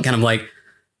more about kind of like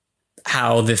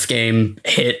how this game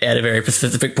hit at a very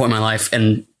specific point in my life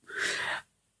and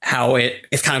how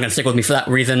it's kind of going to stick with me for that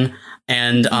reason.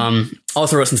 And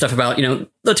also wrote some stuff about,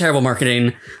 the terrible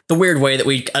marketing, the weird way that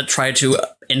we try to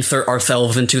insert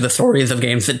ourselves into the stories of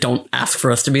games that don't ask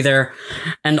for us to be there.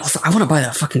 And also, I want to buy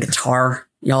that fucking guitar,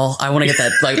 y'all. I want to get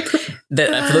that,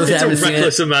 that for those it's that haven't a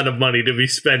reckless seen it, amount of money to be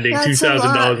spending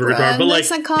 $2,000 for a guitar,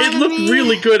 but it looked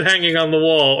really good hanging on the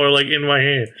wall or in my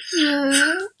hand.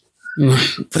 Yeah.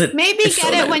 But maybe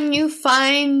get it when you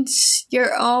find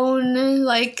your own,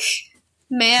 like,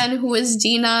 man who is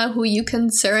Dina, who you can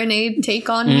serenade Take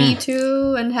On Me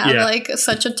to, and have, like,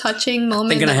 such a touching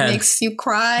moment that makes you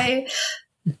cry.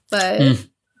 But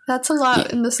that's a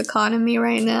lot in this economy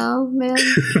right now, man.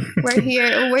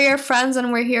 We're your friends,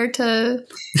 and we're here to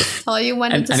tell you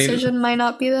when a decision might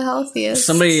not be the healthiest.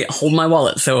 Somebody hold my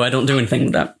wallet so I don't do anything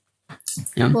with that.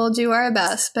 Yeah. We'll do our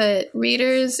best, but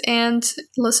readers and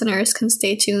listeners can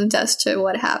stay tuned as to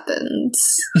what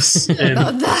happens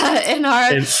about that in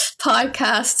our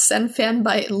podcasts and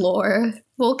Fanbyte lore.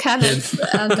 We'll kind of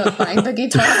end up buying the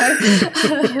guitar.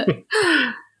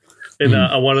 And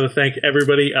I wanted to thank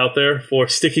everybody out there for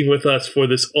sticking with us for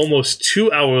this almost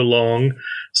 2-hour-long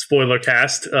spoiler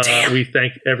cast. We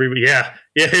thank everybody. Yeah,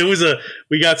 it was it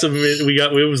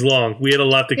was long. We had a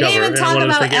lot to cover. We didn't even talk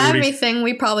about everything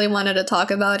we probably wanted to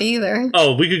talk about either.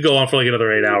 Oh, we could go on for like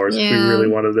another 8 hours if we really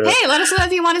wanted to. Hey, let us know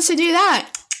if you want us to do that.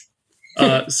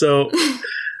 So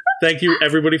thank you,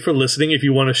 everybody, for listening. If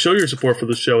you want to show your support for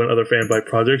the show and other Fanbyte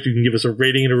projects, you can give us a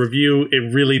rating and a review.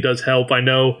 It really does help. I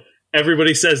know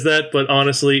everybody says that, but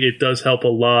honestly, it does help a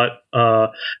lot.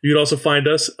 You can also find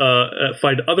us,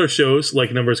 find other shows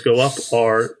like Numbers Go Up,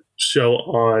 our show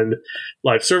on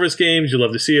live service games. You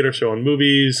love to see it, our show on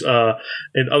movies,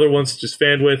 and other ones such as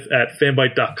Fanwith at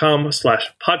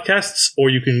fanbyte.com/podcasts, or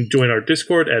you can join our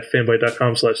Discord at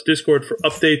fanbyte.com/discord for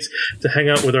updates to hang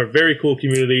out with our very cool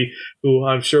community, who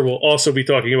I'm sure will also be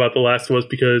talking about The Last of Us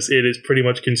because it has pretty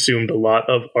much consumed a lot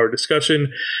of our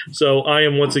discussion. So I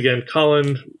am once again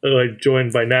Colin,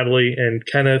 joined by Natalie and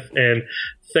Kenneth, and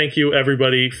thank you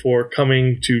everybody for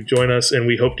coming to join us, and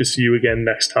we hope to see you again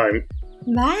next time.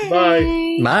 Bye.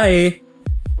 Bye. Bye.